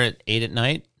 get there at 8 at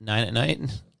night, 9 at night.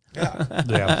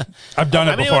 Yeah. I've done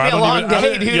it I mean, before. it would be a long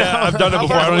day, dude. Yeah, I've done it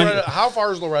before. How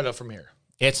far is Loretta from here?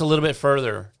 It's a little bit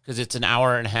further because it's an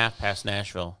hour and a half past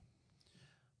Nashville.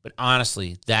 But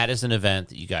honestly, that is an event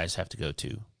that you guys have to go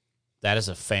to. That is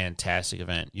a fantastic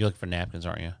event. You're looking for napkins,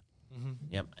 aren't you? Mm-hmm.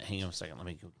 Yep. Hang on a second. Let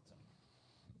me go get some.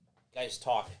 Guys,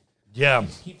 talk. Yeah.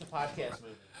 Keep the podcast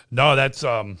moving. No, that's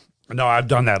no, I've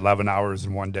done that 11 hours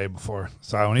in one day before.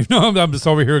 So I don't even know. I'm just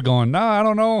over here going, no, I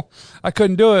don't know. I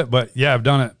couldn't do it. But yeah, I've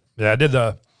done it. Yeah, I did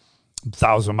the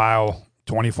 1,000-mile,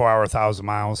 24-hour 1,000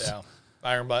 miles. Yeah.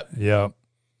 Iron butt. Yeah.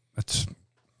 It's,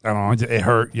 I don't know. It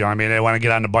hurt. You know what I mean? I want to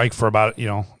get on the bike for about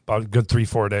a good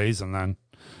 3-4 days. And then.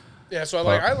 Yeah. So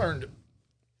I learned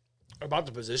about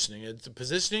the positioning. It's the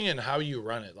positioning and how you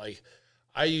run it. Like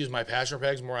I use my passenger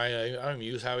pegs more. I don't even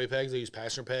use highway pegs. I use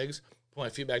passenger pegs. Put my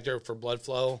feet back there for blood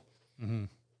flow. Mm-hmm.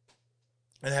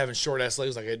 And having short ass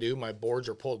legs like I do, my boards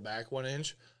are pulled back 1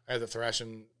 inch. I have the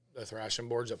thrashing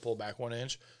boards that pull back 1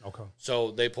 inch. Okay.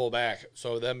 So they pull back.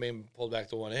 So them being pulled back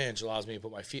to 1 inch allows me to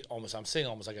put my feet I'm sitting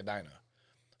almost like a dyno.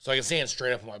 So I can stand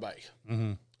straight up on my bike.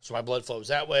 Mm-hmm. So my blood flows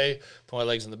that way. Put my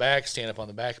legs in the back, stand up on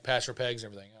the back, passenger pegs,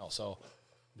 and everything else. So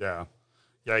yeah.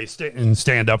 Yeah, you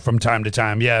stand up from time to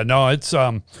time. Yeah, no, it's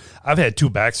I've had 2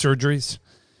 back surgeries.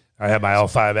 I had my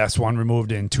L5S1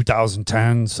 removed in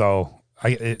 2010, so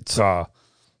it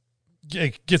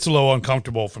gets a little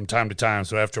uncomfortable from time to time.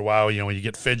 So after a while, when you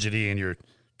get fidgety and you're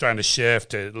trying to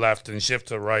shift to left and shift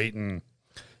to right, and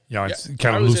it's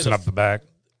kind of loosen up the back.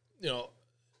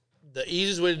 The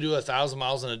easiest way to do 1,000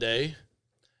 miles in a day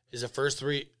is the first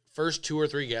 2 or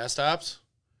 3 gas stops.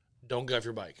 Don't get off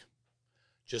your bike.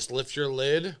 Just lift your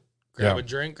lid, grab a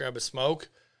drink, grab a smoke,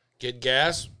 get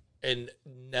gas, and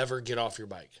never get off your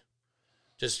bike.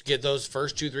 Just get those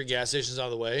first 2-3 gas stations out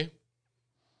of the way.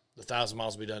 The 1,000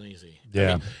 miles will be done easy.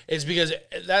 Yeah. I mean, it's because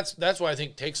that's why I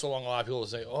think it takes so long. A lot of people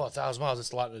say, 1,000 miles,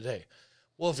 that's a lot in a day.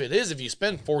 Well, if you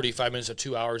spend 45 minutes to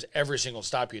 2 hours every single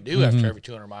stop you do after every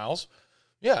 200 miles,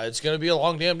 yeah, it's going to be a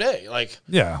long damn day. Like,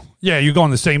 yeah, you're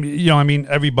going the same.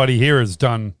 Everybody here has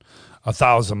done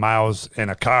 1,000 miles in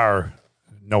a car,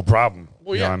 no problem.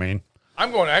 Well, you know what I mean?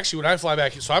 I'm going when I fly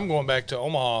back. So I'm going back to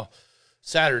Omaha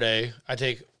Saturday. I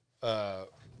take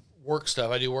work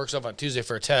stuff. I do work stuff on Tuesday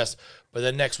for a test. But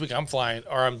then next week I'm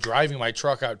driving my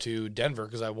truck out to Denver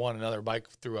because I won another bike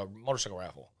through a motorcycle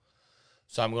raffle.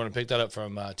 So I'm going to pick that up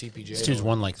from TPJ. This dude's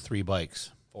won like 3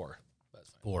 bikes. 4. That's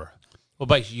fine. 4. What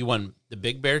bikes? You won the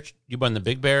Big Bear? You won the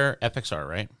Big Bear FXR,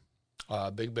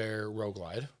 right? Big Bear Road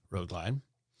Glide. Road Glide.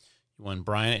 You won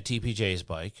Brian at TPJ's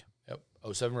bike. Yep.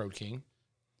 07 Road King.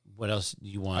 What else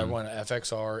you won? I won an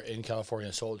FXR in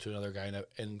California, sold it to another guy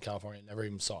in California, never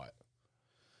even saw it.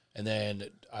 And then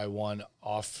I won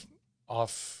off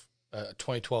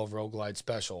 2012 Road Glide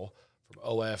Special from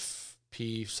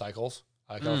OFP Cycles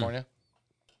out of California.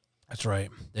 That's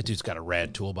right. That dude's got a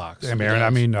rad toolbox. Yeah, Aaron. I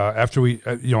mean, after we,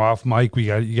 off mic, you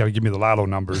got to give me the lotto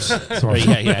numbers. So.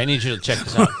 Yeah. I need you to check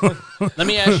this out. Let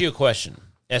me ask you a question.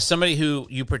 As somebody who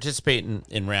you participate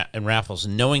in raffles,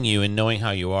 knowing you and knowing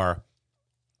how you are,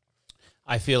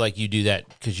 I feel like you do that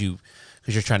because you're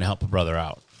trying to help a brother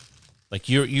out. Like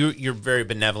you're very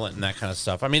benevolent and that kind of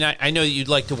stuff. I mean, I know that you'd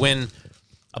like to win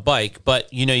a bike,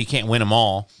 but you can't win them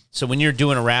all. So when you're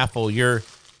doing a raffle,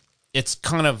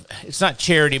 it's not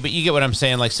charity, but you get what I'm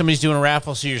saying. Like somebody's doing a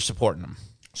raffle, so you're supporting them.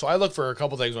 So I look for a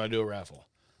couple things when I do a raffle.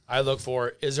 I look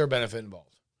for, is there a benefit involved?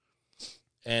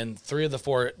 And 3 of the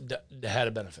 4 had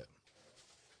a benefit.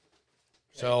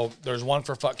 So there's one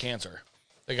for fuck cancer.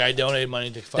 The guy donated money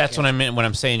to fuck That's cancer. what I meant when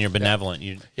I'm saying you're benevolent.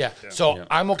 Yeah. So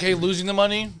I'm okay losing the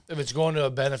money if it's going to a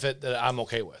benefit that I'm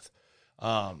okay with.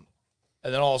 And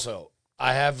then also,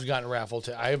 I have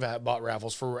bought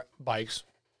raffles for bikes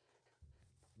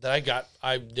that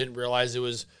I didn't realize it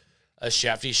was a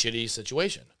shafty, shitty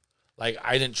situation. Like,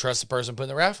 I didn't trust the person putting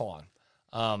the raffle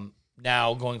on.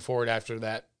 now going forward after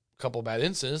that couple of bad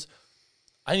incidents,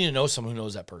 I need to know someone who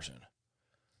knows that person.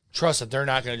 Trust that they're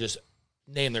not going to just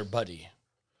name their buddy.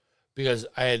 Because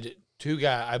I had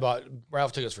I bought raffle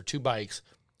tickets for 2 bikes.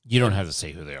 You don't have to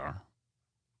say who they are.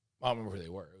 I don't remember who they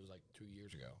were. It was like 2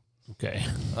 years ago. Okay.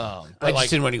 But I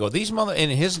just didn't want to go, these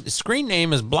and his screen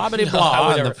name is blah, blah, blah. I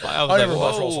would never, I I would never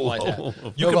bus roll something like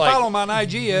that. You can follow them on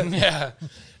IG. Yeah.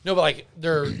 No, but like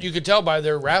you could tell by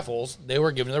their raffles, they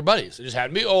were giving to their buddies. It just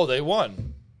happened to be, they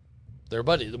won. Their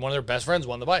buddy, one of their best friends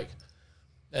won the bike.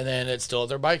 And then it's still at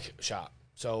their bike shop.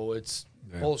 So it's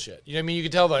bullshit. You know what I mean? You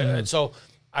can tell by and so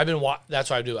I've been that's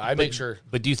what I do. I make sure.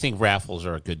 But do you think raffles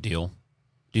are a good deal?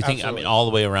 Do you think, Absolutely. all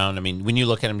the way around, when you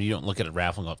look at them, you don't look at a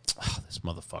raffle and go, this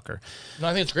motherfucker. No,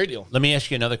 I think it's a great deal. Let me ask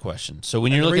you another question. So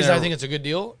when you're The looking reason at I think it's a good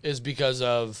deal is because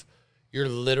of you're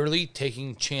literally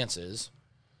taking chances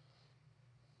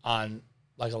on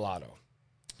like a lotto.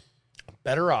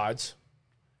 Better odds,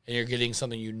 and you're getting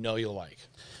something you'll like.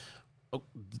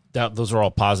 those are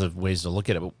all positive ways to look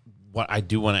at it. But what I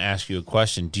do want to ask you a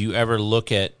question. Do you ever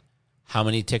look at how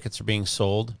many tickets are being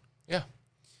sold? Yeah.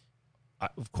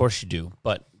 Of course you do,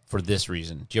 but for this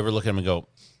reason. Do you ever look at them and go,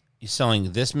 you're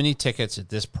selling this many tickets at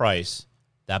this price,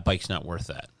 that bike's not worth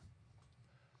that?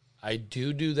 I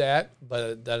do that,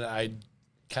 but then I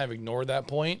kind of ignore that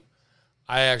point.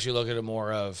 I actually look at it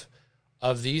more of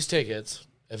these tickets,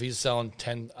 if he's selling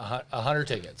 100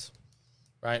 tickets,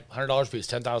 right? $100 a piece,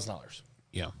 $10,000.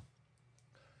 Yeah.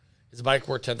 Is the bike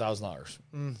worth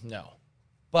 $10,000? No.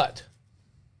 But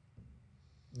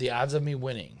the odds of me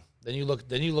winning, then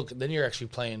you're actually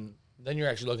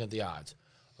looking at the odds.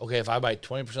 Okay, if I buy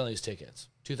 20% of these tickets,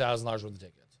 $2,000 worth of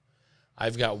tickets,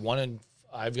 I got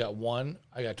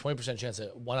 20% chance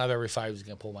that one out of every 5 is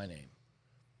going to pull my name.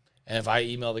 And if I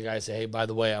email the guy and say, hey, by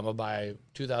the way, I'm going to buy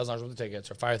 $2,000 worth of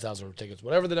tickets or $5,000 worth of tickets,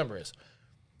 whatever the number is,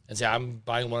 and say, I'm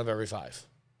buying one of every 5.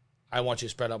 I want you to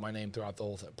spread out my name throughout the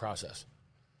whole process.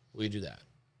 Will you do that?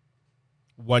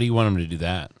 Why do you want him to do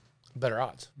that? Better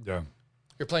odds. Yeah.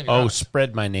 You're playing your odds.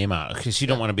 Spread my name out. Because you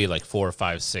don't want to be like 4,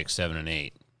 5, 6, 7, and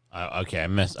 8. Okay,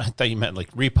 I thought you meant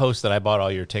like repost that I bought all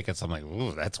your tickets. I'm like,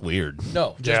 ooh, that's weird.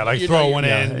 No. Yeah, like throw one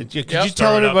in. Could you Yep.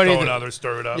 tell everybody? Throw another,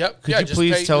 stir it up. Yep. Could you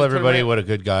please tell everybody what a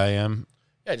good guy I am?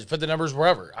 Yeah, just put the numbers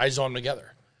wherever. I just want them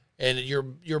together, and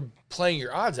you're playing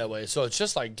your odds that way. So it's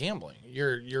just like gambling.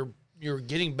 You're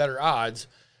getting better odds,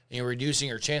 and you're reducing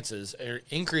your chances, or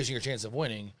increasing your chance of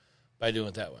winning by doing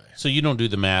it that way. So you don't do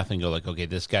the math and go like, okay,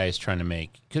 this guy is trying to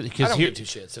make. I don't give two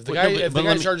shits. If the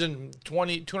guy's charging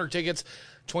 200 tickets,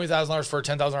 $20,000 for a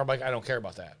 $10,000 bike, I don't care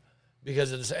about that.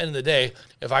 Because at the end of the day,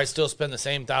 if I still spend the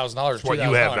same $1,000, What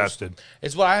you have invested.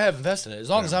 It's what I have invested in. As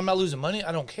long as I'm not losing money,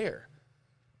 I don't care.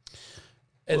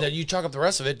 And then you chalk up the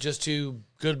rest of it just to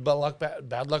good luck,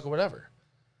 bad luck, or whatever.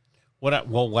 What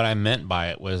I meant by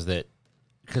it was that,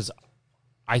 because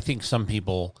I think some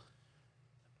people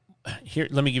here.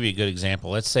 Let me give you a good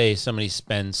example. Let's say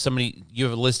you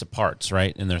have a list of parts,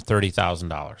 right, and they're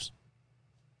 $30,000.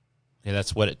 Okay,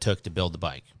 that's what it took to build the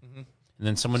bike, and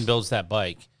then someone builds that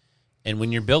bike, and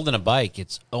when you're building a bike,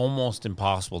 it's almost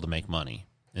impossible to make money,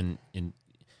 and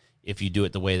if you do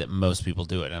it the way that most people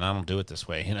do it, and I don't do it this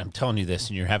way, and I'm telling you this,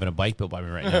 and you're having a bike built by me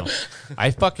right now.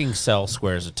 I fucking sell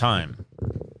squares of time.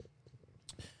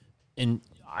 And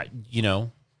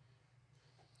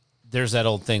there's that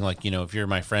old thing, like, if you're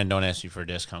my friend, don't ask you for a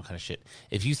discount kind of shit.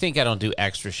 If you think I don't do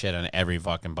extra shit on every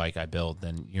fucking bike I build,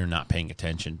 then you're not paying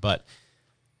attention. But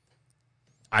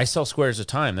I sell squares of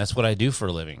time. That's what I do for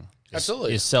a living.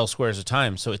 Absolutely. Is sell squares of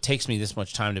time. So it takes me this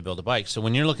much time to build a bike. So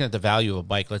when you're looking at the value of a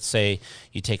bike, let's say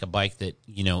you take a bike that,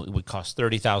 it would cost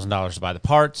 $30,000 to buy the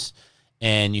parts,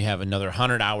 and you have another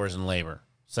 100 hours in labor.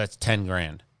 So that's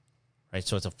 $10,000, right?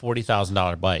 So it's a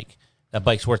 $40,000 bike. That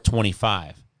bike's worth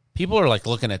 $25,000. People are like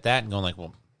looking at that and going like,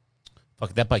 well,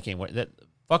 fuck, that bike ain't worth that.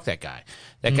 Fuck that guy.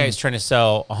 That guy's trying to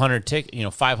sell 500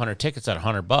 tickets at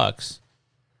 $100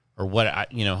 or what,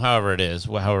 however it is,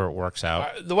 however it works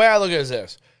out. The way I look at it is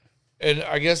this. And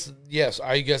I guess, yes,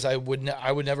 I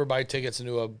would never buy tickets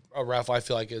into a raffle I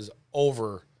feel like is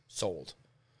oversold.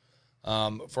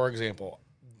 For example,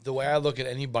 the way I look at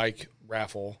any bike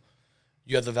raffle,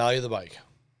 you have the value of the bike.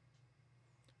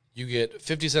 You get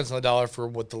 50 cents on the dollar for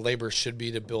what the labor should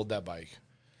be to build that bike.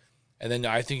 And then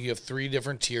I think you have 3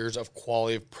 different tiers of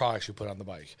quality of products you put on the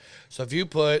bike. So if you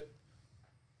put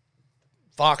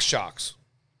Fox shocks,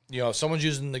 if someone's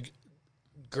using the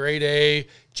grade A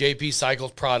JP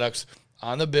Cycles products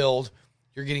on the build,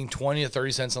 you're getting 20 to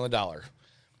 30 cents on the dollar.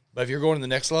 But if you're going to the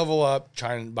next level up,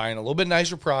 buying a little bit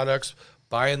nicer products,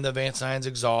 buying the Vance Hines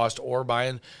exhaust or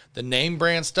buying the name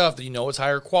brand stuff that you know is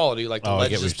higher quality, like the I Legend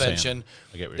get what you're suspension,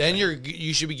 I get what you're then saying.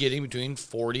 you should be getting between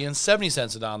 40 and 70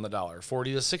 cents on the dollar,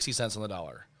 40 to 60 cents on the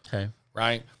dollar, Okay.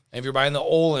 right? And if you're buying the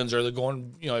Olins or the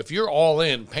going, if you're all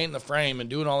in, painting the frame and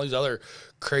doing all these other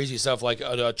crazy stuff like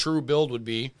a true build would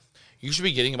be, you should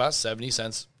be getting about 70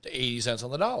 cents to 80 cents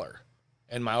on the dollar,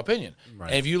 in my opinion. Right.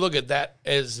 And if you look at that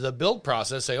as the build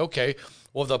process, say, okay,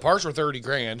 well, if the parts were 30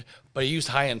 grand, but he used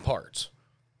high-end parts,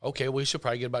 okay, we should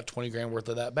probably get about 20 grand worth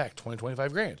of that back, 20,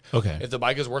 25 grand. Okay. If the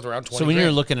bike is worth around 20 So when grand.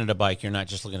 you're looking at a bike, you're not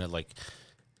just looking at like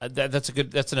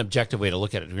that's an objective way to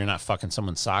look at it. You're not fucking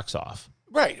someone's socks off.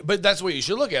 Right, but that's what you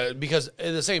should look at it, because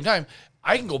at the same time,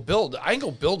 I can go build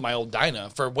my old Dyna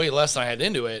for way less than I had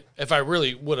into it if I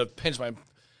really would have pinched my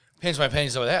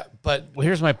pennies over that. But Well,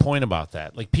 here's my point about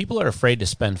that. Like, people are afraid to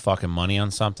spend fucking money on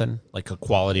something, like a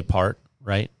quality part,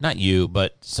 right? Not you,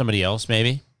 but somebody else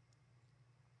maybe.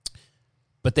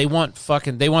 But they want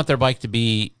their bike to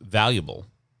be valuable,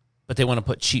 but they want to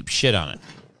put cheap shit on it.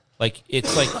 Like,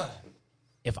 it's like,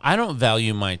 if I don't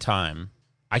value my time,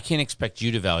 I can't expect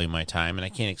you to value my time, and I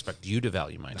can't expect you to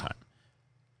value my time.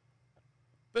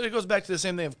 it goes back to the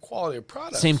same thing of quality of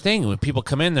product. Same thing. When people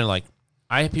come in, they're like,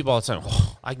 I have people all the time,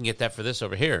 oh, I can get that for this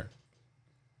over here.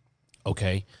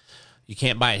 Okay. You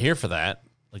can't buy it here for that.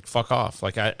 Like, fuck off.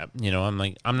 Like, I'm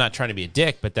like, I'm not trying to be a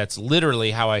dick, but that's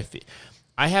literally how I feel.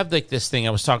 I have like this thing. I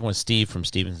was talking with Steve from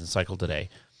Stevenson Cycle today,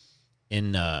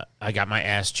 and I got my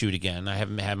ass chewed again. I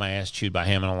haven't had my ass chewed by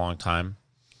him in a long time.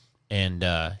 And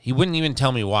he wouldn't even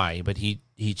tell me why, but he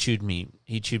chewed me.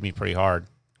 He chewed me pretty hard.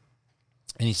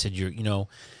 And he said,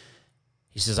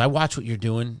 he says, I watch what you're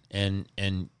doing, and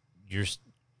you're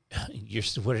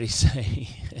what did he say?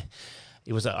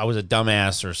 I was a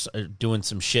dumbass or doing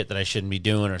some shit that I shouldn't be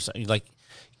doing or something, like,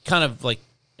 kind of like.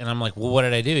 And I'm like, well, what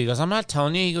did I do? He goes, I'm not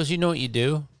telling you. He goes, you know what you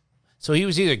do. So he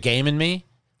was either gaming me,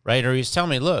 right, or he was telling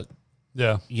me, look,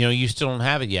 Yeah. you still don't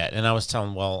have it yet. And I was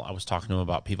talking to him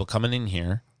about people coming in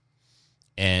here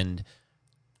and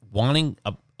wanting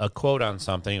a quote on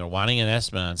something or wanting an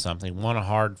estimate on something, want a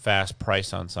hard, fast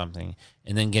price on something,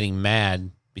 and then getting mad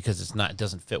because it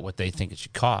doesn't fit what they think it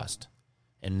should cost.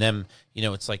 And then,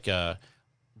 it's like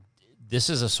this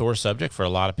is a sore subject for a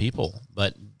lot of people,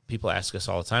 but people ask us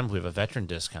all the time if we have a veteran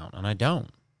discount, and I don't.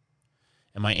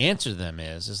 And my answer to them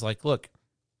is like, look,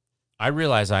 I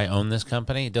realize I own this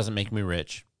company. It doesn't make me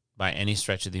rich by any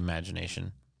stretch of the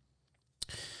imagination.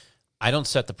 I don't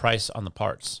set the price on the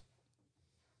parts.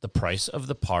 The price of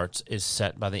the parts is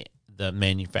set by the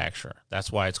manufacturer.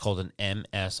 That's why it's called an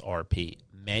MSRP,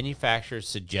 manufacturer's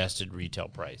suggested retail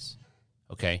price.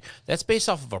 Okay? That's based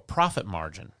off of a profit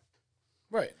margin.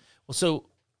 Right. Well, so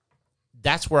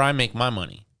that's where I make my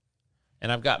money.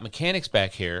 And I've got mechanics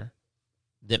back here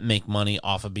that make money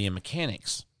off of being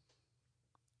mechanics.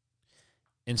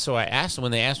 And so I asked them,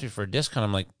 when they asked me for a discount,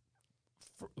 I'm like,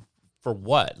 for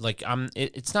what? Like,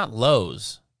 it's not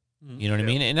Lowe's. You know what I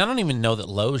mean? And I don't even know that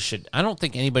Lowe's I don't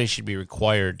think anybody should be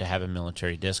required to have a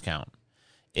military discount.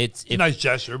 It's a nice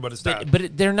gesture, but it's not.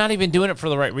 But they're not even doing it for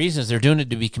the right reasons. They're doing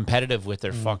it to be competitive with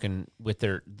their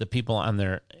the people in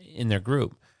their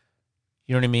group.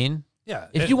 You know what I mean? Yeah.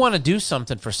 If you want to do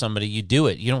something for somebody, you do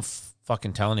it. You don't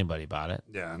fucking tell anybody about it.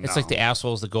 Yeah, It's no. like the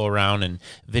assholes that go around and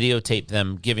videotape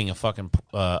them giving a fucking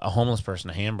a homeless person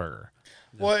a hamburger.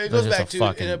 Well, it They're goes just back a to,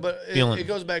 fucking it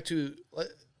goes back to,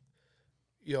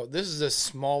 this is the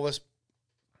smallest $1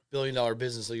 billion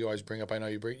business that you always bring up. I know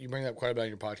you bring that quite a bit on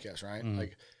your podcast, right?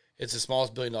 Like, it's the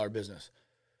smallest $1 billion business.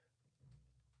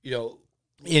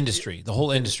 Industry, the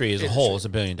whole industry as a whole is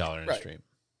 $1 billion industry. Right.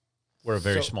 We're a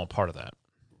very So- small part of that,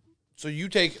 So you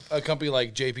take a company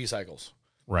like JP Cycles,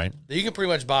 right? that you can pretty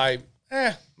much buy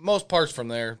most parts from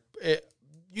there.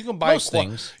 You can buy Most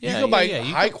things. You Yeah, can buy yeah,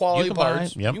 you high can- quality you can buy-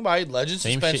 parts. yep. You can buy Legend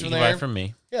Same suspension shit you from can there. buy from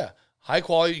me. Yeah, high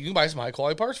quality. You can buy some high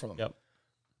quality parts from them. Yep.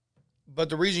 But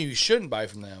the reason you shouldn't buy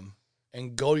from them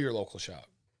and go to your local shop,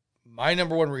 my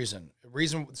number one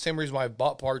same reason why I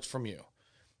bought parts from you,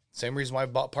 same reason why I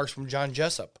bought parts from John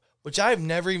Jessup, which I've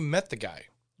never even met the guy.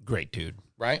 Great dude.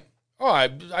 Right? Oh,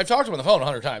 I've talked to him on the phone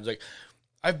 100 times. Like,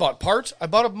 I've bought parts. I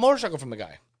bought a motorcycle from the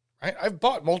guy. Right? I've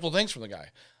bought multiple things from the guy.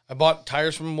 I bought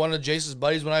tires from one of Jace's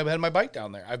buddies when I had my bike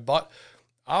down there.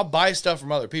 I'll buy stuff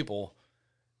from other people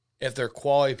if they're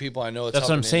quality people. I know it's That's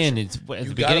what I'm saying. industry. It's at the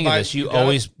You beginning gotta of buy- this. you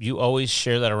You always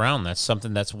share that around. That's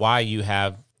something. That's why you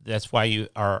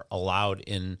are allowed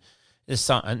in this.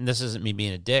 And this isn't me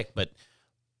being a dick, but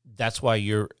that's why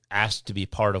you're asked to be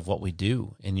part of what we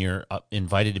do, and you're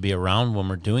invited to be around when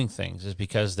we're doing things. Is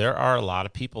because there are a lot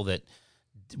of people that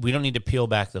we don't need to peel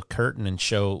back the curtain and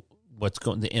show what's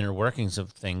going the inner workings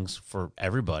of things for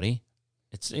everybody.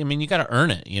 I mean, you got to earn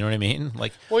it. You know what I mean?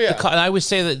 Like, Well, yeah. I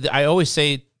always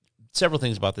say several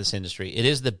things about this industry. It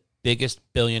is the biggest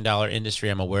billion-dollar industry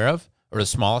I'm aware of, or the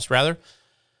smallest rather.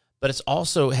 But it's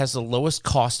also has the lowest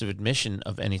cost of admission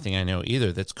of anything I know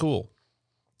either. That's cool.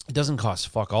 It doesn't cost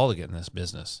fuck all to get in this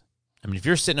business. I mean, if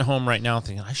you're sitting at home right now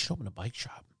thinking, I should open a bike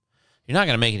shop, you're not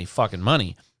going to make any fucking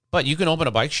money. But you can open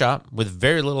a bike shop with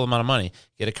very little amount of money.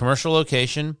 Get a commercial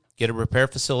location, get a repair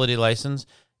facility license,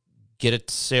 get a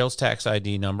sales tax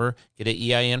ID number, get an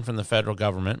EIN from the federal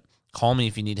government. Call me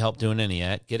if you need help doing any of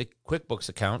that. Get a QuickBooks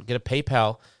account, get a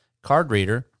PayPal card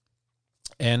reader,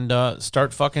 and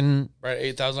start fucking... Right,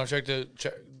 $8,000 check to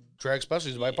Drag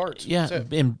Specialties to buy parts. Yeah,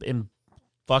 That's it. and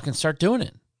fucking start doing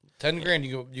it. $10,000,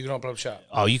 you can open up shop.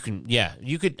 Oh, you can, yeah.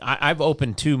 You could. I've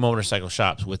opened 2 motorcycle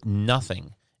shops with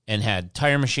nothing and had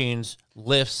tire machines,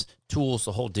 lifts, tools,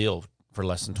 the whole deal for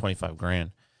less than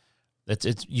 $25,000.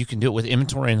 You can do it with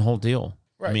inventory and the whole deal.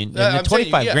 Right. I mean, I'm and the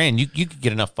saying, $25,000, you could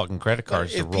get enough fucking credit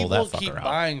cards to if roll that people keep fucker out.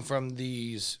 buying from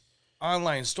these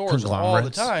online stores all the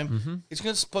Conglomerates. time, it's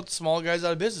going to put the small guys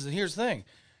out of business. And here's the thing.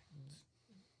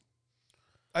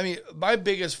 I mean, my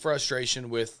biggest frustration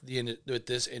with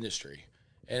this industry,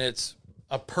 and it's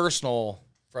a personal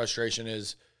frustration,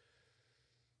 is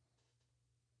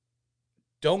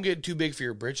don't get too big for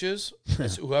your britches.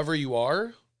 As whoever you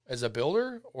are, as a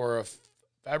builder or a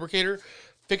fabricator,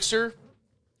 fixer,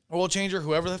 oil changer,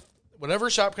 whatever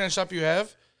kind of shop you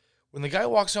have, when the guy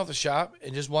walks out the shop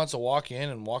and just wants to walk in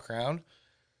and walk around,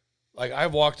 like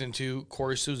I've walked into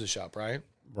Corey Souza's shop, right?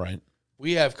 Right.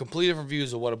 We have completely different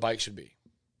views of what a bike should be.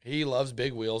 He loves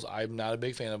big wheels. I'm not a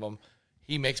big fan of them.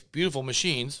 He makes beautiful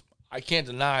machines. I can't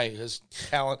deny his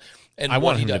talent. And I what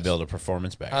want he him to does. build a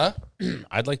performance bagger. Huh?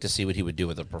 I'd like to see what he would do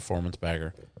with a performance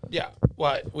bagger. Yeah.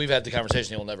 Well, we've had the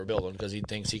conversation. He'll never build one because he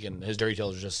thinks he can. His dirty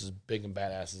tails are just as big and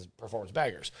badass as performance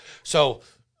baggers. So,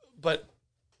 but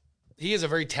he is a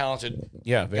very talented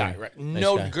Yeah, very guy, right? nice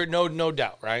No, guy. no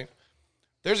doubt, right?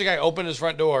 There's a guy opened his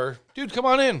front door. Dude, come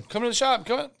on in. Come to the shop.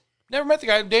 Come on. Never met the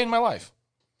guy a day in my life.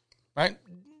 Right?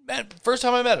 First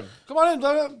time I met him. Come on in.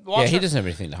 Blah, blah, blah. Yeah, Walks he around. doesn't have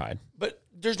anything to hide. But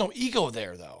there's no ego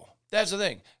there, though. That's the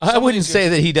thing. I wouldn't say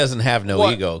that he doesn't have no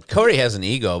What? ego. Corey has an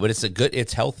ego, but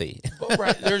it's healthy.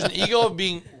 Right. There's an ego of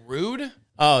being rude.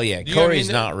 Oh yeah, you know what I Corey's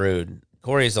mean? not rude.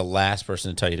 Corey's the last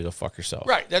person to tell you to go fuck yourself.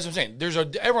 Right. That's what I'm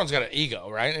saying. Everyone's got an ego,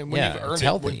 right? And when Yeah, you've earned it's it,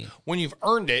 healthy. when you've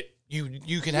earned it,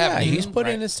 you can have Yeah, it. he's put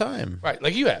right? in his time. Right,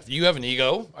 like you have. You have an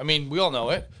ego. I mean, we all know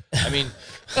it. I mean,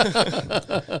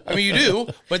 you do.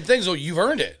 But the thing is, though, you've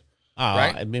earned it.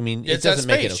 Right? I mean, it It's that doesn't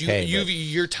make it space. okay.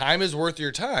 Your time is worth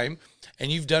your time,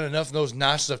 and you've done enough of those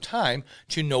notches of time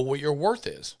to know what your worth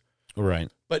is. but, right.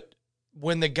 But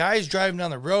when the guy's driving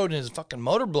down the road and his fucking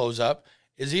motor blows up,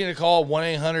 is he going to call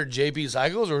 1-800-JP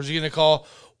Cycles, or is he going to call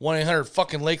 1-800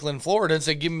 fucking Lakeland, Florida, and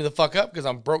say, "Give me the fuck up because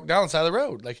I'm broke down the side of the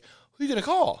road"? Like, who are you going to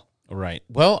call? Right.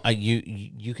 Well,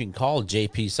 you can call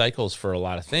JP Cycles for a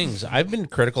lot of things. I've been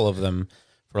critical of them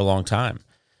for a long time.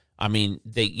 I mean,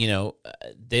 they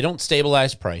don't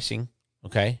stabilize pricing.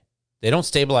 Okay, they don't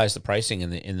stabilize the pricing in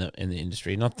the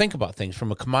industry. Now, think about things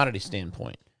from a commodity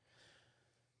standpoint.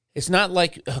 It's not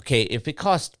like, okay, if it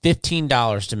costs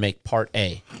 $15 to make part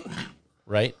A,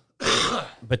 right?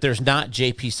 But there's not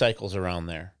JP Cycles around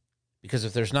there, because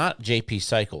if there's not JP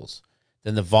Cycles,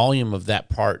 then the volume of that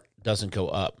part doesn't go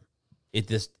up.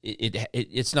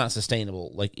 It's not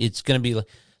sustainable. Like, it's going to be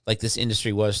like this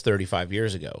industry was 35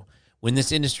 years ago. When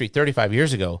this industry 35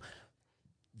 years ago,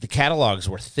 the catalogs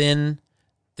were thin.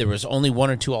 There was only 1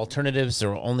 or 2 alternatives. There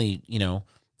were only,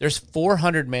 there's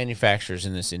 400 manufacturers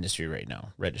in this industry right now,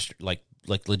 registered, like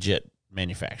legit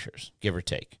manufacturers, give or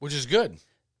take. Which is good.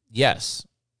 Yes.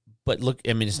 But look,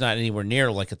 I mean, it's not anywhere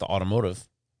near like at the automotive.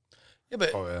 Yeah,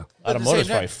 but Oh, yeah. but at the Automotive's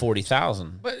same time- probably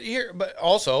 40,000. but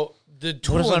also the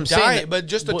tool What I'm and saying, die, but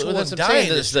just the well, tool that's and what I'm die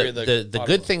saying, industry. of the good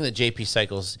automotive. thing that JP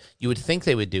Cycles, you would think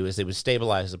they would do, is they would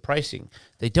stabilize the pricing.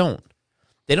 They don't.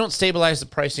 They don't stabilize the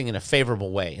pricing in a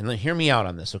favorable way. And then hear me out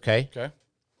on this, okay? Okay.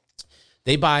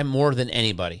 They buy more than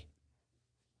anybody.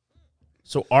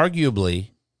 So arguably,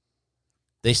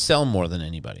 they sell more than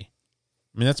anybody.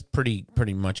 I mean, that's pretty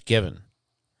much given.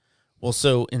 Well,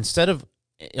 so instead of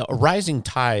a rising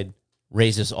tide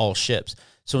raises all ships.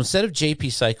 So instead of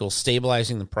JP Cycles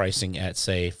stabilizing the pricing at,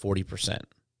 say, 40%,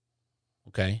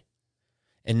 okay,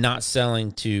 and not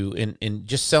selling and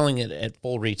just selling it at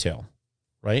full retail,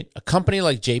 right? A company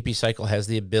like JP Cycle has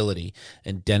the ability,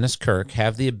 and Dennis Kirk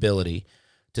have the ability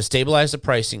to stabilize the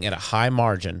pricing at a high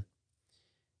margin.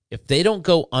 If they don't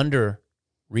go under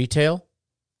retail,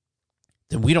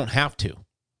 then we don't have to.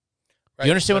 Right,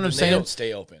 You understand but what I'm then saying? They don't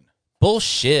stay open.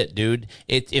 Bullshit, dude.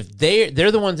 If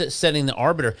they're the ones that's setting the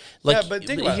arbiter. Like, Yeah, but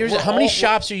think about it. here's We're how many all-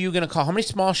 shops are you going to call? How many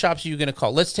small shops are you going to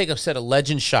call? Let's take a set of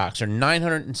Legend shocks, or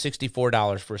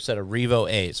 $964 for a set of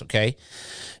Revo A's. Okay,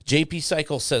 JP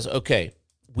Cycle says, okay,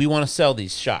 we want to sell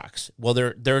these shocks. Well,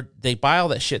 they buy all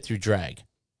that shit through drag.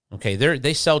 Okay,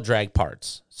 they sell drag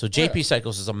parts. So JP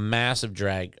Cycles is a massive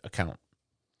drag account,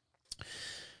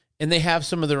 and they have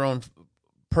some of their own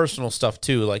personal stuff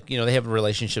too. Like, they have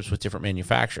relationships with different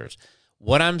manufacturers.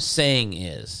 What I'm saying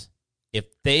is, if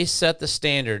they set the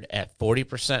standard at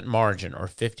 40% margin or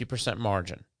 50%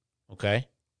 margin, okay,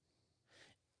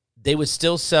 they would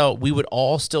still sell. We would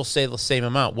all still say the same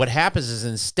amount. What happens is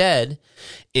instead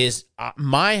is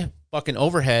my fucking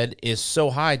overhead is so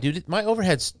high, dude. My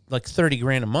overhead's like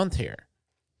 $30,000 a month here.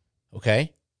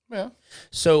 Okay. Yeah.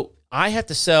 So I have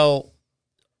to sell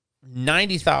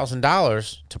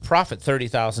 $90,000 to profit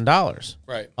 $30,000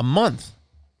 Right. a month,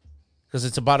 because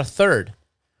it's about a third.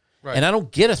 Right. And I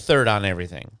don't get a third on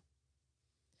everything.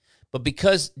 But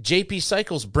because JP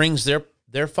Cycles brings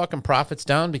their fucking profits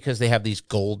down, because they have these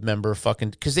gold member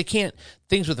because they can't,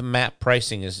 things with the MAP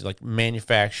pricing is like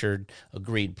manufactured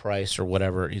agreed price or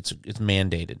whatever. It's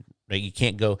mandated. Right? You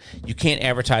can't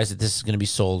advertise that this is going to be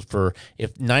sold for,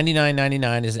 if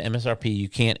 $99.99 is the MSRP, you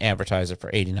can't advertise it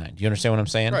for $89. Do you understand what I'm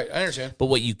saying? Right. I understand. But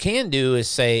what you can do is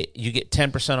say you get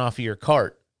 10% off of your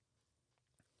cart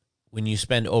when you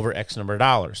spend over X number of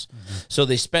dollars. Mm-hmm. So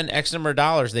they spend X number of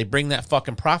dollars, they bring that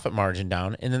fucking profit margin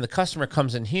down, and then the customer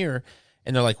comes in here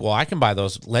and they're like, well, I can buy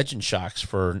those Legend shocks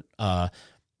for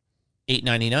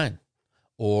 $8.99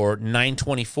 or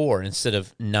 $9.24 instead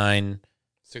of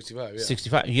 $9.65.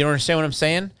 65. You don't understand what I'm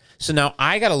saying? So now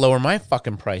I got to lower my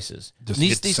fucking prices.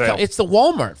 It's the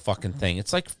Walmart fucking thing.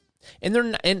 It's like, and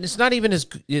it's not even as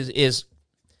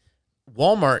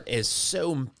Walmart is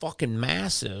so fucking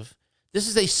massive. This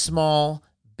is a small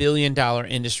billion-dollar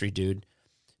industry, dude.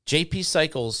 JP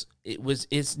Cycles,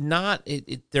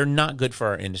 they're not good for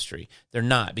our industry. They're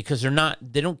not, because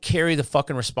they don't carry the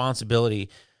fucking responsibility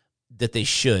that they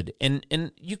should.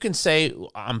 And you can say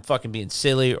I'm fucking being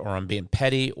silly or I'm being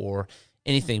petty or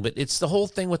anything, but it's the whole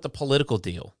thing with the political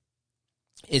deal.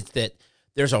 It's that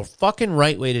there's a fucking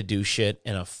right way to do shit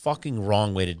and a fucking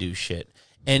wrong way to do shit.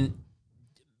 And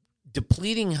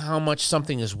depleting how much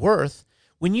something is worth,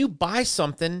 when you buy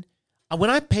something, when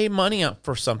I pay money up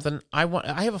for something, I have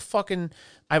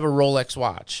a Rolex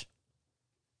watch.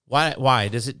 Why?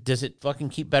 Does it fucking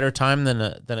keep better time than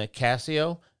a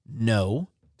Casio? No.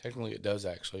 Technically, it does,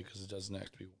 actually, because it doesn't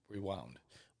have to be rewound.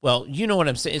 Well, you know what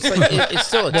I'm saying. It's like it's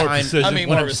still a time. precision. I mean,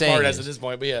 what more I'm of a saying smart as is, at this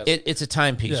point, but yes. it's a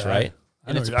timepiece, Yeah, right? I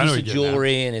And know- it's a I know piece what of you're getting at.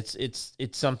 jewelry, and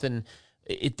it's something.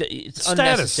 It's Status.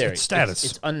 unnecessary. It's status.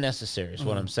 It's unnecessary. Is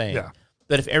what I'm saying. Yeah.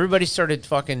 But if everybody started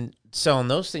fucking selling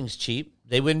those things cheap,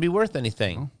 they wouldn't be worth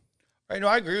anything. Right, no,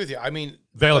 I agree with you. I mean,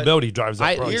 Availability drives up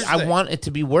I price. Here's the I thing. want it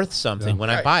to be worth something when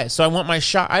I Right. buy it. So I want my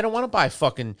shock. I don't want to buy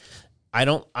fucking. I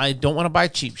don't want to buy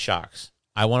cheap shocks.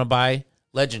 I want to buy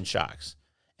Legend shocks,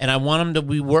 and I want them to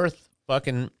be worth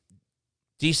fucking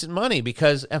decent money,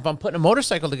 because if I'm putting a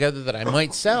motorcycle together that I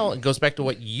might sell, it goes back to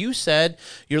what you said.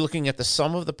 You're looking at the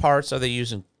sum of the parts. Are they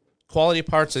using quality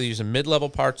parts? Are they using mid-level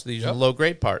parts? Are they using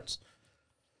low-grade parts?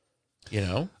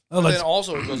 but then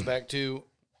also it goes back to,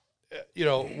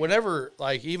 whenever,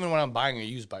 like, even when I'm buying a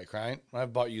used bike, right? When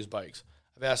I've bought used bikes,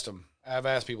 I've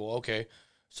asked people, okay,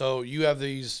 so you have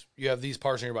these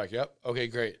parts on your bike. Yep. Okay,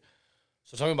 great.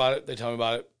 So tell me about it. They tell me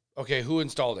about it. Okay, who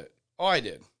installed it? Oh, I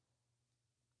did.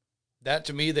 That,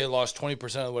 to me, they lost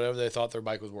 20% of whatever they thought their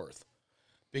bike was worth,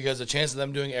 because the chance of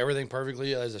them doing everything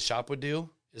perfectly as a shop would do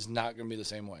is not going to be the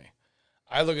same way.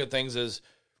 I look at things as,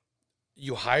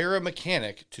 you hire a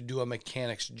mechanic to do a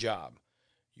mechanic's job.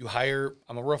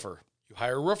 I'm a roofer. You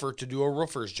hire a roofer to do a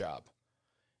roofer's job.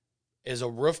 Is a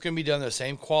roof going to be done the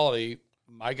same quality,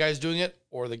 my guy's doing it,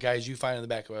 or the guys you find in the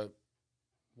back of a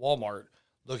Walmart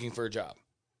looking for a job?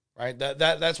 Right?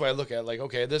 That's why I look at it. Like,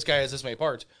 okay, this guy has this many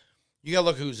parts. You got to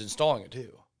look who's installing it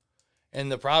too.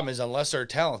 And the problem is, unless they're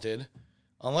talented,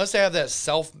 unless they have that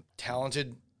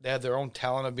self-talented, they have their own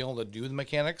talent of being able to do the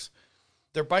mechanics,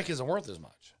 their bike isn't worth as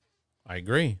much. I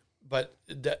agree. But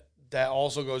that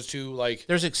also goes to, like,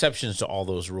 There's exceptions to all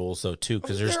those rules, though, too,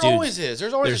 because there's there always is.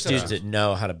 There's always dudes exceptions. that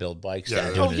know how to build bikes. Yeah.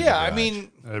 that are doing Oh it in yeah, the I garage.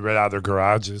 mean, Right out of their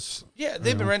garages. yeah,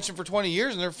 they've been wrenching for 20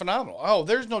 years and they're phenomenal. Oh,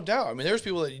 there's no doubt. I mean, there's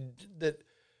people that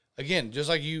again, just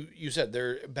like you said,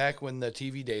 they're back when the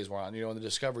TV days were on, in the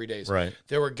Discovery days. Right.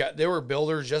 There were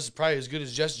builders just probably as good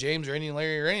as Jess James or any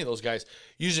Larry or any of those guys.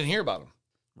 You just didn't hear about them.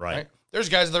 right. There's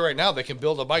guys there right now that can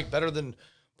build a bike better than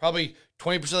probably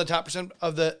 20% of the top percent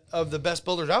of the best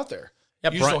builders out there.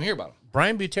 You just don't hear about them.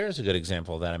 Brian Butera is a good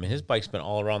example of that. I mean, his bike's been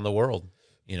all around the world,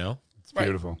 you know? It's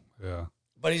beautiful. Yeah.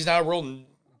 But he's not a real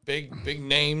big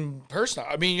name person.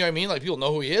 I mean, you know what I mean? Like, people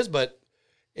know who he is, but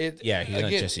he's not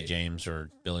Jesse James or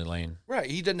Billy Lane. Right.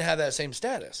 He doesn't have that same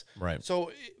status. Right.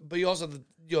 So, but you also,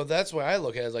 that's why I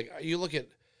look at it. Is like, you look at,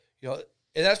 and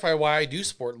that's probably why I do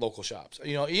support local shops.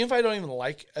 Even if I don't even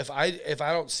if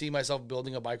I don't see myself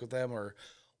building a bike with them or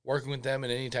working with them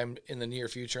at any time in the near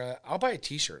future, I'll buy a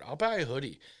T-shirt. I'll buy a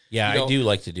hoodie. Yeah, I do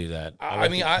like to do that.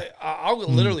 I'll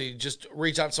literally just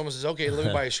reach out to someone and says, okay, let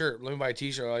me buy a shirt. Let me buy a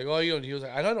T-shirt. Like, well, he was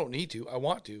like, I don't need to. I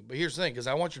want to. But here's the thing, because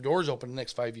I want your doors open the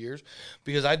next 5 years,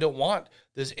 because I don't want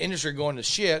this industry going to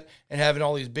shit and having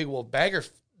all these big world bagger,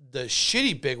 the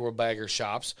shitty big world bagger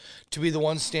shops to be the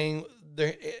ones staying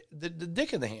the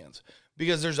dick in the hands.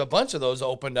 Because there's a bunch of those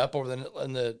opened up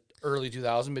in the early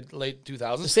 2000s, late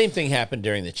 2000s. The same thing happened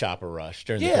during the chopper rush,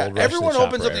 during the gold rush. Everyone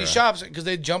opens up era. these shops because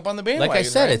they jump on the bandwagon. Like I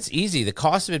said, right? it's easy. The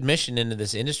cost of admission into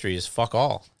this industry is fuck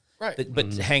all. Right.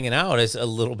 But hanging out is a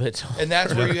little bit. And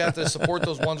that's where you have to support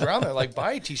those ones around there. Like,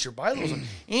 buy a T-shirt, buy those. Even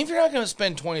if you're not going to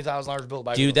spend $20,000 to build a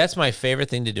bike. Dude, that's my favorite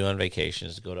thing to do on vacation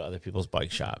is to go to other people's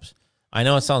bike shops. I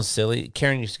know it sounds silly.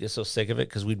 Karen used to get so sick of it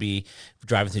because we'd be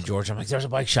driving through Georgia. I'm like, there's a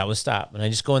bike shop. Let's stop. And I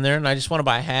just go in there and I just want to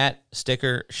buy a hat,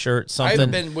 sticker, shirt, something. I've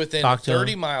been within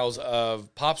 30 miles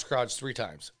of Pop's Garage 3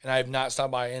 times, and I have not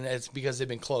stopped by. And it's because they've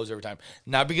been closed every time.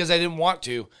 Not because I didn't want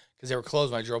to, because they were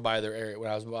closed when I drove by their area.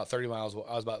 When I was about 30 miles,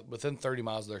 I was about within 30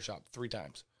 miles of their shop 3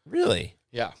 times. Really?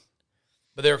 Yeah.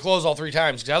 But they were closed all 3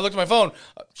 times because I looked at my phone.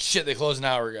 Shit, they closed an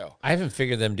hour ago. I haven't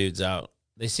figured them dudes out.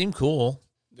 They seem cool.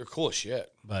 They're cool as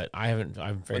shit. But I haven't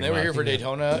figured when they were here for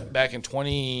Daytona back in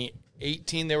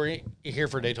 2018, they were here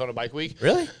for Daytona Bike Week.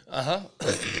 Really? Uh-huh. They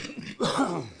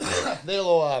had a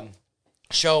little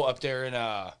show up there in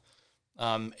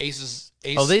Ace.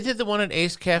 Oh, they did the one at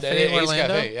Ace Cafe in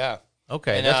Orlando? Cafe, yeah.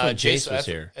 Okay, and that's when Jace was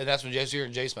here. And that's when Jace was here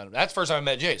and Jace met him. That's the first time I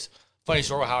met Jace. Funny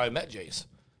story about how I met Jace.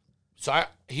 So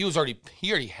he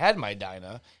already had my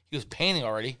Dyna. He was painting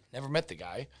already. Never met the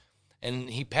guy. And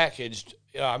he packaged,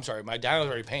 my Dyna was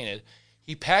already painted.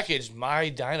 He packaged my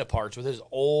Dyna parts with his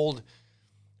old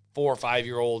 4 or 5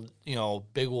 year old,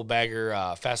 Big Wool Bagger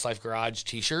Fast Life Garage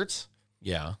T-shirts.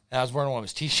 Yeah. And I was wearing one of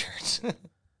his T-shirts.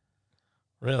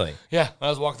 Really? Yeah. I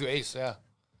was walking through Ace. Yeah.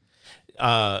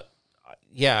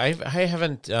 Yeah. I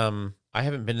haven't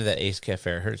been to that Ace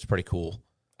Cafe. I heard it's pretty cool.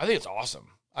 I think it's awesome.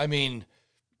 I mean,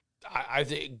 I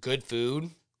think good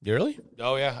food. You really?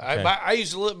 Oh yeah, okay. I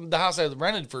used to live. The house I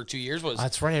rented for 2 years was.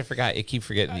 That's right. I forgot. I keep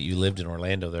forgetting that you lived in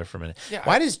Orlando there for a minute. Yeah.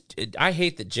 I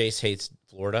hate that Jace hates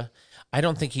Florida. I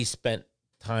don't think he spent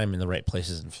time in the right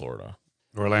places in Florida.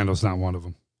 Orlando's not one of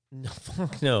them. No,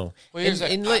 fuck no. Well,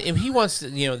 and he wants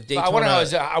to, Daytona.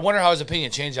 I wonder how his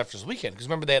opinion changed after this weekend. Because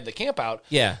remember they had the camp out.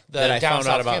 Yeah, that I found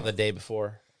out about the day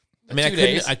before. I mean,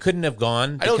 I couldn't have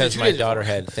gone because my daughter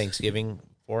had Thanksgiving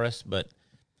for us, but.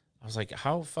 I was like,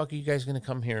 how the fuck are you guys going to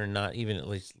come here and not even at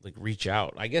least reach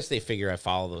out? I guess they figure I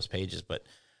follow those pages, but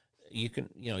you can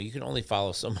only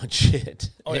follow so much shit.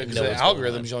 Oh, yeah, because the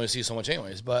algorithms you only see so much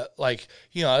anyways. But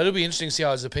it'll be interesting to see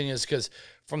how his opinion is because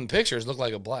from the pictures, it looked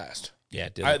like a blast. Yeah,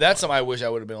 it did. That's something I wish I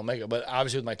would have been able to make it. But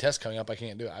obviously with my test coming up, I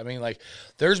can't do it. I mean,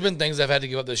 there's been things I've had to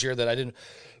give up this year that I didn't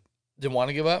want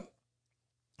to give up.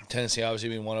 Tennessee obviously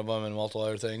being one of them and multiple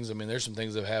other things. I mean, there's some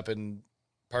things that have happened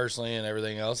personally and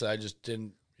everything else that I just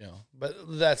didn't. But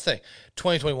that's the thing.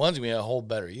 2021 is going to be a whole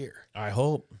better year. I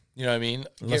hope. You know what I mean?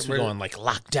 Unless we're going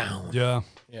lockdown. Yeah.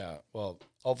 Yeah. Well,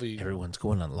 hopefully. Everyone's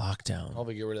going on lockdown.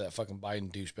 Hopefully get rid of that fucking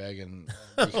Biden douchebag and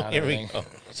here we go.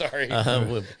 Sorry.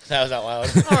 That was out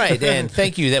loud. All right, Dan.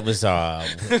 Thank you. That was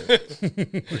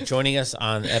for joining us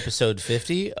on episode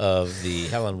 50 of the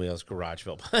Hell on Wheels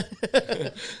Garageville.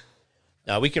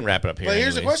 Now we can wrap it up here. But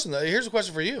here's the question, though. Here's a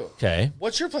question for you. Okay.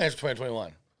 What's your plans for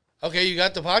 2021? Okay, you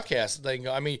got the podcast thing.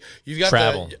 I mean, you've got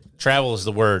travel. Travel is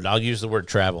the word. I'll use the word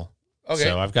travel. Okay.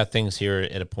 So I've got things here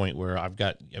at a point where I've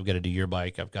got to do your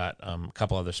bike. I've got a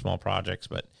couple other small projects,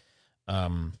 but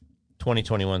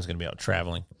 2021 is going to be out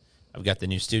traveling. I've got the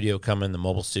new studio coming, the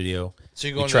mobile studio. So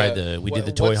you're going we did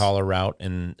the toy hauler route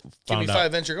and give me 5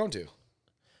 events you're going to.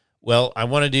 Well, I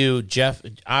want to do Jeff's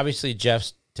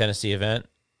Tennessee event,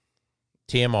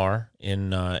 TMR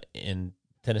in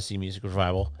Tennessee Music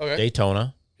Revival, okay.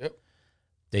 Daytona.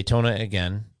 Daytona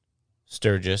again,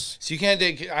 Sturgis. So you can't.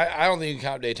 I don't think you can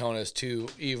count Daytona as 2,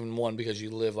 even 1, because you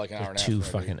live like an hour and a half. 2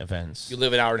 fucking events. You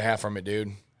live an hour and a half from it,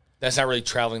 dude. That's not really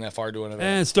traveling that far to an event.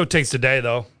 And it still takes a day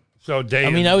though. So day. I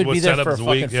mean, I would be there for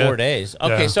fucking 4 days.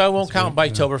 Okay, yeah. so I won't count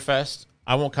Biketoberfest.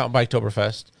 I won't count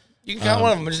Biketoberfest. You can count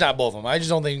one of them, but just not both of them. I just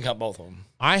don't think you can count both of them.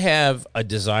 I have a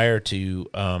desire to.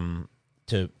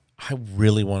 I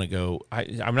really want to go.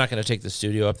 I'm not going to take the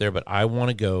studio up there, but I want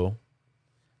to go.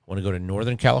 I want to go to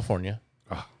Northern California.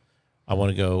 Oh. I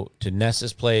want to go to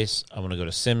Ness's place. I want to go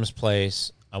to Sim's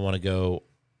place. I want to go.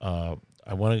 I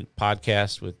want to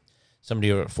podcast with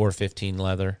somebody over at 415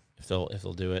 Leather if they'll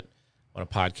do it. I want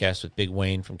to podcast with Big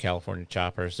Wayne from California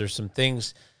Choppers. There's some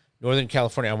things. Northern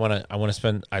California, I want to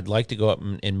spend. I'd like to go up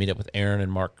and meet up with Aaron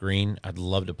and Mark Green. I'd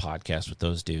love to podcast with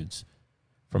those dudes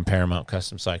from Paramount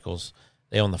Custom Cycles.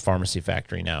 They own the Pharmacy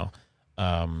Factory now.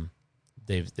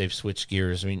 They've switched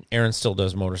gears. I mean, Aaron still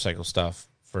does motorcycle stuff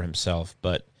for himself,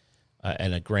 but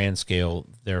at a grand scale,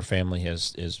 their family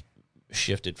has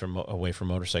shifted away from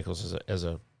motorcycles as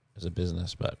a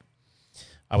business. But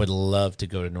I would love to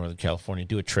go to Northern California,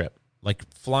 do a trip, like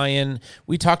fly in.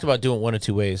 We talked about doing one of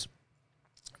two ways.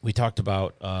 We talked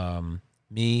about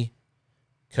me,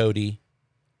 Cody,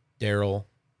 Daryl,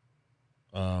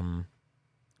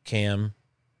 Cam,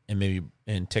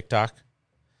 and TikTok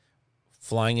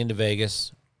flying into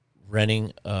Vegas,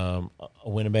 renting a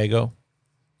Winnebago,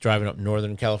 driving up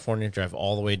Northern California, drive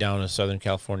all the way down to Southern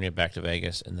California, back to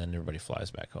Vegas, and then everybody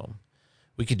flies back home.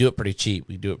 We could do it pretty cheap.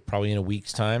 We do it probably in a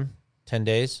week's time, 10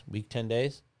 days, 10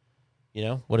 days. You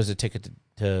know, what is a ticket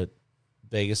to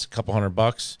Vegas? A couple $100,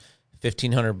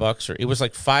 $1,500, or it was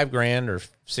like $5,000 or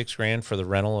 $6,000 for the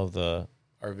rental of the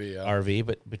RV,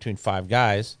 but between 5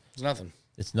 guys, it's nothing.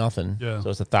 Yeah.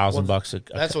 So it's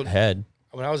 $1,000 a head.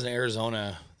 When I was in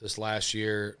Arizona this last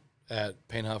year at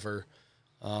Paint Huffer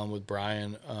with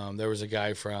Brian, there was a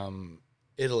guy from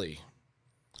Italy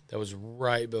that was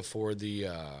right before the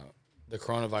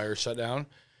coronavirus shutdown.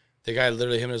 The guy,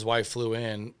 literally, him and his wife flew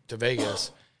in to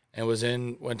Vegas and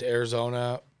went to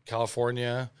Arizona,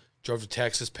 California, drove to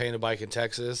Texas, painted a bike in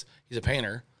Texas. He's a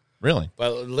painter. Really?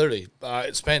 But literally,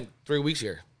 it spent 3 weeks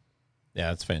here. Yeah,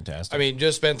 that's fantastic. I mean,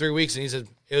 just spent 3 weeks, and he said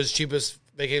it was the cheapest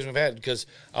vacation we've had because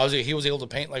he was able to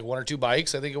paint like 1 or 2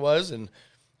 bikes, I think it was, and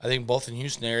I think both in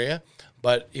Houston area.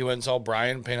 But he went and saw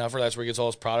Brian Paint Huffer. That's where he gets all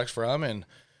his products from, and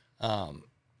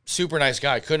super nice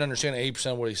guy. Couldn't understand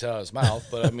 80% of what he said out of his mouth,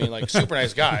 but I mean, like, super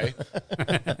nice guy.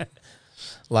 A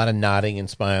lot of nodding and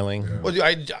smiling. Yeah. Well,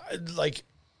 I like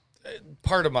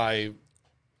part of my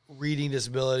reading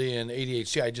disability and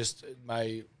ADHD.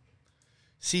 My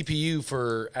CPU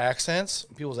for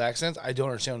people's accents, I don't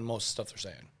understand most stuff they're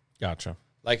saying. Gotcha.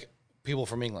 Like people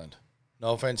from England.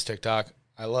 No offense, TikTok.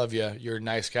 I love you. You're a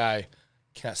nice guy.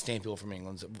 Cannot stand people from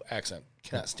England's accent.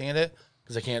 Cannot stand it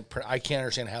because I can't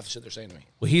understand half the shit they're saying to me.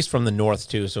 Well, he's from the north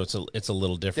too, so it's a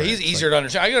little different. Yeah, he's easier to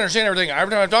understand. I can understand everything.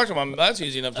 Every time I talk to him, that's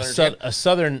easy enough to understand. A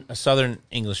southern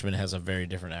Englishman has a very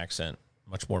different accent,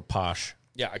 much more posh.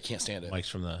 Yeah, I can't stand it.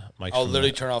 I'll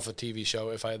literally turn off a TV show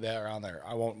if I had that on there.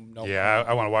 I won't know. Yeah,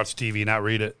 I want to watch TV, not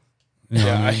read it.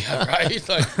 Yeah, right.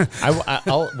 Like,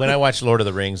 I'll when I watch Lord of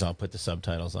the Rings, I'll put the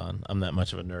subtitles on. I'm that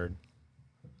much of a nerd.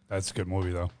 That's a good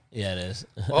movie, though. Yeah, it is.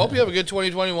 Well, I hope you have a good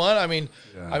 2021. I mean,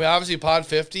 obviously Pod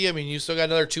 50. I mean, you still got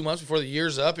another 2 months before the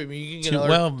year's up. I mean, you can get another.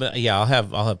 Well, but yeah, I'll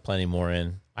have plenty more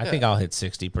in. I think I'll hit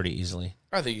 60 pretty easily.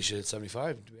 I think you should hit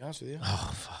 75. To be honest with you.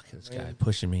 Oh fuck, this guy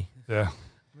pushing me. Yeah.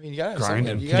 I mean, you got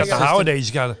grinding. You got the holidays.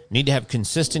 You got to need to have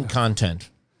consistent content.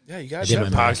 Yeah, you got to have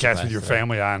podcast with your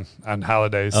family on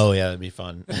holidays. Oh yeah, that'd be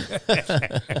fun.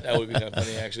 That would be kind of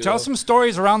funny, actually. Tell some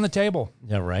stories around the table.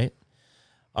 Yeah, right.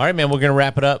 All right, man. We're gonna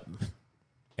wrap it up.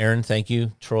 Aaron, thank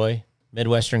you. Troy,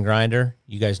 Midwestern Grinder.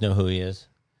 You guys know who he is.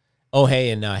 Oh,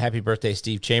 hey, and happy birthday,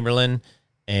 Steve Chamberlain,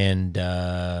 and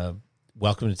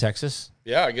welcome to Texas.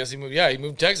 Yeah, I guess he moved. Yeah, he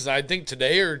moved to Texas. I think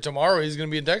today or tomorrow he's going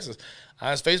to be in Texas. On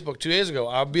his Facebook 2 days ago,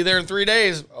 I'll be there in 3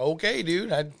 days. Okay,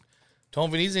 dude. I told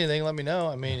him if he needs anything, let me know.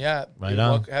 I mean, yeah. Right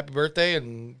on. Happy birthday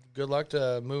and good luck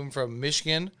to moving from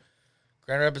Michigan,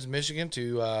 Grand Rapids, Michigan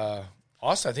to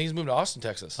Austin. I think he's moving to Austin,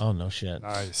 Texas. Oh, no shit.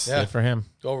 Nice. Yeah. Good for him.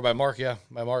 Go over by Mark. Yeah,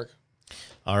 by Mark.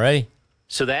 All right.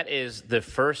 So that is the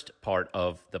first part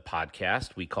of the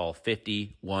podcast we call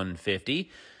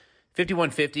 5150.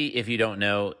 5150, if you don't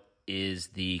know, is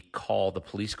the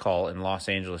police call in Los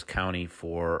Angeles County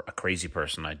for a crazy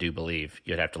person, I do believe.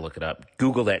 You'd have to look it up.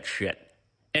 Google that shit.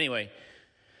 Anyway,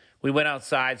 we went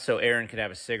outside so Aaron could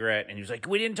have a cigarette, and he was like,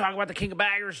 we didn't talk about the King of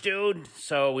Baggers, dude.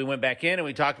 So we went back in, and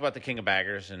we talked about the King of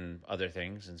Baggers and other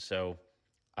things, and so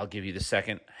I'll give you the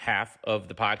second half of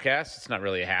the podcast. It's not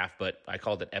really a half, but I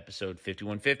called it episode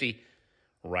 5150.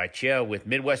 Right, yeah, with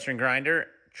Midwestern Grinder,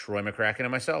 Troy McCracken,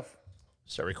 and myself.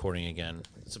 Start recording again.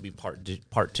 This will be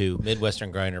part 2,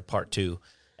 Midwestern Grinder part 2,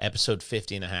 episode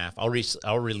 50 and a half. I'll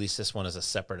release this one as a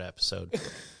separate episode.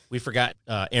 We forgot.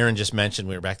 Aaron just mentioned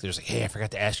we were back there. He's like, hey, I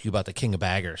forgot to ask you about the King of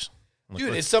Baggers. I'm like,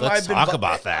 dude, it's something let's I've been talk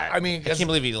about that. I mean, I can't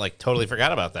believe you totally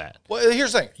forgot about that. Well,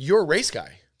 here's the thing: you're a race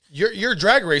guy. You're a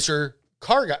drag racer,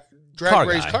 car guy. drag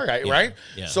race guy. car guy, Yeah, right?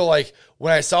 yeah. So like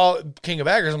when I saw King of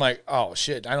Baggers, I'm like, oh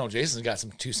shit, I know Jason's got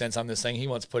some 2 cents on this thing he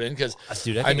wants to put in because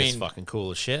Dude, I think it's fucking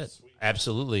cool as shit.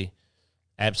 Absolutely.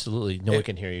 No one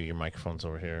can hear you. Your microphone's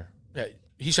over here. yeah,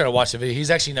 he's trying to watch the video.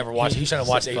 He's actually never watched. He's trying to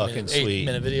watch the Fucking sweet.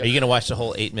 8-minute video. Are you going to watch the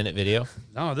whole 8-minute video?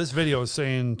 No, this video is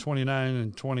saying 29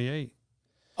 and 28.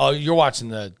 Oh, you're watching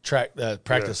the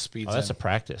practice speeds. Oh, that's a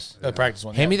practice. the practice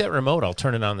one. Hand yeah. me that remote. I'll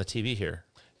turn it on the TV here.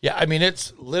 Yeah, I mean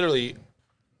it's literally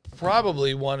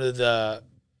probably one of the.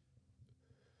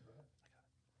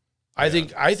 I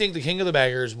think the King of the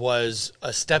Baggers was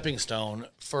a stepping stone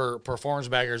for performance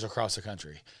baggers across the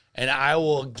country, and I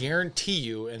will guarantee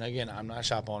you. And again, I'm not a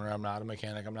shop owner. I'm not a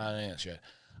mechanic. I'm not any of that shit.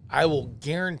 I will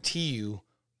guarantee you,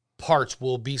 parts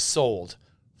will be sold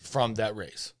from that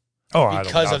race. Oh, I don't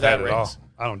Because doubt of that that at all. race.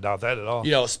 I don't doubt that at all.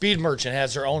 You know, Speed Merchant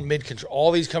has their own mid control.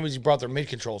 All these companies brought their mid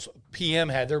controls. PM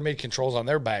had their mid controls on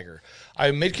their bagger.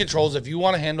 Mid controls. If you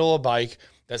want to handle a bike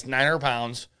that's 900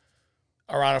 pounds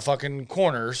around a fucking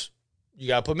corners, you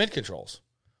got to put mid controls.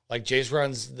 Like Jace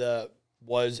runs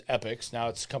was Epics. Now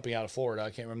it's a company out of Florida.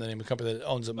 I can't remember the name of the company that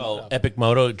owns them. Epic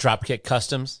Moto Dropkick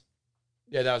Customs.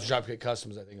 Yeah, that was Dropkick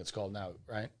Customs. I think it's called now,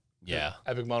 right? Yeah.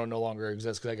 Epic Moto no longer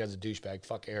exists because that guy's a douchebag.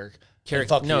 Fuck Eric. Carrick, And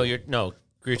fuck no, you.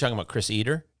 you're talking about Chris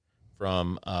Eater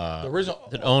from The original.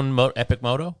 that owned Epic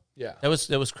Moto. Yeah, That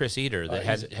was Chris Eater that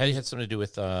had something to do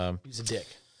with he's a dick.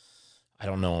 I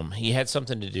don't know him. He had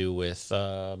something to do with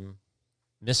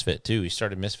Misfit too. He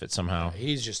started Misfit somehow.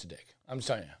 He's just a dick. I'm just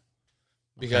telling you.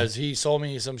 Because he sold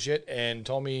me some shit and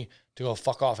told me to go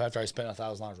fuck off after I spent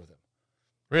 $1,000 with him.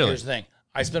 Really? Here's the thing.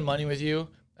 I spend money with you,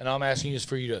 and all I'm asking you is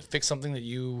for you to fix something that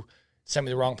you sent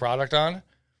me the wrong product on,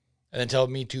 and then tell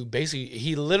me to basically,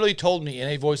 he literally told me in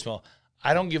a voicemail,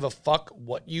 I don't give a fuck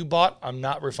what you bought. I'm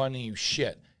not refunding you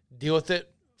shit. Deal with it.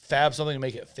 Fab something to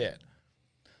make it fit.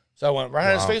 So I went right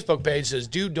on his Facebook page, says,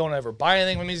 dude, don't ever buy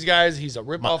anything from these guys. He's a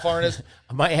ripoff artist.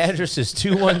 My address is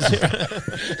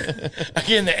 210.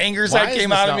 Again, the anger Why side is came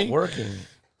this out of not me. working?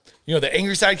 You know, the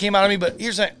angry side came out of me, but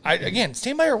here's the thing. Again,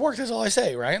 stand by your work. That's all I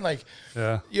say, right? Like,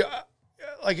 Yeah.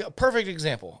 like a perfect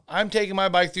example. I'm taking my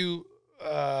bike through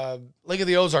Lake of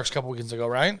the Ozarks a couple weekends ago,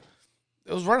 right?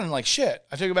 It was running like shit.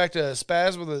 I took it back to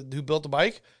Spaz who built the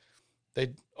bike.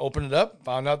 They opened it up,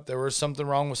 found out there was something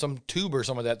wrong with some tube or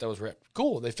some of that was ripped.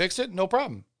 Cool. They fixed it. No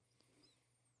problem.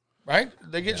 Right?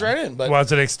 They get right in. But Well,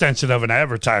 it's an extension of an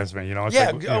advertisement, you know. It's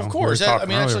yeah, like, of course. we were I talking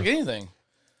mean, that's earlier. like anything.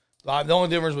 The only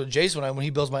difference with Jason, when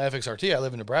he builds my FXRT, I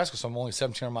live in Nebraska, so I'm only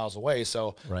 1,700 miles away,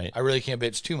 so Right. I really can't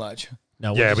bitch too much.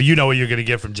 No, Yeah, but you know what you're going to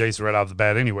get from Jason right off the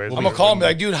bat anyway. I'm going to call him and be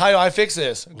like, dude, how do I fix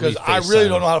this? Because I FaceTime really him.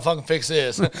 don't know how to fucking fix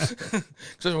this.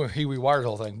 Especially when he rewired the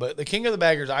whole thing. But the King of the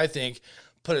Baggers, I think,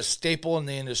 put a staple in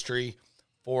the industry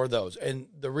for those. And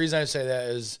the reason I say that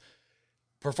is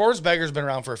Performance Baggers have been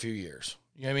around for a few years.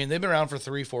 You know what I mean? They've been around for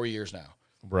 3-4 years now.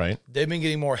 right. They've been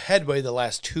getting more headway the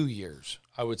last 2 years,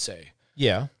 I would say.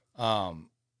 Yeah.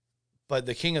 But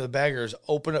the King of the Baggers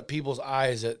opened up people's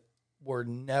eyes that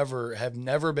have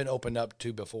never been opened up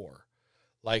to before.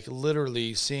 Like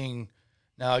literally seeing,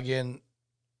 now again,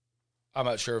 I'm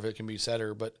not sure if it can be said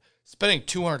or, but spending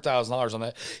 $200,000 on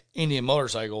that Indian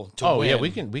motorcycle to Oh win. yeah, we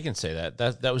can say that.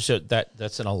 That was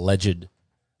that's an alleged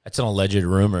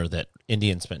rumor that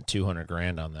Indian spent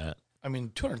 $200,000 on that. I mean,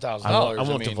 $200,000. I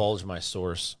won't divulge my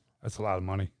source. That's a lot of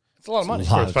money. It's a lot of money.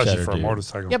 lot of Especially cheddar, for a dude.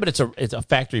 motorcycle. Yeah, but it's a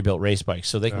factory built race bike,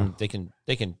 so they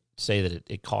can say that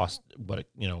it costs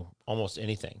almost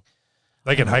anything.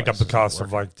 They can hike up the it's cost not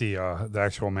of like the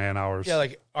actual man hours. Yeah,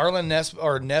 like Arlen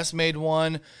Ness made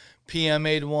one, PM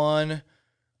made one.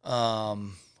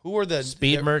 Who were the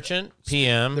Speed Merchant,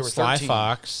 PM, there were Sly 13.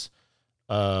 Fox.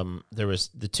 There was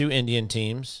the 2 Indian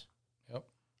teams. Yep.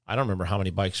 I don't remember how many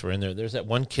bikes were in there. There's that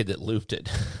one kid that looped it.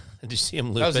 Did you see him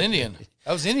loop it? That was Indian.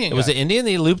 That was Indian. It was guy. an Indian.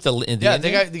 They looped the Indian. Yeah,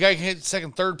 the guy hit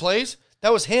second, third place.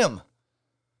 That was him.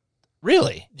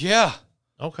 Really? Yeah,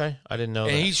 Okay, I didn't know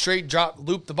and that. he straight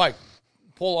looped the bike,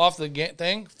 pulled off the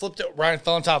thing, flipped it right and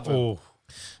fell on top of him. Oh,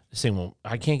 this thing won't.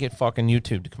 I can't get fucking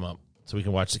YouTube to come up so we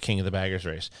can watch the King of the Baggers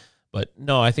race. But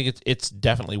no, I think it's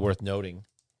definitely worth noting.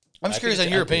 I'm just curious on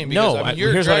your opinion. No, Because, I mean, you're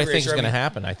a here's what I drag think is racer. going to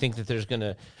happen. I think that there's going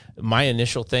to. My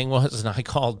initial thing was, and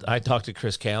I talked to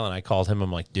Chris Callen. I called him.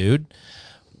 I'm like, dude,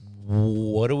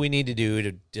 what do we need to do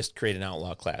to just create an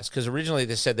outlaw class? Because originally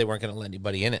they said they weren't going to let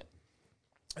anybody in it.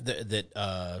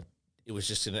 That it was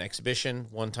just an exhibition,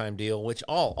 one-time deal. Which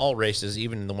all races,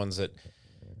 even the ones that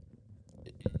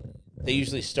they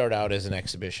usually start out as an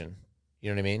exhibition. You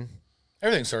know what I mean?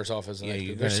 Everything starts off as an Yeah,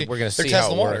 exhibition. we're going to They're see how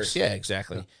testing it the works. waters. Yeah,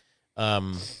 exactly.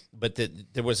 But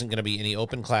there wasn't going to be any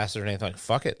open classes or anything. Like,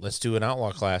 fuck it, let's do an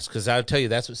outlaw class. Because I'll tell you,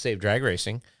 that's what saved drag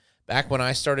racing. back when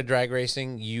I started drag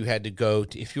racing, you had to go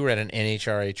to, if you were at an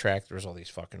NHRA track, there was all these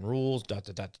fucking rules, had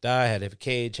to have a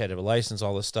cage, had to have a license,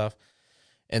 all this stuff.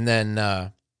 And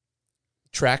then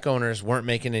track owners weren't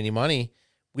making any money.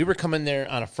 We were coming there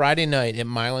on a Friday night at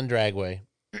Milan Dragway.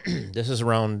 This is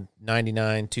around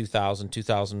 99,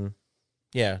 2000,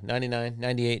 yeah, 99,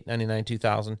 98, 99,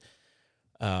 2000.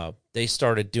 They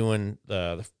started doing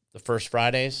the first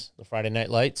Fridays, the Friday night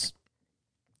lights.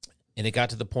 And it got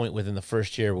to the point within the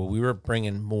first year where we were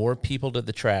bringing more people to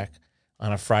the track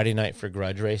on a Friday night for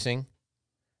grudge racing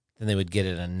than they would get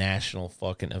at a national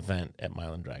fucking event at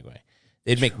Milan Dragway.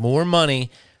 They'd make more money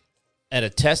at a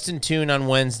test and tune on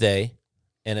Wednesday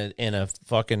and a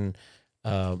fucking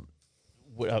a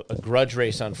grudge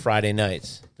race on Friday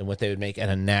nights than what they would make at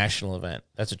a national event.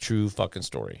 That's a true fucking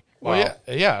story. Well,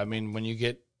 yeah. I mean, when you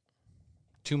get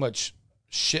too much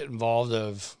shit involved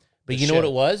But you know what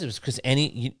it was? It was because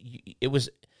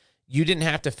you didn't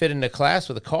have to fit into class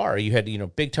with a car. You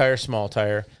had, big tire, small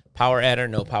tire, power adder,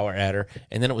 no power adder,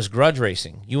 and then it was grudge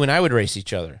racing. You and I would race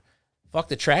each other. Fuck,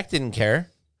 the track didn't care.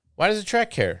 Why does the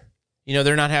track care?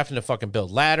 They're not having to fucking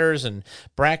build ladders and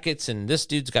brackets, and this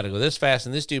dude's got to go this fast,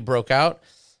 and this dude broke out.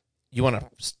 You want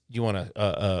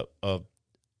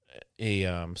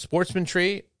a sportsman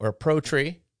tree or a pro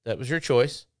tree? That was your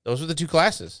choice. Those were the two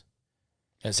classes.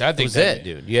 And so I think that was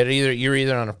it, dude. You're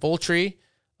either on a full tree,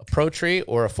 a pro tree,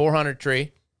 or a 400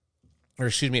 tree, or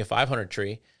a 500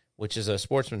 tree, which is a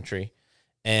sportsman tree.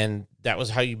 And that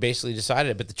was how you basically decided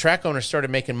it. But the track owners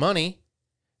started making money,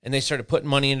 and they started putting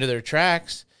money into their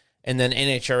tracks. And then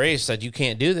NHRA said, you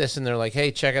can't do this. And they're like,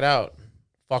 hey, check it out.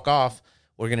 Fuck off.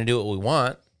 We're going to do what we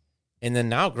want. And then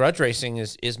now grudge racing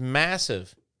is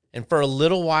massive. And for a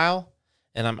little while,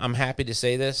 and I'm happy to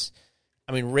say this,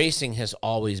 I mean, racing has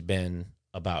always been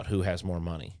about who has more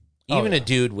money. Even a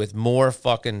dude with more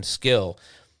fucking skill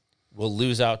will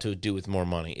lose out to a dude with more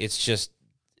money. It's just,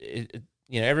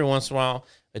 every once in a while,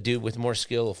 a dude with more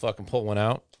skill will fucking pull one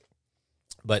out.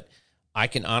 But I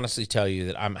can honestly tell you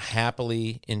that I'm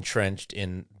happily entrenched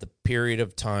in the period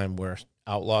of time where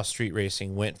outlaw street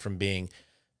racing went from being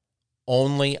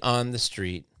only on the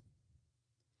street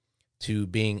to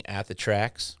being at the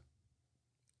tracks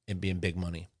and being big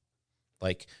money.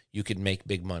 Like, you could make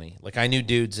big money. Like, I knew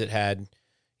dudes that had,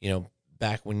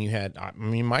 back when you had,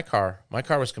 my car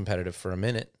was competitive for a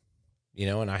minute,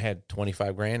 and I had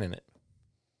 25 grand in it.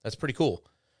 That's pretty cool.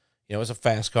 It was a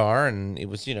fast car, and it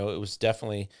was, it was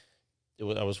definitely,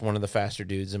 I was one of the faster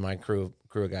dudes in my crew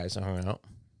of guys that hung out.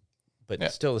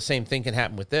 But still, the same thing can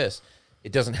happen with this.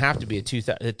 It doesn't have to be a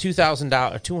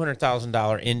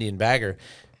 $200,000 Indian bagger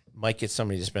might get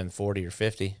somebody to spend 40 or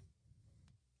 50.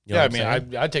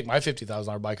 I'd take my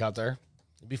 $50,000 bike out there.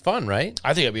 It'd be fun, right?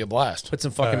 I think it'd be a blast. Put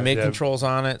some fucking mid controls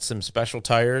on it, some special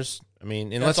tires. I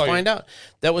mean, and let's find out.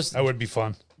 That would be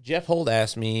fun. Jeff Holt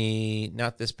asked me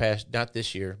not this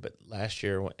year, but last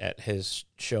year at his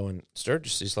show in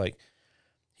Sturgis. He's like,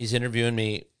 he's interviewing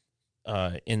me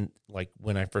in like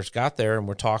when I first got there, and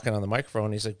we're talking on the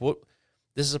microphone. He's like, "What?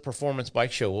 This is a performance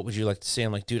bike show. What would you like to see?"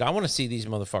 I'm like, "Dude, I want to see these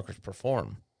motherfuckers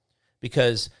perform,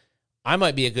 because I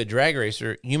might be a good drag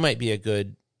racer. You might be a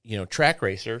good, track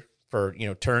racer for,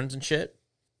 turns and shit.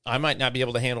 I might not be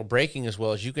able to handle braking as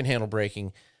well as you can handle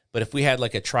braking. But if we had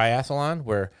like a triathlon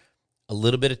where a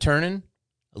little bit of turning,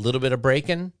 a little bit of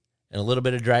braking, and a little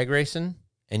bit of drag racing,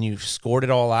 and you scored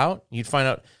it all out, you'd find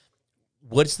out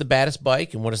what's the baddest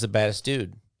bike and what is the baddest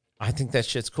dude. I think that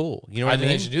shit's cool. You know what I mean?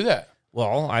 think they should do that.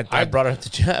 Well, I brought it up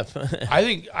to Jeff.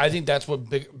 I think that's what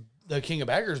the King of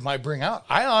Baggers might bring out.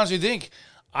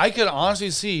 I could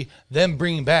honestly see them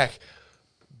bringing back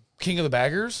King of the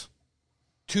Baggers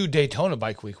to Daytona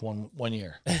Bike Week one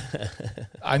year.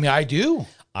 I mean, I do.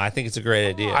 I think it's a great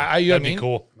idea. That'd be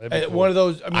cool. One of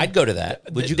those. I'd go to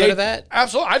that. Would you go to that?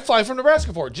 Absolutely. I'd fly from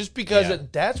Nebraska for it, just because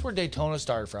that's where Daytona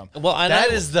started from. Well,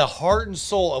 that is the heart and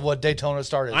soul of what Daytona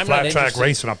started. Flat track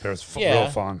racing up there is real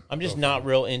fun. I'm just not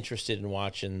real interested in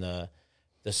watching the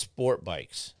sport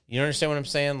bikes. You understand what I'm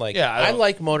saying? Like, I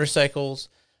like motorcycles.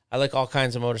 I like all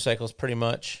kinds of motorcycles pretty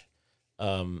much.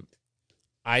 I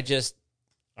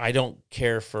don't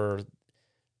care for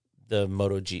the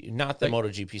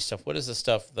MotoGP stuff. What is the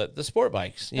stuff the sport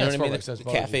bikes? You know what I mean? The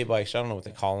cafe bikes. I don't know what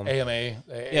they call them. AMA. You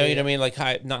know what I mean? Like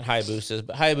not Hayabusas,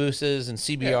 but Hayabusas and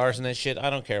CBRs and that shit. I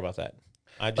don't care about that.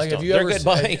 I just don't. They're good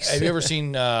bikes. Have you ever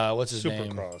seen what's his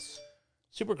name? Supercross.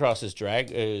 Supercross is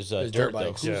dirt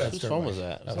bikes. Though. Whose phone was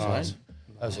that? That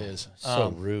was his.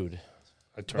 So rude.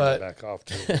 I turned it back off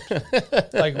too.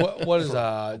 Like what is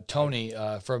Tony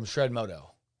from Shred Moto?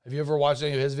 Have you ever watched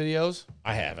any of his videos?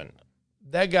 I haven't.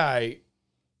 That guy,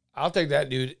 I'll take that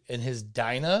dude in his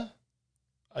Dyna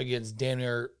against damn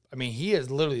near I mean, he is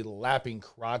literally lapping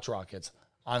crotch rockets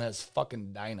on his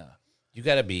fucking Dyna. You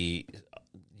got to be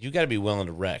willing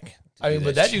to wreck. I mean,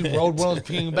 but that dude rode one of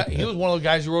the King of Baggers. He was one of the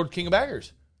guys who rode King of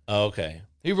Baggers. Oh, okay.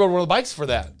 He rode one of the bikes for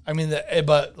that. I mean,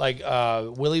 but like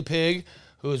Willie Pig,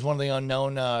 who is one of the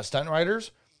unknown stunt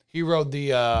riders, he rode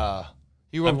the.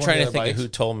 I'm trying to think of who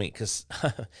told me, because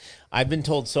I've been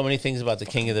told so many things about the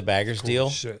King of the Baggers deal.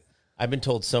 Shit. I've been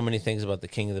told so many things about the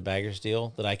King of the Baggers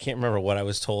deal that I can't remember what I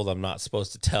was told I'm not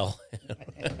supposed to tell.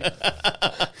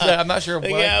 I'm not sure. What,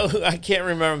 Yeah, I can't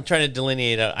remember. I'm trying to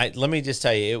delineate it. Let me just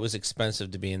tell you, it was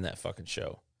expensive to be in that fucking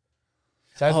show.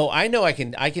 Oh, I know. I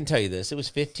can tell you this. It was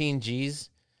 15 G's,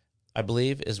 I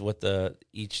believe, is what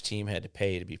each team had to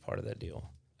pay to be part of that deal.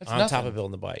 That's on nothing. top of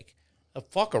building the bike.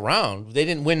 Fuck around. They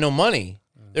didn't win no money.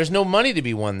 There's no money to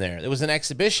be won there. It was an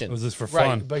exhibition. It was just for right,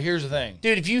 fun. but here's the thing.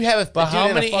 Dude, if you have a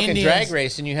how many fucking Indians- drag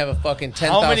race and you have a fucking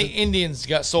 10,000, How many Indians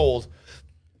got sold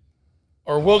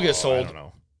or will get I sold? don't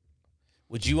know.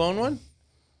 Would you own one?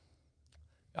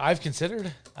 I've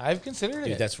considered Dude,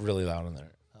 it. that's really loud in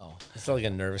there. Oh, it's like a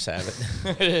nervous habit.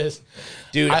 It is.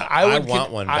 Dude, I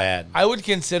want one bad. I would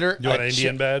consider You want a an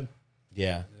Indian bed?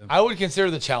 Yeah. I would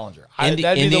consider the Challenger. Indian,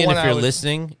 that'd be the one if I you're would-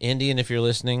 listening, Indian, if you're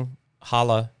listening,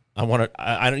 holla. I want to.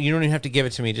 I don't. You don't even have to give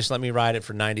it to me. Just let me ride it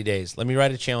for 90 days. Let me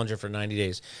ride a Challenger for 90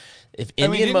 days. If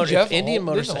Indian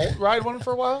motorcycle, Holt ride one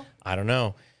for a while. I don't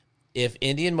know. If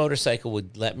Indian Motorcycle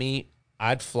would let me,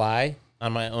 I'd fly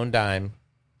on my own dime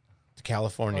to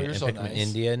California and so pick an nice.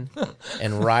 Indian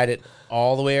and ride it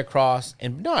all the way across.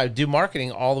 And no, I'd do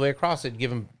marketing all the way across. I'd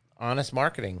give them honest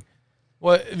marketing.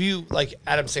 Well, if you like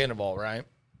Adam Sandoval, right?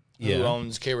 Who Yeah.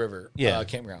 owns K River Yeah.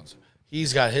 Campgrounds.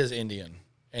 He's got his Indian,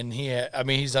 and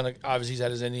he's done. Obviously, he's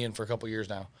had his Indian for a couple years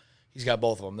now. He's got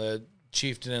both of them, the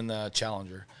Chieftain and the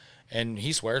Challenger, and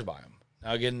he swears by them.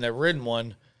 Now, again, they've ridden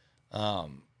one,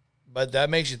 but that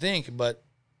makes you think. But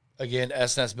again,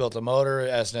 SNS built a motor.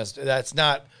 SNS, that's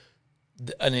not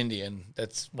an Indian.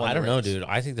 That's one I don't race. know, dude.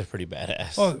 I think they're pretty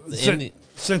badass. Well, The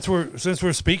since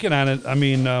we're speaking on it, I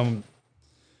mean, you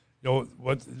know,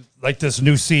 like this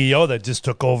new CEO that just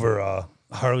took over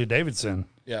Harley Davidson.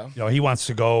 Yeah. You know, he wants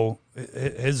to go.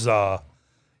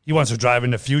 He wants to drive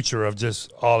in the future of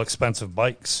just all expensive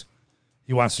bikes.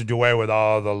 He wants to do away with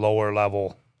all the lower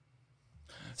level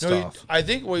No, stuff. I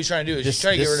think what he's trying to do is This, he's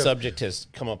trying to get this rid of. subject has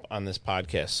come up on this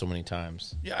podcast so many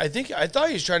times. Yeah, I thought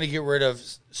he was trying to get rid of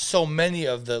so many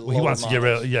of the. He wants to get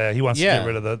rid. He wants to Yeah. get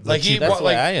rid of the Like he- cheap. That's Well, the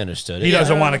way like- I understood it. He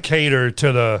doesn't want to cater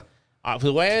to the.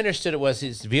 The way I understood it was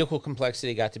his vehicle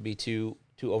complexity got to be too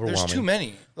overwhelming. There's too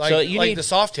many. Like, So you like need- the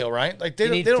Softail, right? Like they you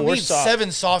don't, need they don't 4 need soft- 7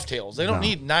 Softails. They don't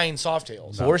need 9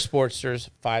 Softails. 4 Sportsters,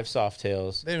 5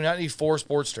 Softails. They do not need 4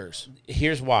 Sportsters.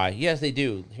 Here's why. Yes, they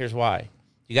do. Here's why.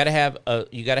 You got to have a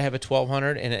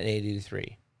 1200 and an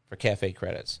 883 for cafe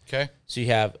credits. Okay. So you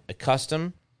have a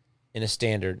custom and a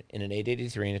standard and an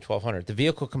 883 and a 1200. The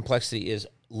vehicle complexity is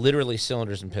literally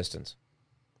cylinders and pistons.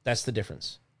 That's the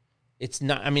difference. It's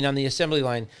not. I mean, on the assembly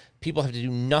line, people have to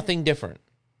do nothing different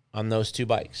on those 2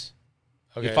 bikes.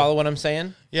 Okay. You follow what I'm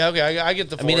saying? Yeah. Okay. I get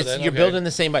the 4. I mean, it's, then. you're Okay. building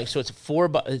the same bike, so it's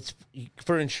 4. It's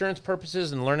for insurance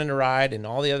purposes and learning to ride and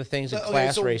all the other things in Okay,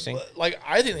 class so, racing. Like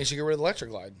I think they should get rid of the Electric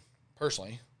Glide.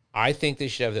 Personally. I think they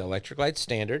should have the Electric Glide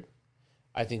standard.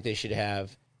 I think they should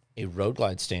have a Road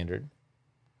Glide standard.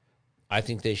 I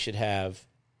think they should have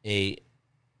a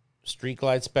Street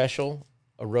Glide special,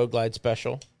 a Road Glide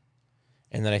special,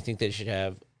 and then I think they should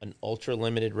have an ultra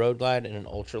limited Road Glide and an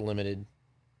ultra limited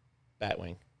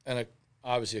Batwing. And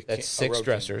obviously That's a 6 Road King.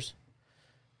 dressers.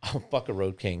 Oh, fuck a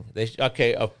Road King.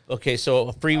 Okay. So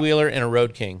a freewheeler and a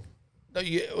Road King. No,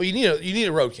 you need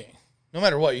a Road King. No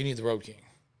matter what, you need the Road King.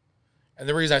 And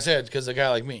the reason I said because a guy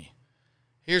like me.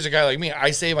 Here's a guy like me.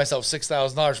 I saved myself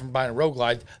 $6,000 from buying a Road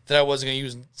Glide that I wasn't going to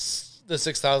use the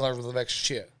 $6,000 worth of extra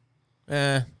shit.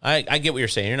 I get what you're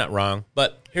saying. You're not wrong.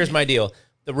 But here's my deal.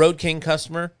 The Road King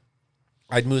customer,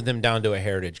 I'd move them down to a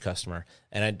Heritage customer,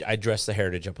 and I'd dress the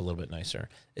Heritage up a little bit nicer.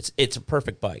 It's a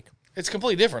perfect bike. It's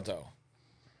completely different though.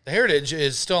 The Heritage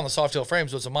is still on the Softail frame,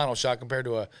 so it's a monoshock compared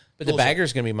to a. But the dual shock.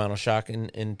 Bagger's going to be monoshock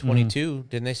in 22.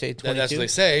 Didn't they say 22? That's what they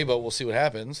say, but we'll see what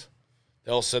happens.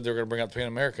 They all said they were going to bring out the Pan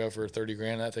America for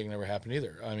 $30,000. That thing never happened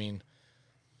either. I mean,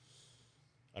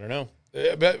 I don't know.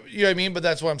 but you know what I mean. But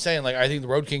that's what I'm saying. Like I think the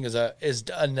Road King is a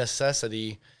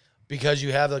necessity because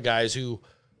you have the guys who,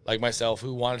 like myself,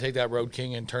 who want to take that Road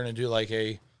King and turn into like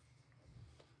a.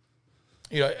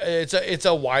 You know, it's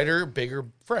a wider, bigger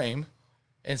frame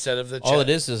instead of the. All it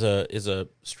is a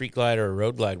Street Glide or a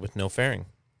Road Glide with no fairing.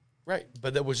 Right,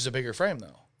 but that which is a bigger frame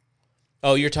though.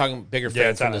 Oh, you're talking bigger frame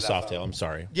it's from not the that Softail. I'm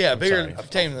sorry. Yeah, I'm bigger sorry.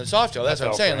 frame than the Softail. That's what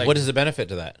I'm saying. Like, What is the benefit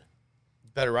to that?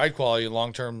 better ride quality and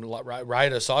long term.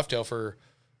 Ride a Softail for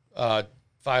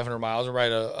 500 miles and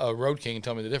ride a Road King and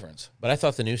tell me the difference. But I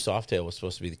thought the new Softail was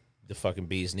supposed to be the fucking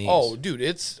bee's knees. Oh, dude,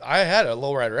 I had a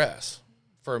Lowrider S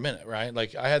for a minute, right?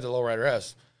 Like I had the Lowrider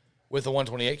S with the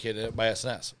 128 kit in it by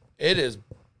SNS. It is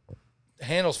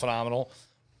handles phenomenal,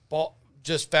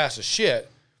 just fast as shit.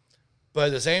 But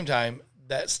at the same time,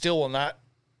 that still will not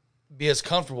be as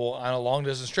comfortable on a long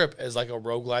distance trip as like a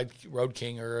Road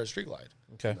King or a Street Glide.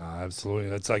 Okay. Absolutely.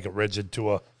 That's like a rigid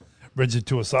to a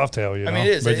Softail, you know? I mean, it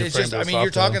is. Rigid It's frame just, to a I mean, you're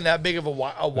Softail. talking that big of a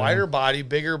wider body,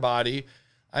 bigger body.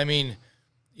 I mean,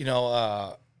 you know,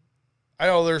 I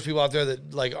know there's people out there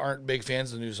that like aren't big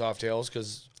fans of the new Softails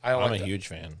because I don't I'm like a that. huge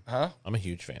fan. Huh? I'm a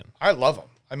huge fan. I love them.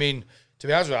 I mean, to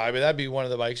be honest with you, I mean, that'd be one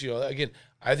of the bikes, you know, again,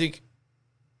 I think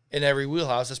in every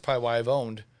wheelhouse, that's probably why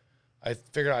I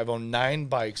figured I've owned 9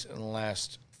 bikes in the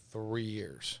last 3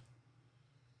 years,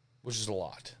 which is a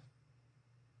lot.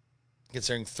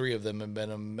 Considering 3 of them have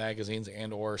been in magazines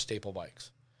and or staple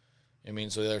bikes. I mean,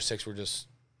 so the other 6 were just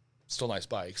still nice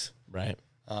bikes. Right.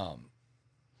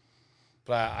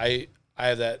 But I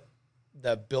have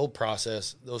that build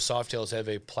process. Those Softails have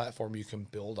a platform you can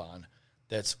build on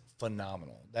that's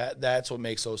phenomenal. That's what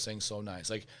makes those things so nice.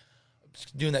 Like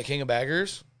doing that King of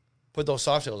Baggers, put those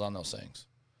Softails on those things.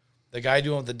 The guy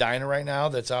doing the Dyna right now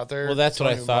that's out there. Well, that's what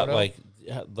I Tony thought. Rumoto.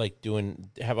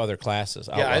 Have other classes.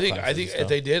 Yeah, I outlaw think classes and if stuff.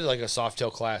 they did like a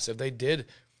Softail class, if they did,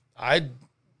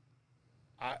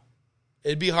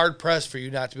 it'd be hard pressed for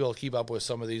you not to be able to keep up with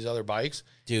some of these other bikes.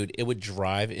 Dude, it would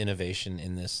drive innovation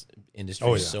in this industry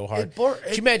Oh, yeah. so hard.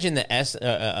 Could you imagine the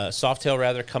Softail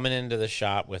rather coming into the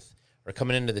shop or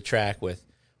coming into the track with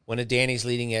one of Danny's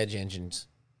leading edge engines,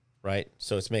 right?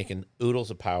 So it's making oodles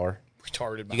of power.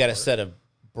 Retarded. You got a set of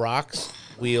Brock's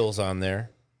wheels on there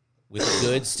with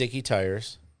good sticky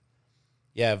tires.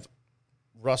 You have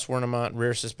Russ Wernemont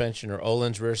rear suspension or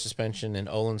Olin's rear suspension and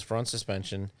Olin's front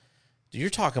suspension. Dude, you're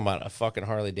talking about a fucking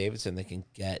Harley Davidson that can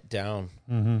get down.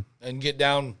 and get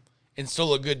down and still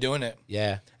look good doing it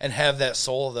Yeah. and have that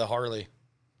soul of the Harley.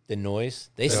 The noise.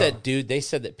 They said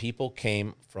that people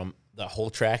came from the whole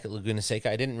track at Laguna Seca.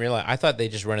 I didn't realize. I thought they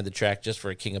just rented the track just for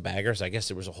a King of Baggers. I guess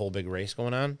there was a whole big race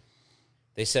going on.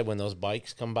 They said when those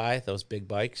bikes come by, those big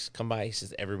bikes come by, he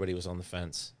says everybody was on the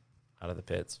fence out of the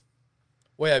pits.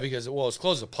 Well, yeah, because it's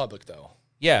closed to the public though.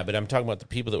 Yeah, but I'm talking about the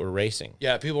people that were racing.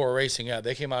 Yeah, people were racing. Yeah,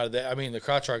 they came out of that. I mean, the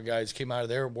crotch rock guys came out of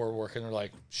their boardwalk and they're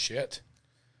like, shit.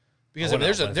 Because I mean,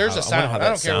 there's a I wonder sound. how I that don't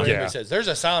care what sounds. anybody Yeah. says. There's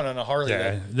a sound on a Harley.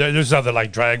 Yeah, that- there's other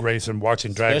like drag racing,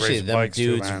 watching drag Especially racing them bikes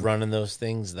dudes too, man. Oh, running those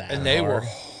things that and they were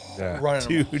Yeah. running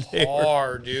Dude, they were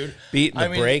hard, dude. beating the I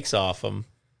mean, brakes off them.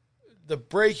 The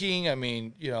braking. I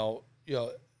mean, you know,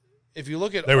 if you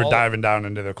look at They were all, diving down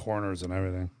into the corners and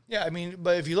everything. Yeah, I mean,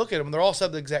 but if you look at them, they're all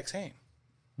set the exact same.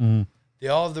 They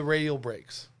all have the radial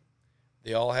brakes.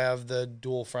 They all have the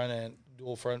dual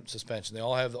front suspension. They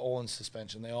all have the Olin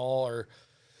suspension. They all are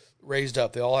raised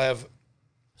up. They all have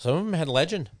Some of them had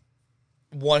Legend.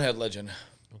 one head legend.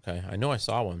 Okay, I know I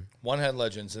saw one. One head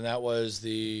legends, and that was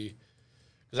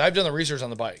because I've done the research on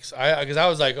the bikes. Because I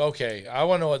was like, okay, I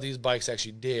want to know what these bikes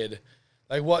actually did.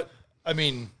 Like what? I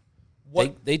mean,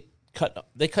 what? They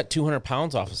cut 200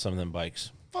 pounds off of some of them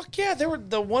bikes. Fuck yeah, they were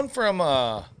the one from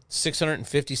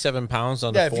 657 pounds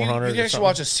on yeah. the If you 400. can or actually something.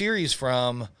 watch a series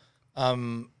from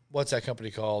what's that company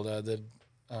called? The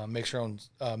makes your own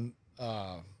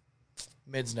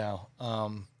mids now.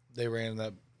 They ran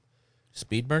that.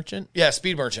 Speed Merchant. Yeah,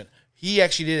 Speed Merchant. He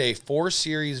actually did a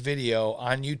 4-series video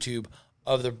on YouTube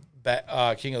of the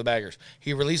King of the Baggers.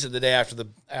 He released it the day after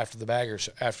the Baggers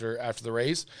after the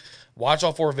race. Watch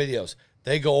all 4 videos.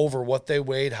 They go over what they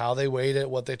weighed, how they weighed it,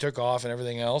 what they took off, and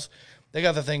everything else. They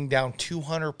got the thing down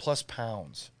 200 plus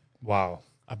pounds. Wow.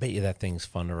 I bet you that thing's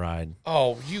fun to ride.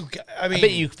 Oh, I mean, I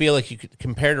bet you feel like you could,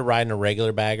 compared to riding a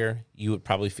regular bagger, you would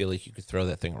probably feel like you could throw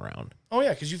that thing around. oh yeah,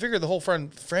 because you figure the whole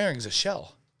front fairing is a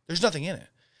shell. There's nothing in it.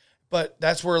 But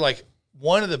that's where like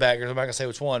one of the baggers, I'm not gonna say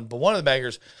which one, but one of the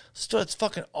baggers still has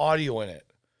fucking audio in it.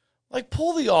 Like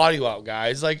pull the audio out,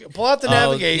 guys. Like pull out the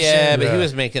navigation. Yeah, but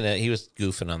Yeah. he was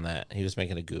goofing on that. He was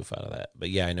making a goof out of that. But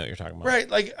yeah, I know what you're talking about. Right.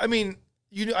 Like, I mean,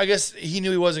 I guess he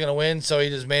knew he wasn't going to win, so he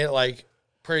just made it like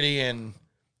pretty and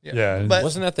Yeah. But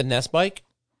Wasn't that the Nest bike?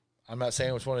 I'm not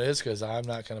saying which one it is because I'm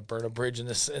not going to burn a bridge in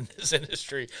this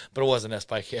industry. But it was an S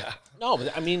bike, yeah. No,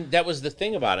 but I mean that was the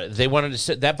thing about it. They wanted to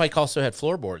sit, that bike also had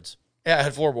floorboards. Yeah, it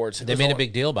had floorboards. They made a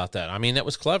big deal about that. I mean, that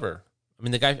was clever. I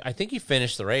mean, the guy, I think he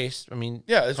finished the race. I mean,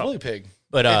 Yeah, it's Willy Pig.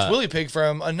 But, it's Willy Pig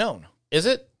from Unknown. is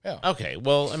it? Yeah. Okay.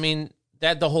 Well, I mean,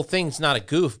 the whole thing's not a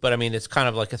goof, but I mean, it's kind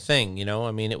of like a thing, you know?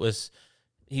 I mean,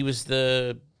 he was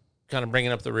the kind of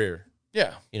bringing up the rear.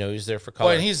 Yeah. You know, he's there for color.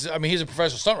 Well, and he's a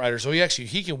professional stunt rider, so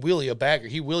he can wheelie a bagger.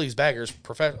 He wheelies baggers,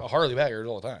 Harley baggers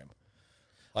all the time.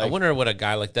 I wonder what a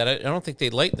guy like that. I don't think they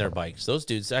lighten their bikes. Those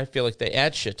dudes, I feel like they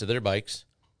add shit to their bikes.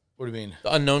 What do you mean?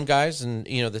 The unknown guys and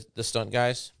the stunt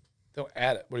guys. They don't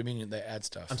add it. What do you mean they add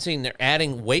stuff? I'm saying they're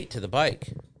adding weight to the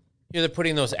bike. They're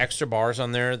putting those extra bars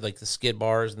on there, like the skid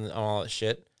bars and all that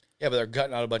shit. Yeah, but they're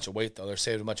gutting out a bunch of weight though. They're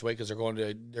saving a bunch of weight because they're going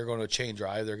to a chain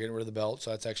drive. They're getting rid of the belt,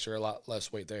 so that's a lot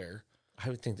less weight there. I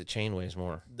would think the chain weighs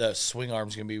more. The swing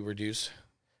arm's going to be reduced.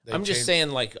 Just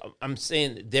saying,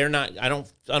 they're not. I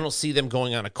don't see them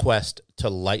going on a quest to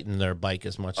lighten their bike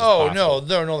as much. As possible. No,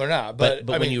 they're not. But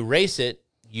when you race it,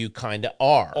 you kind of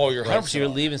are. Oh, you're 100%. So you're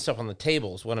leaving stuff on the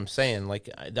table. Is what I'm saying. Like,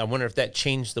 I wonder if that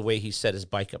changed the way he set his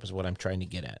bike up. Is what I'm trying to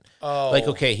get at. Oh, like,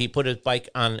 okay, he put his bike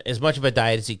on as much of a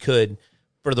diet as he could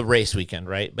for the race weekend,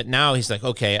 right? But now he's like,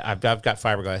 okay, I've got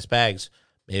fiberglass bags.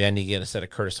 Maybe I need to get a set of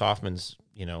Curtis Hoffman's,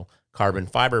 carbon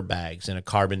fiber bags and a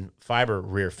carbon fiber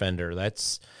rear fender.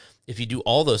 That's, if you do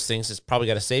all those things, it's probably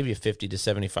got to save you 50 to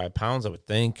 75 pounds, I would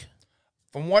think.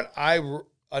 From what I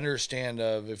understand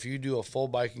of, if you do a full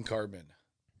bike in carbon,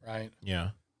 right?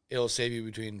 Yeah. It'll save you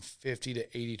between 50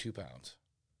 to 82 pounds.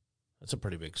 That's a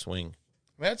pretty big swing.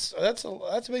 That's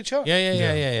a big chunk.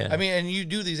 Yeah. I mean, and you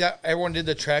do these. Everyone did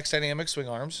the Trax Dynamic swing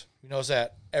arms. You notice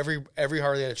that every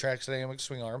Harley had a Trax Dynamic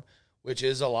swing arm, which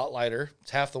is a lot lighter.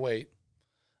 It's half the weight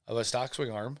of a stock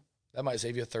swing arm. That might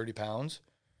save you 30 pounds.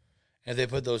 And they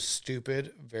put those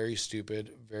very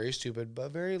stupid,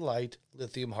 but very light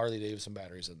lithium Harley Davidson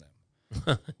batteries in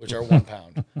them, which are 1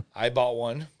 pound. I bought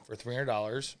one for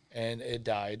 $300 and it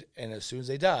died. And as soon as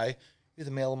they die, you have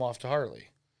to mail them off to Harley.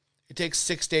 It takes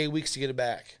 6 to 8 weeks to get it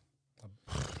back.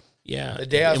 Yeah. The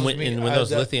day I was when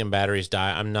those lithium batteries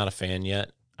die, I'm not a fan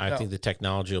yet. I think the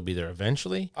technology will be there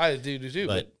eventually. I do,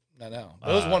 but not now. But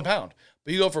it was 1 pound.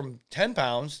 But you go from 10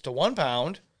 pounds to 1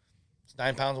 pound, it's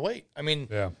 9 pounds of weight. I mean,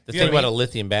 the thing about a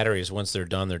lithium battery is once they're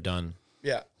done, they're done.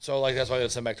 Yeah. So that's why I got to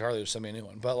send back to Harley to send me a new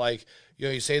one. But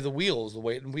you save the wheels, the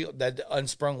weight and that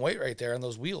unsprung weight right there on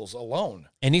those wheels alone.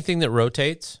 Anything that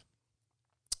rotates,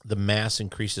 the mass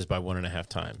increases by 1.5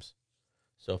 times.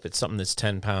 So if it's something that's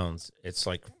 10 pounds, it's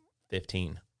like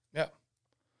 15. Yeah.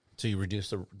 So you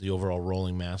reduce the overall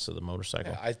rolling mass of the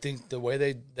motorcycle. Yeah, I think the way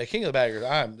the king of the baggers,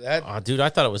 dude, I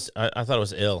thought it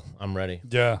was ill. I'm ready.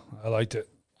 Yeah, I liked it.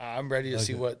 I'm ready to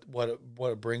see what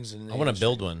it brings in. I want to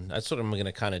build one. That's what I'm going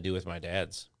to kind of do with my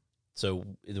dad's. So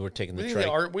we're taking the trike.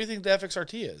 What do you think the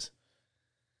FXRT is?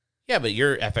 Yeah, but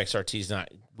your FXRT's not.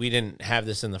 We didn't have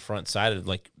this in the front side of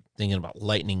thinking about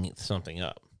lightening something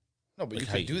up. No, but you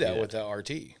could do that with the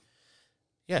RT.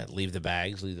 Yeah, leave the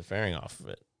bags, leave the fairing off of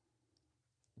it.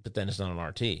 But then it's not an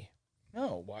RT.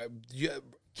 No, why?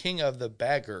 King of the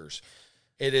baggers.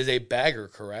 It is a bagger,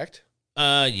 correct?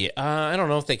 Yeah. I don't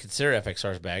know if they consider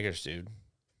FXRs baggers, dude.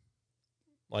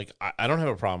 I don't have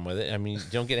a problem with it. I mean,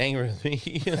 don't get angry with me.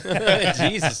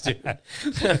 Jesus, dude. I'm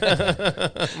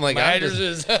like, yeah.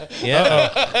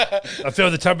 I feel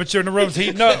the temperature in the room's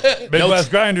heating up. Midwest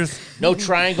Grinders. No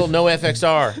triangle, no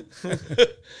FXR.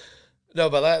 No,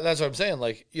 but that's what I'm saying.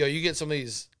 You get some of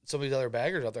these other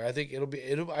baggers out there. I think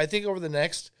I think over the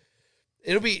next,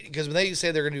 because when they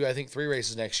say they're going to do, I think 3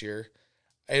 races next year,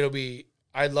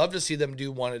 I'd love to see them do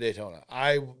one at Daytona.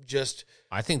 I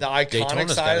think the iconic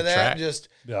Daytona's side of that,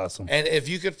 be awesome. And if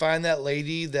you could find that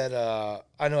lady that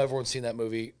I know everyone's seen that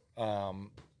movie,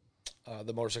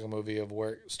 the motorcycle movie of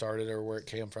where it started or where it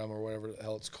came from or whatever the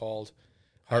hell it's called.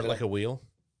 Heart Like a Wheel.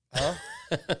 Huh?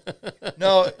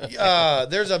 No,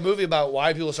 there's a movie about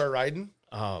why people start riding.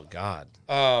 Oh God.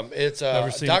 It's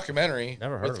a documentary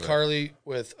with Carly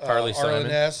Carly Arlen Simon.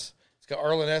 S. It's got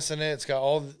Arlen S. in it. It's got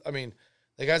all.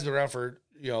 The guy's been around for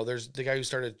There's the guy who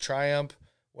started Triumph,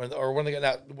 one of the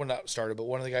guys not started, but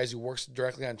one of the guys who works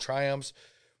directly on Triumphs.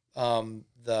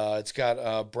 It's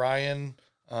got Brian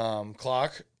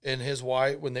Clock and his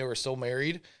wife when they were still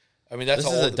married. I mean, that's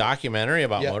this is a documentary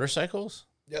about motorcycles.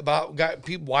 About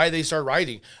people, why they started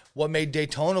riding, what made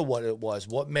Daytona what it was,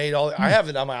 what made all. I have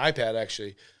it on my iPad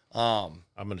actually. I'm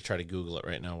going to try to Google it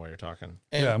right now while you're talking.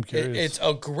 Yeah, I'm curious. It's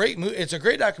a great It's a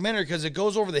great documentary because it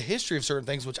goes over the history of certain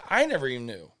things, which I never even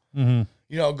knew. Mm-hmm.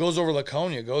 It goes over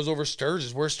Laconia, goes over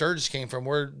Sturgis, where Sturgis came from,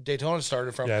 where Daytona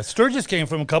started from. Yeah, Sturgis came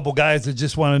from a couple guys that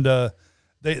just wanted to.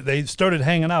 They started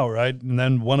hanging out, right? And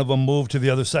then one of them moved to the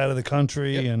other side of the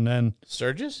country, and then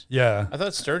Sturgis. Yeah, I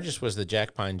thought Sturgis was the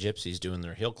Jack Pine Gypsies doing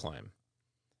their hill climb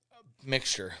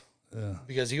mixture. Yeah,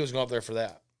 because he was going up there for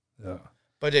that. Yeah,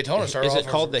 but Daytona started. Is it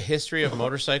called The History of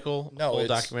Motorcycle? No, full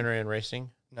documentary and racing.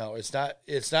 No, it's not.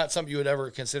 It's not something you would ever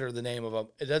consider the name of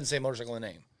It doesn't say motorcycle in the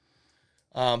name.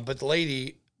 But the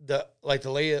lady, one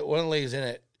of the ladies in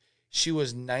it, She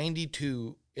was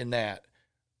 92 in that.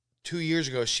 2 years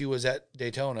ago, she was at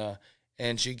Daytona,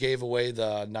 and she gave away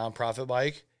the nonprofit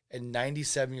bike at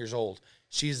 97 years old.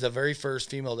 She's the very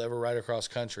first female to ever ride across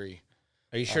country.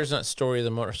 Are you sure it's not Story of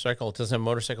the Motorcycle? It doesn't have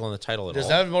motorcycle in the title at all. Does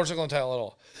not have a motorcycle in the title at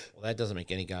all. Well, that doesn't make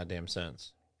any goddamn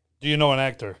sense. Do you know an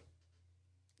actor?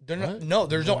 No,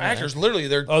 there's no actors. Literally,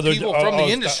 they're people from the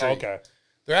industry. Okay.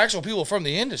 They're actual people from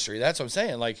the industry. That's what I'm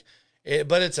saying. Like,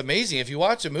 but it's amazing. If you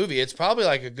watch the movie, it's probably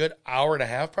like a good hour and a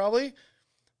half, probably.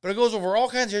 But it goes over all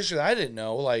kinds of history that I didn't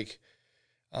know. Like,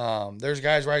 there's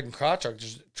guys riding crotch trucks,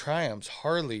 there's Triumphs,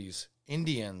 Harleys,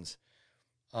 Indians.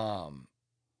 I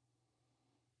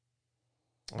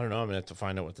don't know. I'm going to have to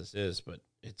find out what this is, but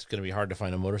it's going to be hard to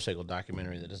find a motorcycle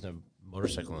documentary that doesn't have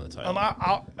motorcycle in the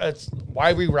title. It's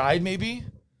Why We Ride, maybe.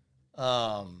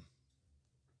 I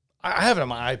have it on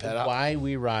my iPad. Why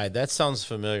We Ride. That sounds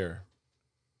familiar.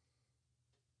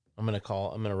 I'm going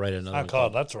to write another Not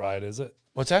called Let's Ride, is it?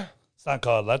 What's that? It's not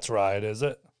called Let's Ride, is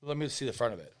it? Let me see the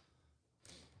front of it.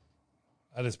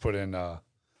 I just put in a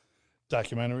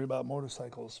documentary about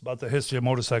motorcycles, about the history of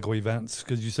motorcycle events,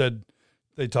 because you said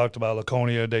they talked about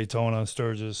Laconia, Daytona,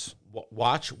 Sturgis.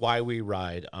 Watch Why We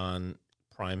Ride on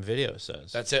Prime Video,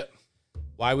 says. That's it.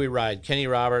 Why We Ride. Kenny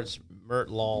Roberts, Mert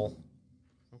Lal.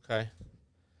 Okay.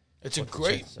 It's a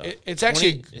great. So, It's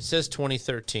actually. it says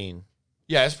 2013.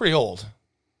 Yeah, it's pretty old.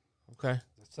 Okay.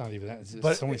 It's not even that.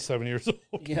 It's only 7 years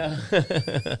old. Yeah.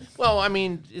 Well, I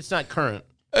mean, it's not current.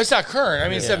 It's not current. I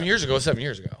mean, Yeah. 7 years ago. 7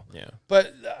 years ago. Yeah.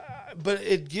 But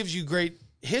it gives you great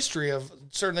history of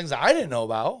certain things that I didn't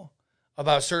know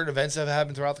about certain events that have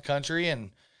happened throughout the country and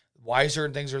why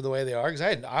certain things are the way they are. Because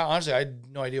I honestly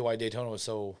had no idea why Daytona was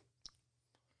so.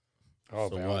 Oh,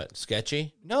 So man. what?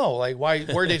 Sketchy? No, like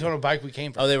where Daytona bike we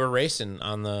came from. Oh, they were racing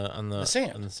on the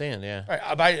sand. On the sand, yeah.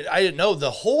 Right, I didn't know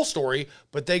the whole story,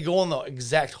 but they go on the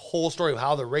exact whole story of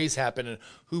how the race happened and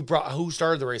who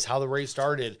started the race, how the race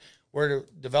started, where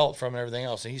it developed from, and everything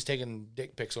else. And he's taking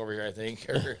dick pics over here, I think,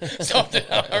 or something.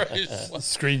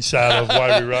 Screenshot of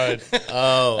Why We Ride.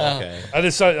 Oh, okay. I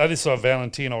just saw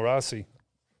Valentino Rossi.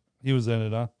 He was in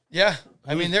it, huh? Yeah,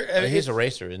 I mean, He's a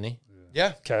racer, isn't he?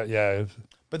 yeah. Yeah.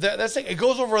 But that's it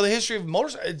goes over the history of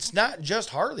motorcycles. It's not just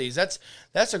Harleys.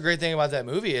 That's a great thing about that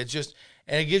movie. It's just,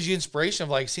 and it gives you inspiration of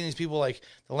like seeing these people, like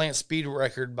the Lance speed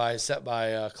record set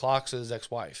by Clocks'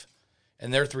 ex-wife,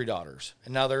 and their 3 daughters,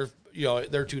 and now their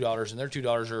 2 daughters, and their 2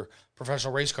 daughters are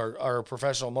professional race car or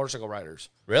professional motorcycle riders.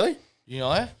 Really? You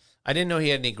know that? I didn't know he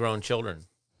had any grown children.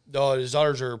 No, his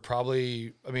daughters are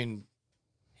probably. I mean,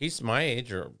 He's my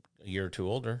age or a year or two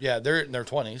older. yeah, they're in their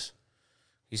 20s.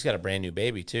 He's got a brand new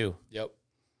baby too. Yep.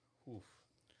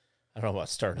 I don't know about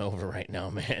starting over right now,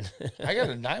 man. I got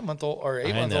a 9-month-old or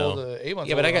 8-month-old. know. 8-month-old.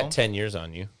 Yeah, but I got home. 10 years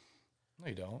on you. No,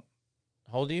 you don't.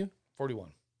 How old are you?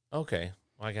 41. Okay.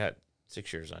 Well, I got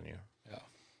 6 years on you. Yeah.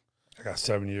 I got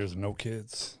 7 years and no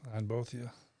kids on both of you.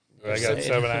 I got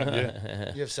 7 on you.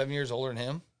 You have 7 years older than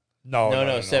him.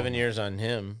 No, 7 years on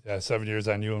him. Yeah, 7 years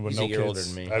on you and with He's no a year kids. older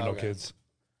than me. I have no Okay. kids.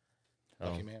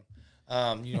 Lucky man.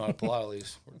 You know how to pull out at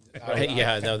least.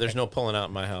 Yeah, no, there's no pulling out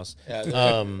in my house.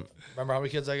 Yeah. Remember how many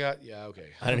kids I got? Yeah. Okay.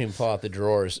 I don't even pull out the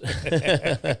drawers.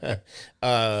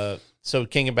 So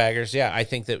King of Baggers, yeah, I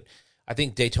think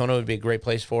Daytona would be a great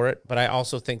place for it, but I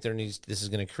also think this is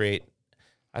going to create.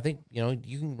 I think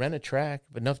you can rent a track,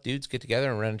 but enough dudes get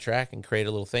together and rent a track and create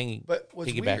a little thing. But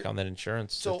what's piggyback weird- on that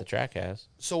insurance So- that the track has.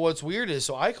 So what's weird is,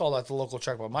 I called out the local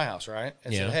track by my house, right?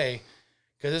 And Yeah. said, hey,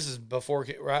 because this is before,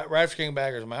 right after King of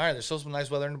Baggers, I'm like, all right, there's still some nice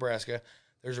weather in Nebraska.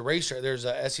 There's a racetrack. There's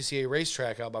a SCCA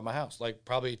racetrack out by my house, like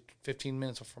probably 15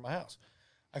 minutes from my house.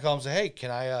 I call him and say, hey,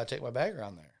 can I take my bagger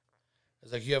on there?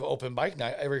 It's like, you have open bike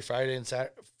night every Friday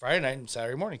night and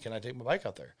Saturday morning. Can I take my bike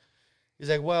out there? He's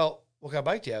like, well, what kind of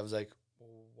bike do you have? I was like, well,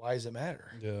 why does it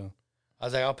matter? Yeah. I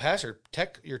was like, I'll pass your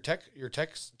tech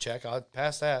check. I'll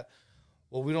pass that.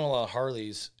 Well, we don't allow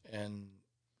Harleys and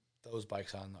those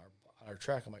bikes on our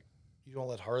track. I'm like, you don't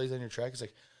let Harleys on your track? It's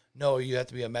like, no, you have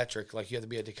to be a metric. Like, you have to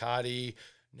be a Ducati,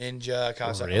 Ninja,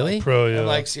 Kawasaki. Really? Pro, yeah. I'm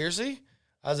like, seriously?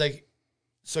 I was like,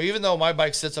 so even though my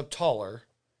bike sits up taller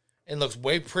and looks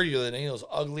way prettier than any of those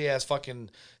ugly ass fucking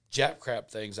Jap crap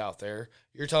things out there,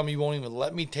 you're telling me you won't even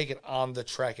let me take it on the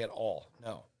track at all?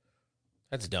 No.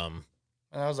 That's dumb.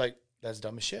 And I was like, that's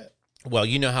dumb as shit. Well,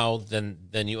 you know how then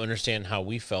you understand how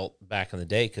we felt back in the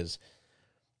day, because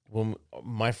when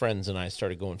my friends and I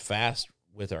started going fast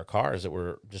with our cars that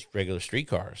were just regular street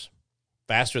cars,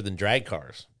 faster than drag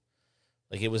cars.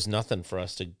 Like, it was nothing for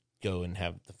us to go and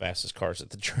have the fastest cars at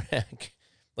the track.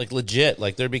 Like, legit.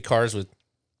 Like, there'd be cars with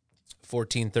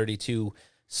 1432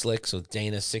 slicks with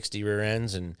Dana 60 rear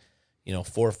ends and,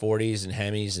 440s and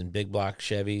Hemis and big block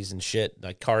Chevys and shit,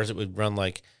 like cars that would run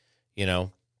like,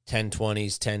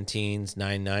 1020s, 10 teens,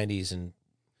 990s, and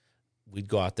we'd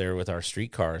go out there with our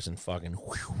street cars and fucking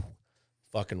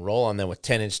roll on them with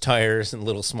 10-inch tires and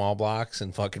little small blocks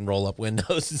and fucking roll up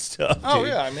windows and stuff. Oh, dude.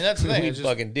 yeah. I mean, that's the thing. It's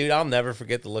just... dude, I'll never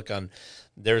forget the look on.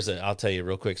 I'll tell you a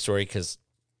real quick story because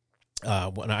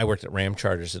when I worked at Ram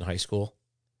Chargers in high school,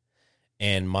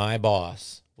 and my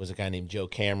boss was a guy named Joe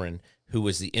Cameron, who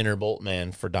was the inner bolt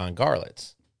man for Don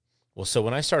Garlitz. Well, so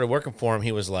when I started working for him,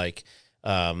 he was like,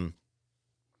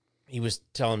 he was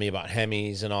telling me about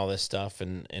Hemis and all this stuff,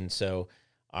 and so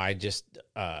I just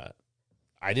I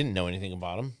didn't know anything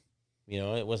about them.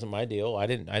 It wasn't my deal. I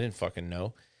didn't fucking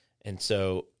know, and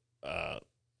so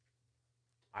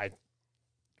I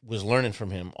was learning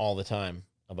from him all the time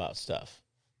about stuff,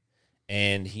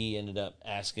 and he ended up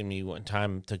asking me one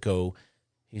time to go.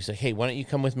 He's like, hey, why don't you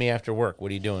come with me after work? What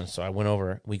are you doing? So I went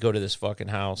over. We go to this fucking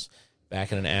house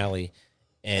back in an alley,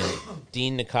 and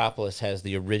Dean Nicopolis has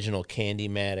the original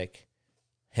Candy-Matic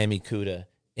Hemi Cuda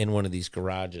in one of these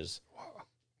garages.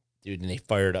 Dude, and they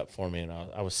fired up for me, and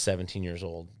I was 17 years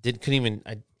old.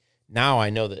 Now I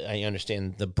know that I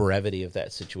understand the brevity of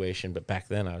that situation, but back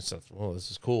then I was like, well, this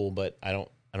is cool, but I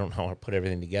don't know how to put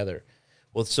everything together.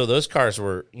 Well, so those cars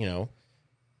were,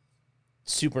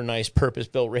 super nice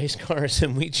purpose-built race cars,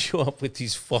 and we'd show up with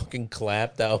these fucking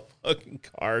clapped-out fucking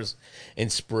cars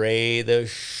and spray the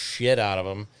shit out of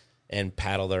them and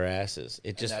paddle their asses.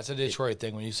 That's a Detroit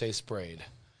thing when you say sprayed.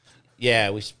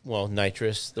 Yeah,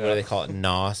 nitrous, the way they call it,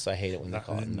 NOS. I hate it when they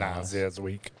call it NOS. Yeah, it's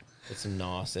weak. It's some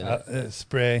NOS in it.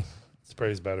 Spray.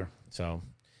 Spray's better. So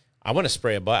I want to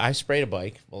spray a bike. I sprayed a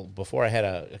bike. Well, before I had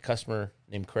a customer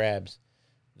named Krabs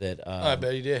that... I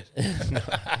bet he did.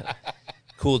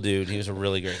 Cool dude. He was a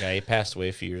really great guy. He passed away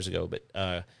a few years ago, but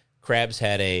Krabs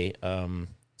had a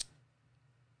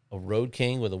Road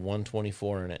King with a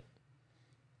 124 in it.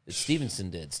 That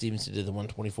Stevenson did. Stevenson did the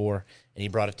 124, and he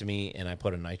brought it to me, and I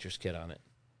put a nitrous kit on it.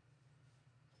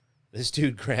 This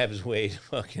dude Krabs weighed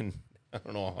fucking,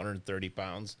 130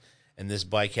 pounds, and this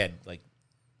bike had like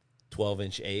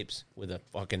 12-inch apes with a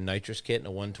fucking nitrous kit and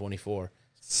a 124.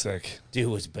 Sick.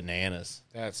 Dude was bananas.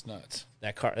 That's nuts.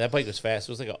 That bike was fast.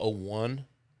 It was like a 01.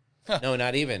 No,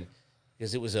 not even,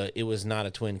 because it was not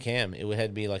a twin cam. It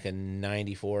had to be like a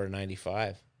 94 or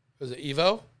 95. Was it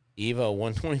Evo? Evo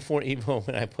 124 Evo.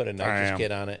 When I put a nitrous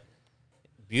kit on it,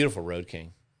 beautiful Road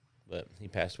King, but he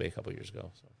passed away a couple years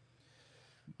ago. So,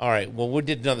 all right. Well, we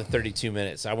did another 32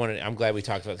 minutes. I'm glad we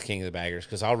talked about the King of the Baggers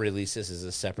because I'll release this as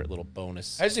a separate little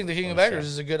bonus. I just think the King of the Baggers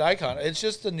is a good icon. It's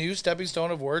just the new stepping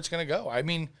stone of where it's going to go. I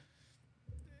mean,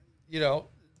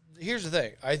 here's the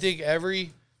thing. I think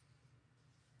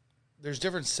there's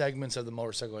different segments of the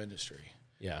motorcycle industry.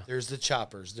 Yeah. There's the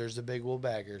choppers. There's the big wheel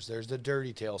baggers. There's the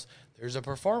dirty tails. There's the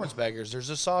performance baggers. There's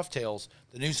the soft tails,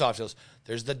 the new soft tails.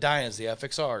 There's the Dynas, the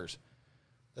FXRs.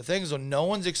 The thing is, no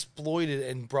one's exploited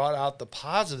and brought out the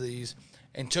positive of these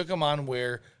and took them on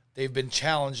where they've been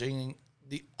challenging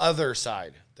the other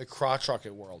side, the crotch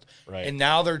rocket world. Right. And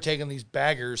now they're taking these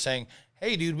baggers saying,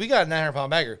 hey, dude, we got a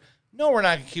 900-pound bagger. No, we're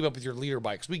not going to keep up with your leader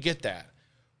bikes. We get that.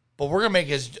 But we're going to make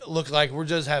it look like we're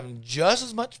just having just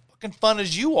as much fucking fun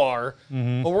as you are,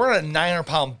 but we're on a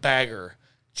 900-pound bagger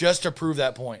just to prove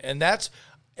that point. And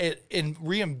it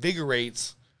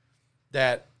reinvigorates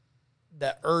that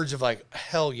urge of like,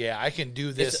 hell yeah, I can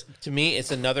do this. To me,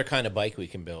 it's another kind of bike we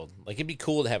can build. Like, it'd be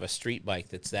cool to have a street bike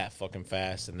that's that fucking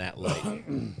fast and that light.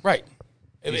 Right.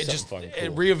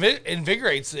 It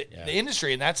reinvigorates the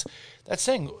industry. And that's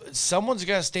saying someone's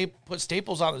got to put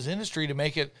staples on this industry to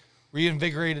make it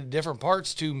reinvigorated different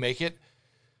parts to make it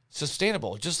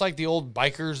sustainable. Just like the old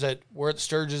bikers that were at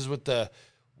Sturgis with the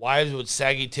wives with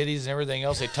saggy titties and everything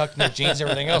else. They tucked in their jeans and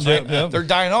everything else. Right? Yep. They're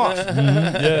dying off.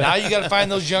 Now you got to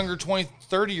find those younger 20,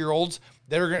 30-year-olds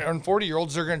that are going to, and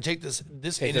 40-year-olds that are going to take this Take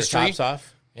industry. their tops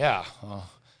off? Yeah.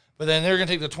 But then they're going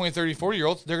to take the 20, 30,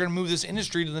 40-year-olds. They're going to move this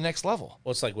industry to the next level.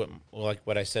 Well, it's like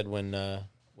what I said when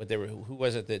who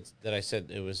was it that I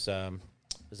said it was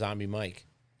Zombie Mike.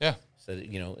 Yeah. Said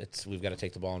we've got to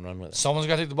take the ball and run with it. Someone's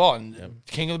got to take the ball, and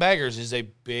King of the Baggers is a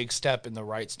big step in the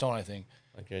right stone, I think.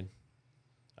 Okay.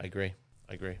 I agree.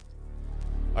 All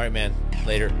right, man.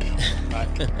 Later. Bye.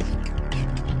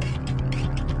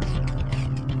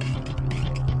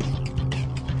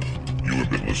 You have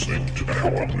been listening to the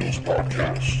Hell on Wheels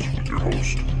podcast with your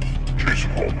host, Jason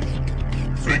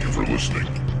Holman. Thank you for listening.